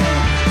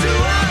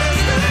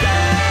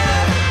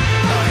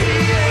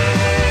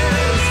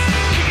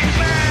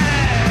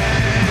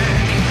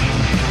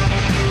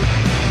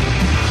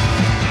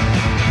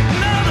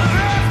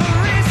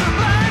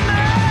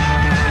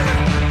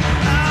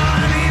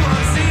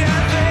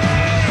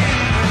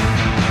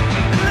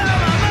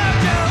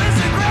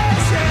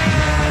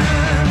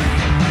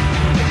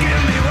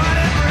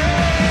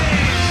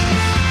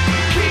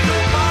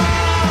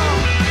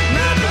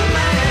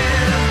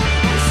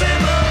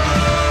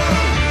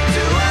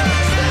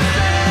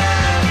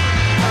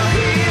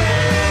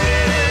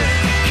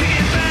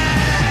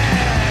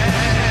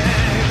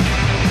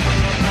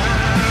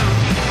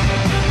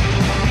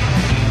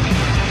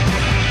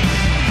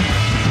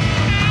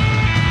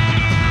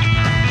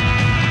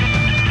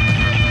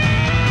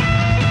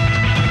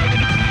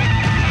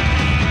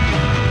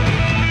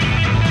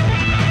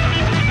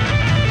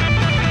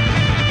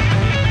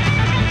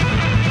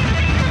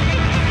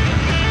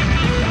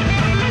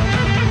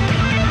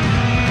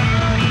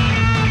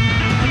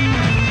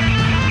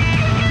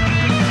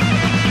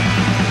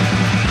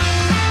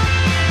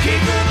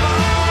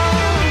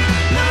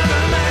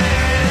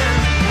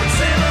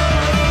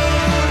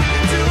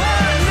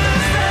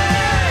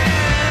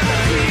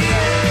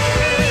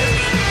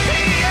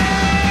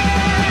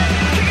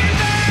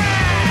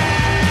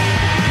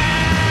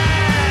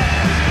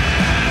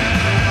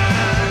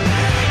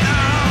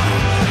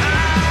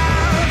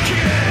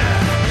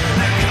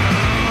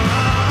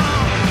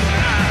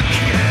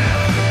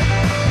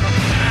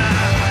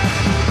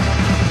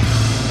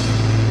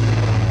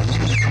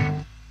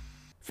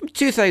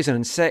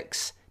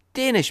 2006,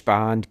 Danish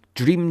band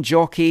Dream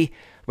Jockey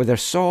with their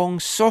song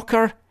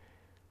Soccer.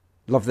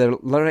 Love the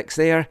lyrics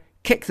there.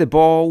 Kick the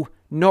ball,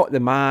 not the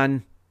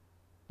man.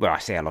 Well, I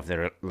say I love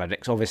the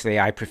lyrics. Obviously,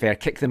 I prefer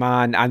kick the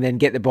man and then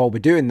get the ball by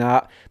doing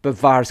that. But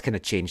VAR's kind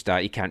of changed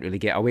that. You can't really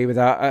get away with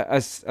that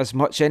as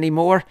much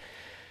anymore.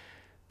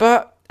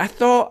 But I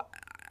thought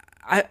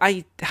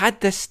I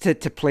had this to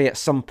play at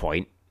some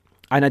point,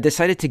 and I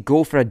decided to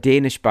go for a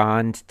Danish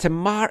band to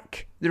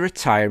mark the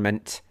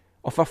retirement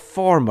of a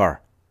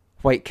former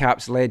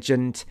Whitecaps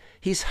legend.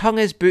 He's hung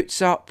his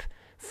boots up.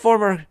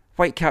 Former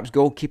Whitecaps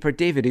goalkeeper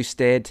David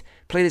Ousted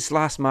played his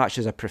last match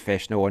as a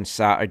professional on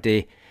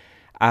Saturday,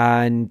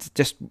 and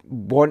just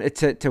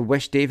wanted to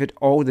wish David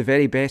all the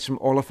very best from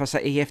all of us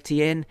at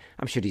AFTN.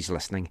 I'm sure he's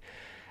listening.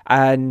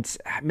 And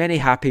many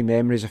happy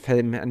memories of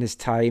him and his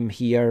time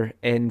here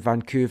in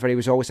Vancouver. He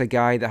was always a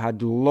guy that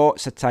had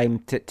lots of time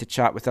to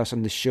chat with us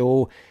on the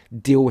show,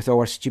 deal with all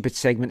our stupid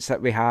segments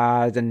that we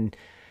had, and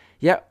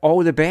yeah,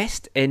 all the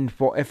best in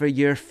whatever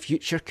your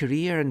future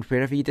career and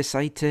wherever you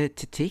decide to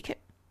take it.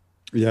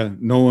 Yeah,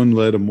 no one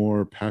led a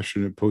more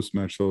passionate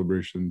post-match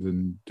celebration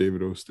than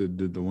David Ousted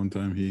did the one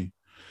time he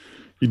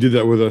did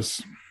that with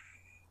us.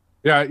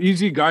 Yeah,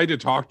 easy guy to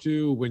talk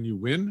to when you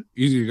win.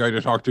 Easy guy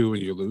to talk to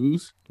when you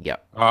lose. Yeah.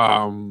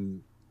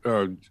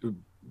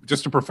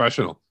 Just a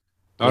professional,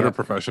 not a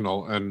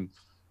professional. And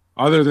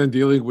other than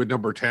dealing with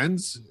number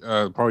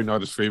 10s, probably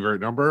not his favorite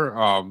number.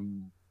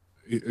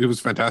 It was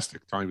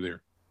fantastic time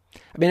there.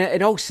 I mean,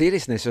 in all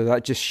seriousness,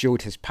 that just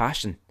showed his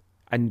passion.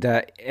 And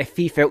if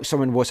he felt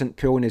someone wasn't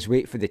pulling his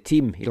weight for the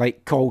team, he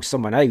called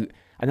someone out.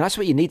 And that's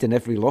what you need in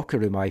every locker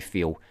room, I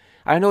feel.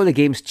 I know the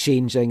game's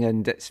changing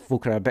and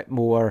folk are a bit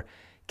more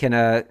kind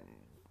of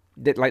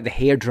like the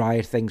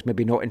hairdryer things,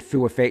 maybe not in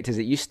full effect as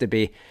it used to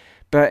be.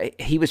 But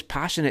he was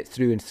passionate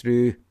through and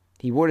through.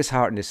 He wore his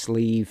heart on his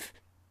sleeve.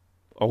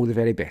 All the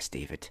very best,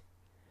 David.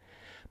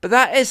 But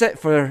that is it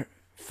for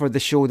the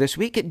show this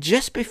week.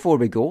 Just before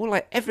we go,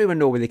 let everyone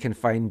know where they can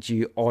find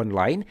you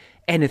online,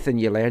 anything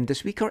you learned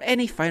this week, or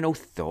any final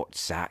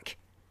thoughts, Zach.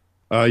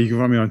 You can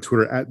find me on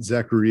Twitter at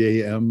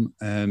ZacharyAM,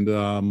 and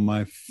I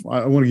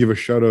want to give a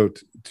shout out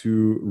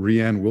to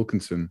Rianne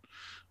Wilkinson,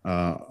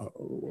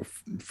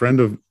 friend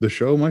of the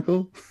show,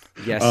 Michael.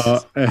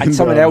 Yes, and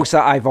someone else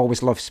that I've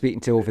always loved speaking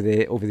to over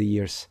the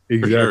years.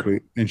 Exactly,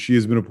 and she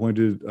has been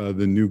appointed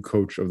the new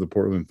coach of the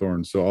Portland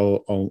Thorns. So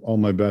all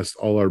my best,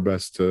 all our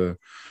best to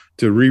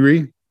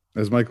Riri,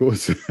 as Michael would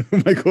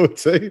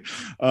say,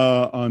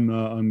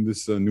 on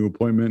this new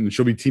appointment, and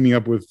she'll be teaming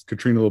up with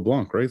Katrina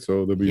LeBlanc, right?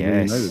 So they'll be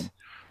reunited.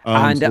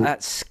 And a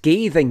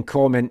scathing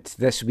comment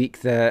this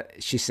week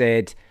that she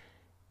said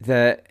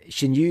that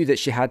she knew that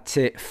she had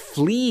to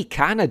flee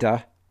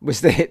Canada,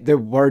 was the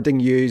wording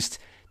used,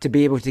 to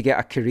be able to get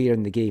a career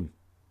in the game.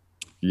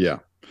 Yeah.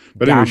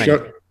 But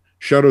anyway,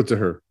 shout out to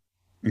her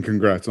and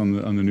congrats on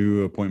the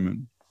new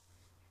appointment.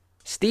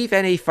 Steve,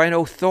 any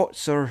final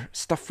thoughts or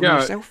stuff from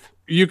yourself?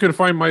 You can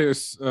find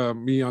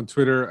me on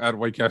Twitter at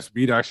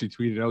WhitecapsBeat. I actually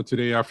tweeted out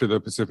today after the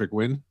Pacific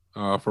win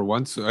for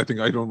once. I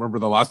don't remember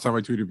the last time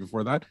I tweeted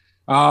before that.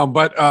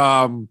 But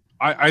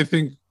I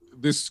think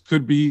this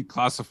could be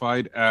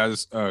classified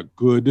as a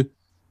good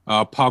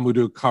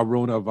Pamudu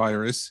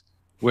coronavirus,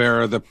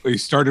 where they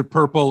started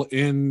purple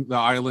in the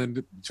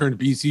island, turned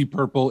BC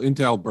purple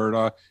into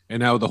Alberta,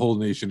 and now the whole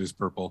nation is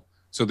purple.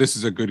 So this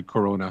is a good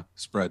corona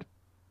spread.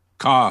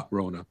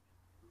 Corona.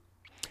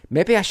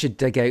 Maybe I should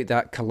dig out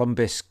that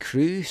Columbus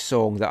Crew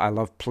song that I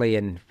love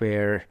playing,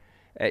 where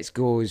it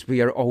goes,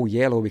 "We are all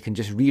yellow." We can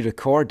just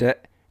re-record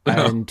it,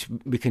 and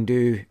we can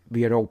do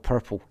 "We are all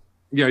purple."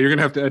 Yeah, you're going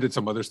to have to edit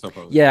some other stuff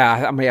out.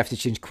 Yeah, I might have to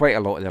change quite a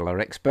lot of the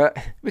lyrics, but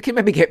we can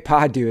maybe get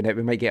Pa doing it.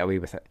 We might get away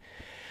with it.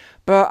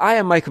 But I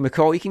am Michael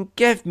McCall. You can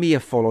give me a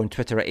follow on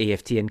Twitter at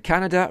AFTN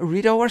Canada.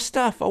 Read all our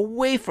stuff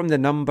away from the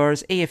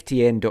numbers,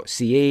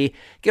 aftn.ca.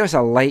 Give us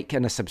a like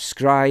and a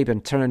subscribe,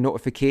 and turn on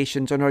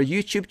notifications on our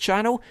YouTube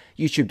channel,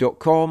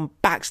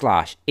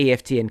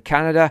 youtube.com/AFTN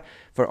Canada,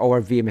 for all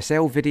our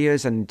VMSL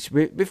videos. And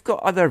we've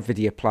got other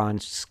video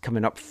plans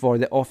coming up for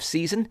the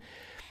off-season.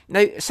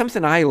 Now,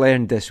 something I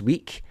learned this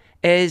week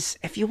is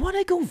if you want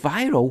to go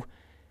viral,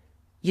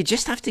 you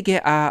just have to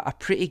get a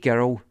pretty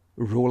girl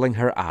rolling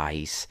her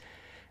eyes.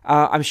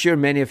 I'm sure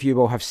many of you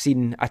will have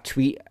seen a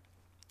tweet.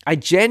 I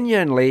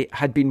genuinely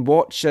had been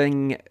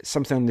watching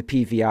something on the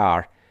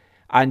PVR,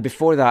 and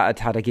before that I'd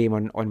had a game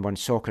on One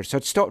Soccer, so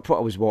I'd stopped what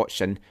I was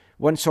watching.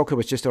 One Soccer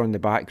was just on in the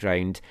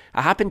background.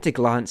 I happened to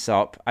glance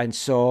up and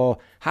saw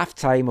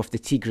half-time of the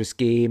Tigres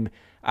game,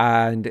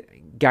 and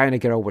guy and a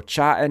girl were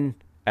chatting,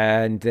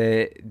 and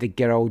the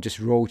girl just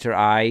rolled her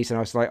eyes, and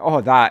I was like,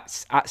 oh,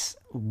 that's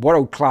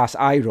world-class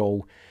eye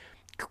roll.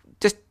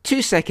 Just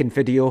 2-second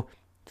video,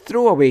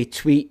 throwaway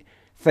tweet,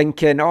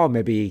 thinking, oh,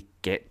 maybe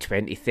get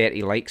 20,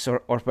 30 likes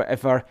or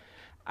whatever.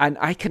 And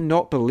I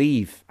cannot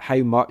believe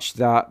how much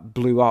that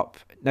blew up.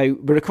 Now,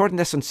 we're recording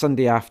this on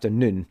Sunday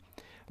afternoon.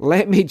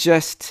 Let me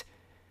just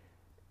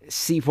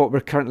see what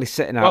we're currently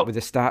sitting at with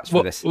the stats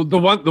for this. The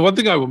one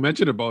thing I will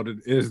mention about it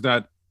is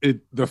that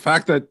the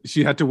fact that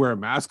she had to wear a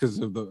mask because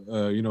of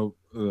the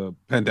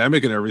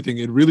pandemic and everything,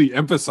 it really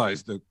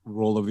emphasized the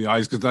role of the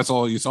eyes because that's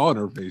all you saw in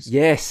her face.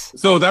 Yes.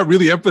 So that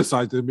really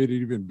emphasized it, made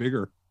it even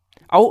bigger.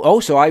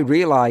 Also, I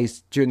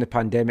realised during the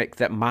pandemic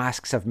that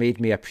masks have made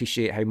me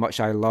appreciate how much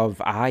I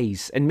love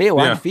eyes, in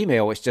male and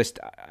female. It's just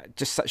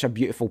such a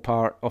beautiful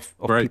part of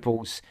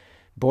people's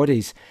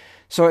bodies.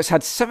 So it's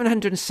had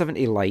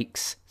 770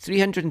 likes,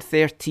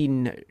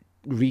 313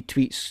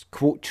 retweets,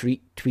 quote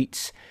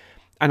tweets,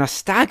 and a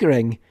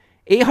staggering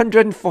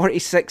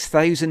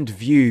 846,000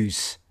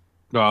 views.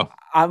 Wow.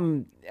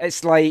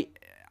 It's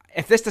like,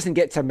 if this doesn't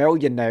get to 1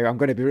 million now, I'm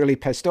going to be really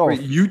pissed off.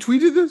 Wait, you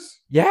tweeted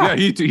this? Yeah. Yeah,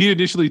 he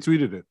initially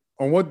tweeted it.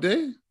 On what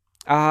day?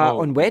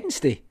 On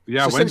Wednesday.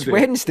 Yeah, so Wednesday. Since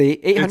Wednesday,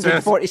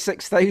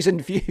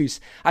 846,000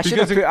 views. I should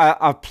have put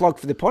a plug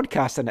for the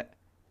podcast in it.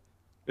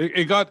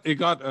 It got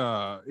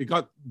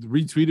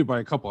retweeted by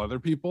a couple other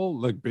people.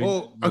 Like big.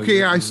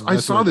 I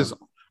saw this.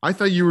 I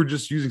thought you were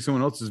just using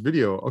someone else's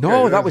video. Okay,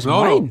 no, that was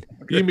mine.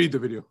 No. He made the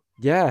video.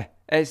 Yeah,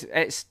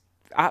 it's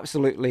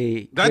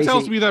absolutely. That crazy.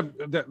 tells me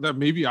that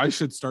maybe I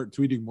should start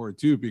tweeting more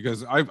too,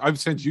 because I've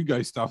sent you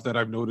guys stuff that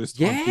I've noticed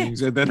on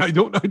things, and then I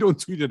don't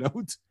tweet it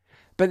out.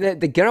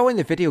 But the girl in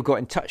the video got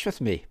in touch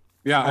with me.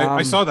 Yeah,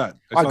 I saw that.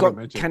 I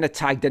got kind of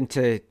tagged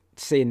into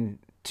saying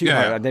to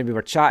her, and then we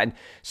were chatting.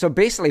 So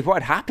basically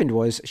what had happened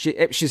was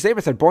she's there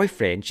with her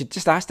boyfriend. She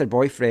just asked her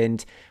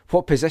boyfriend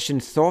what position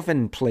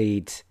Thauvin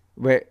played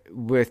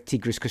with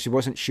Tigres, because she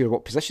wasn't sure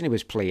what position he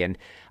was playing,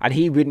 and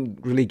he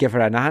wouldn't really give her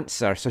an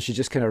answer, so she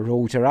just kind of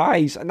rolled her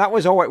eyes, and that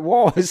was all it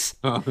was.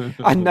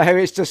 And now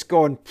it's just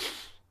gone.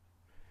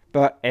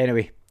 But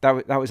anyway,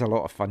 that was a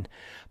lot of fun.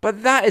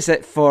 But that is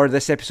it for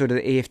this episode of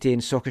the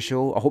AFTN Soccer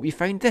Show. I hope you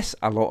found this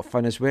a lot of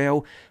fun as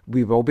well.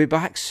 We will be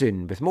back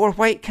soon with more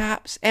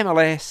Whitecaps,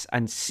 MLS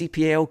and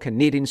CPL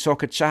Canadian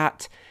soccer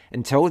chat.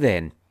 Until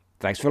then,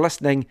 thanks for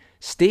listening.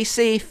 Stay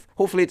safe.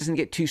 Hopefully it doesn't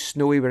get too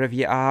snowy wherever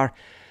you are.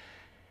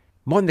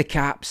 Mon the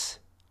Caps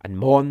and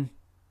Mon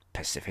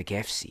Pacific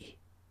FC.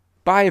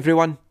 Bye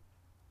everyone.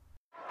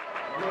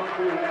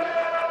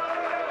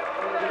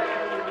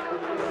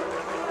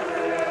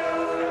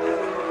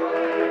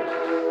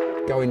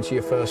 Going to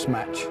your first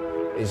match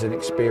is an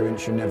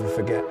experience you never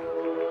forget.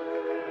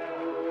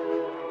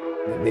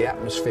 The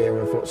atmosphere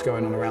of what's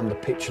going on around the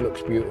pitch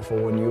looks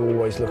beautiful, and you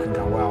always look and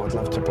go, wow, I'd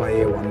love to play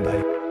here one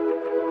day.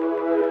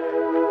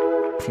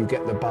 If you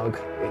get the bug,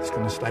 it's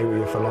going to stay with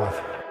you for life.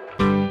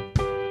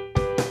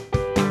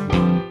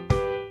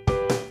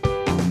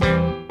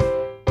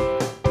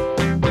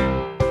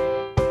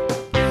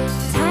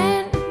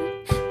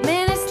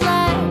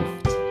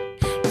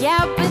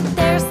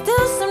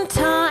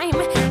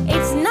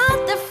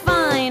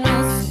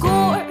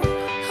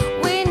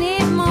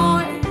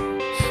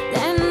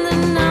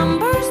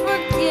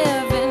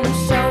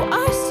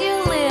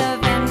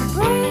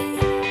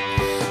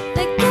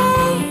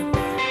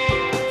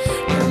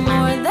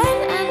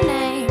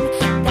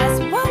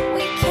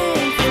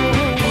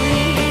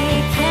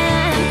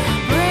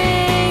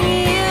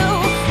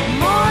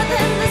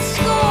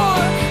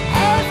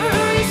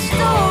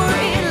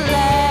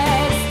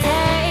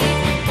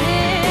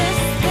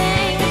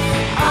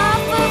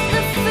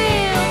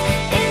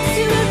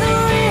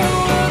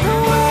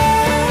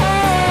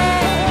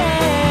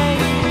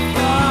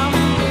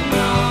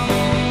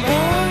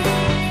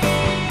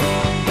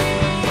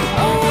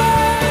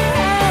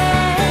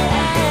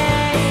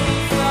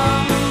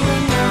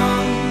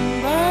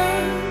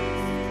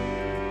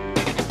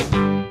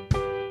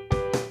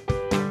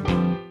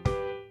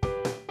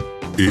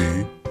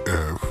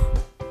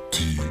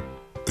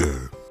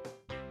 AFTN.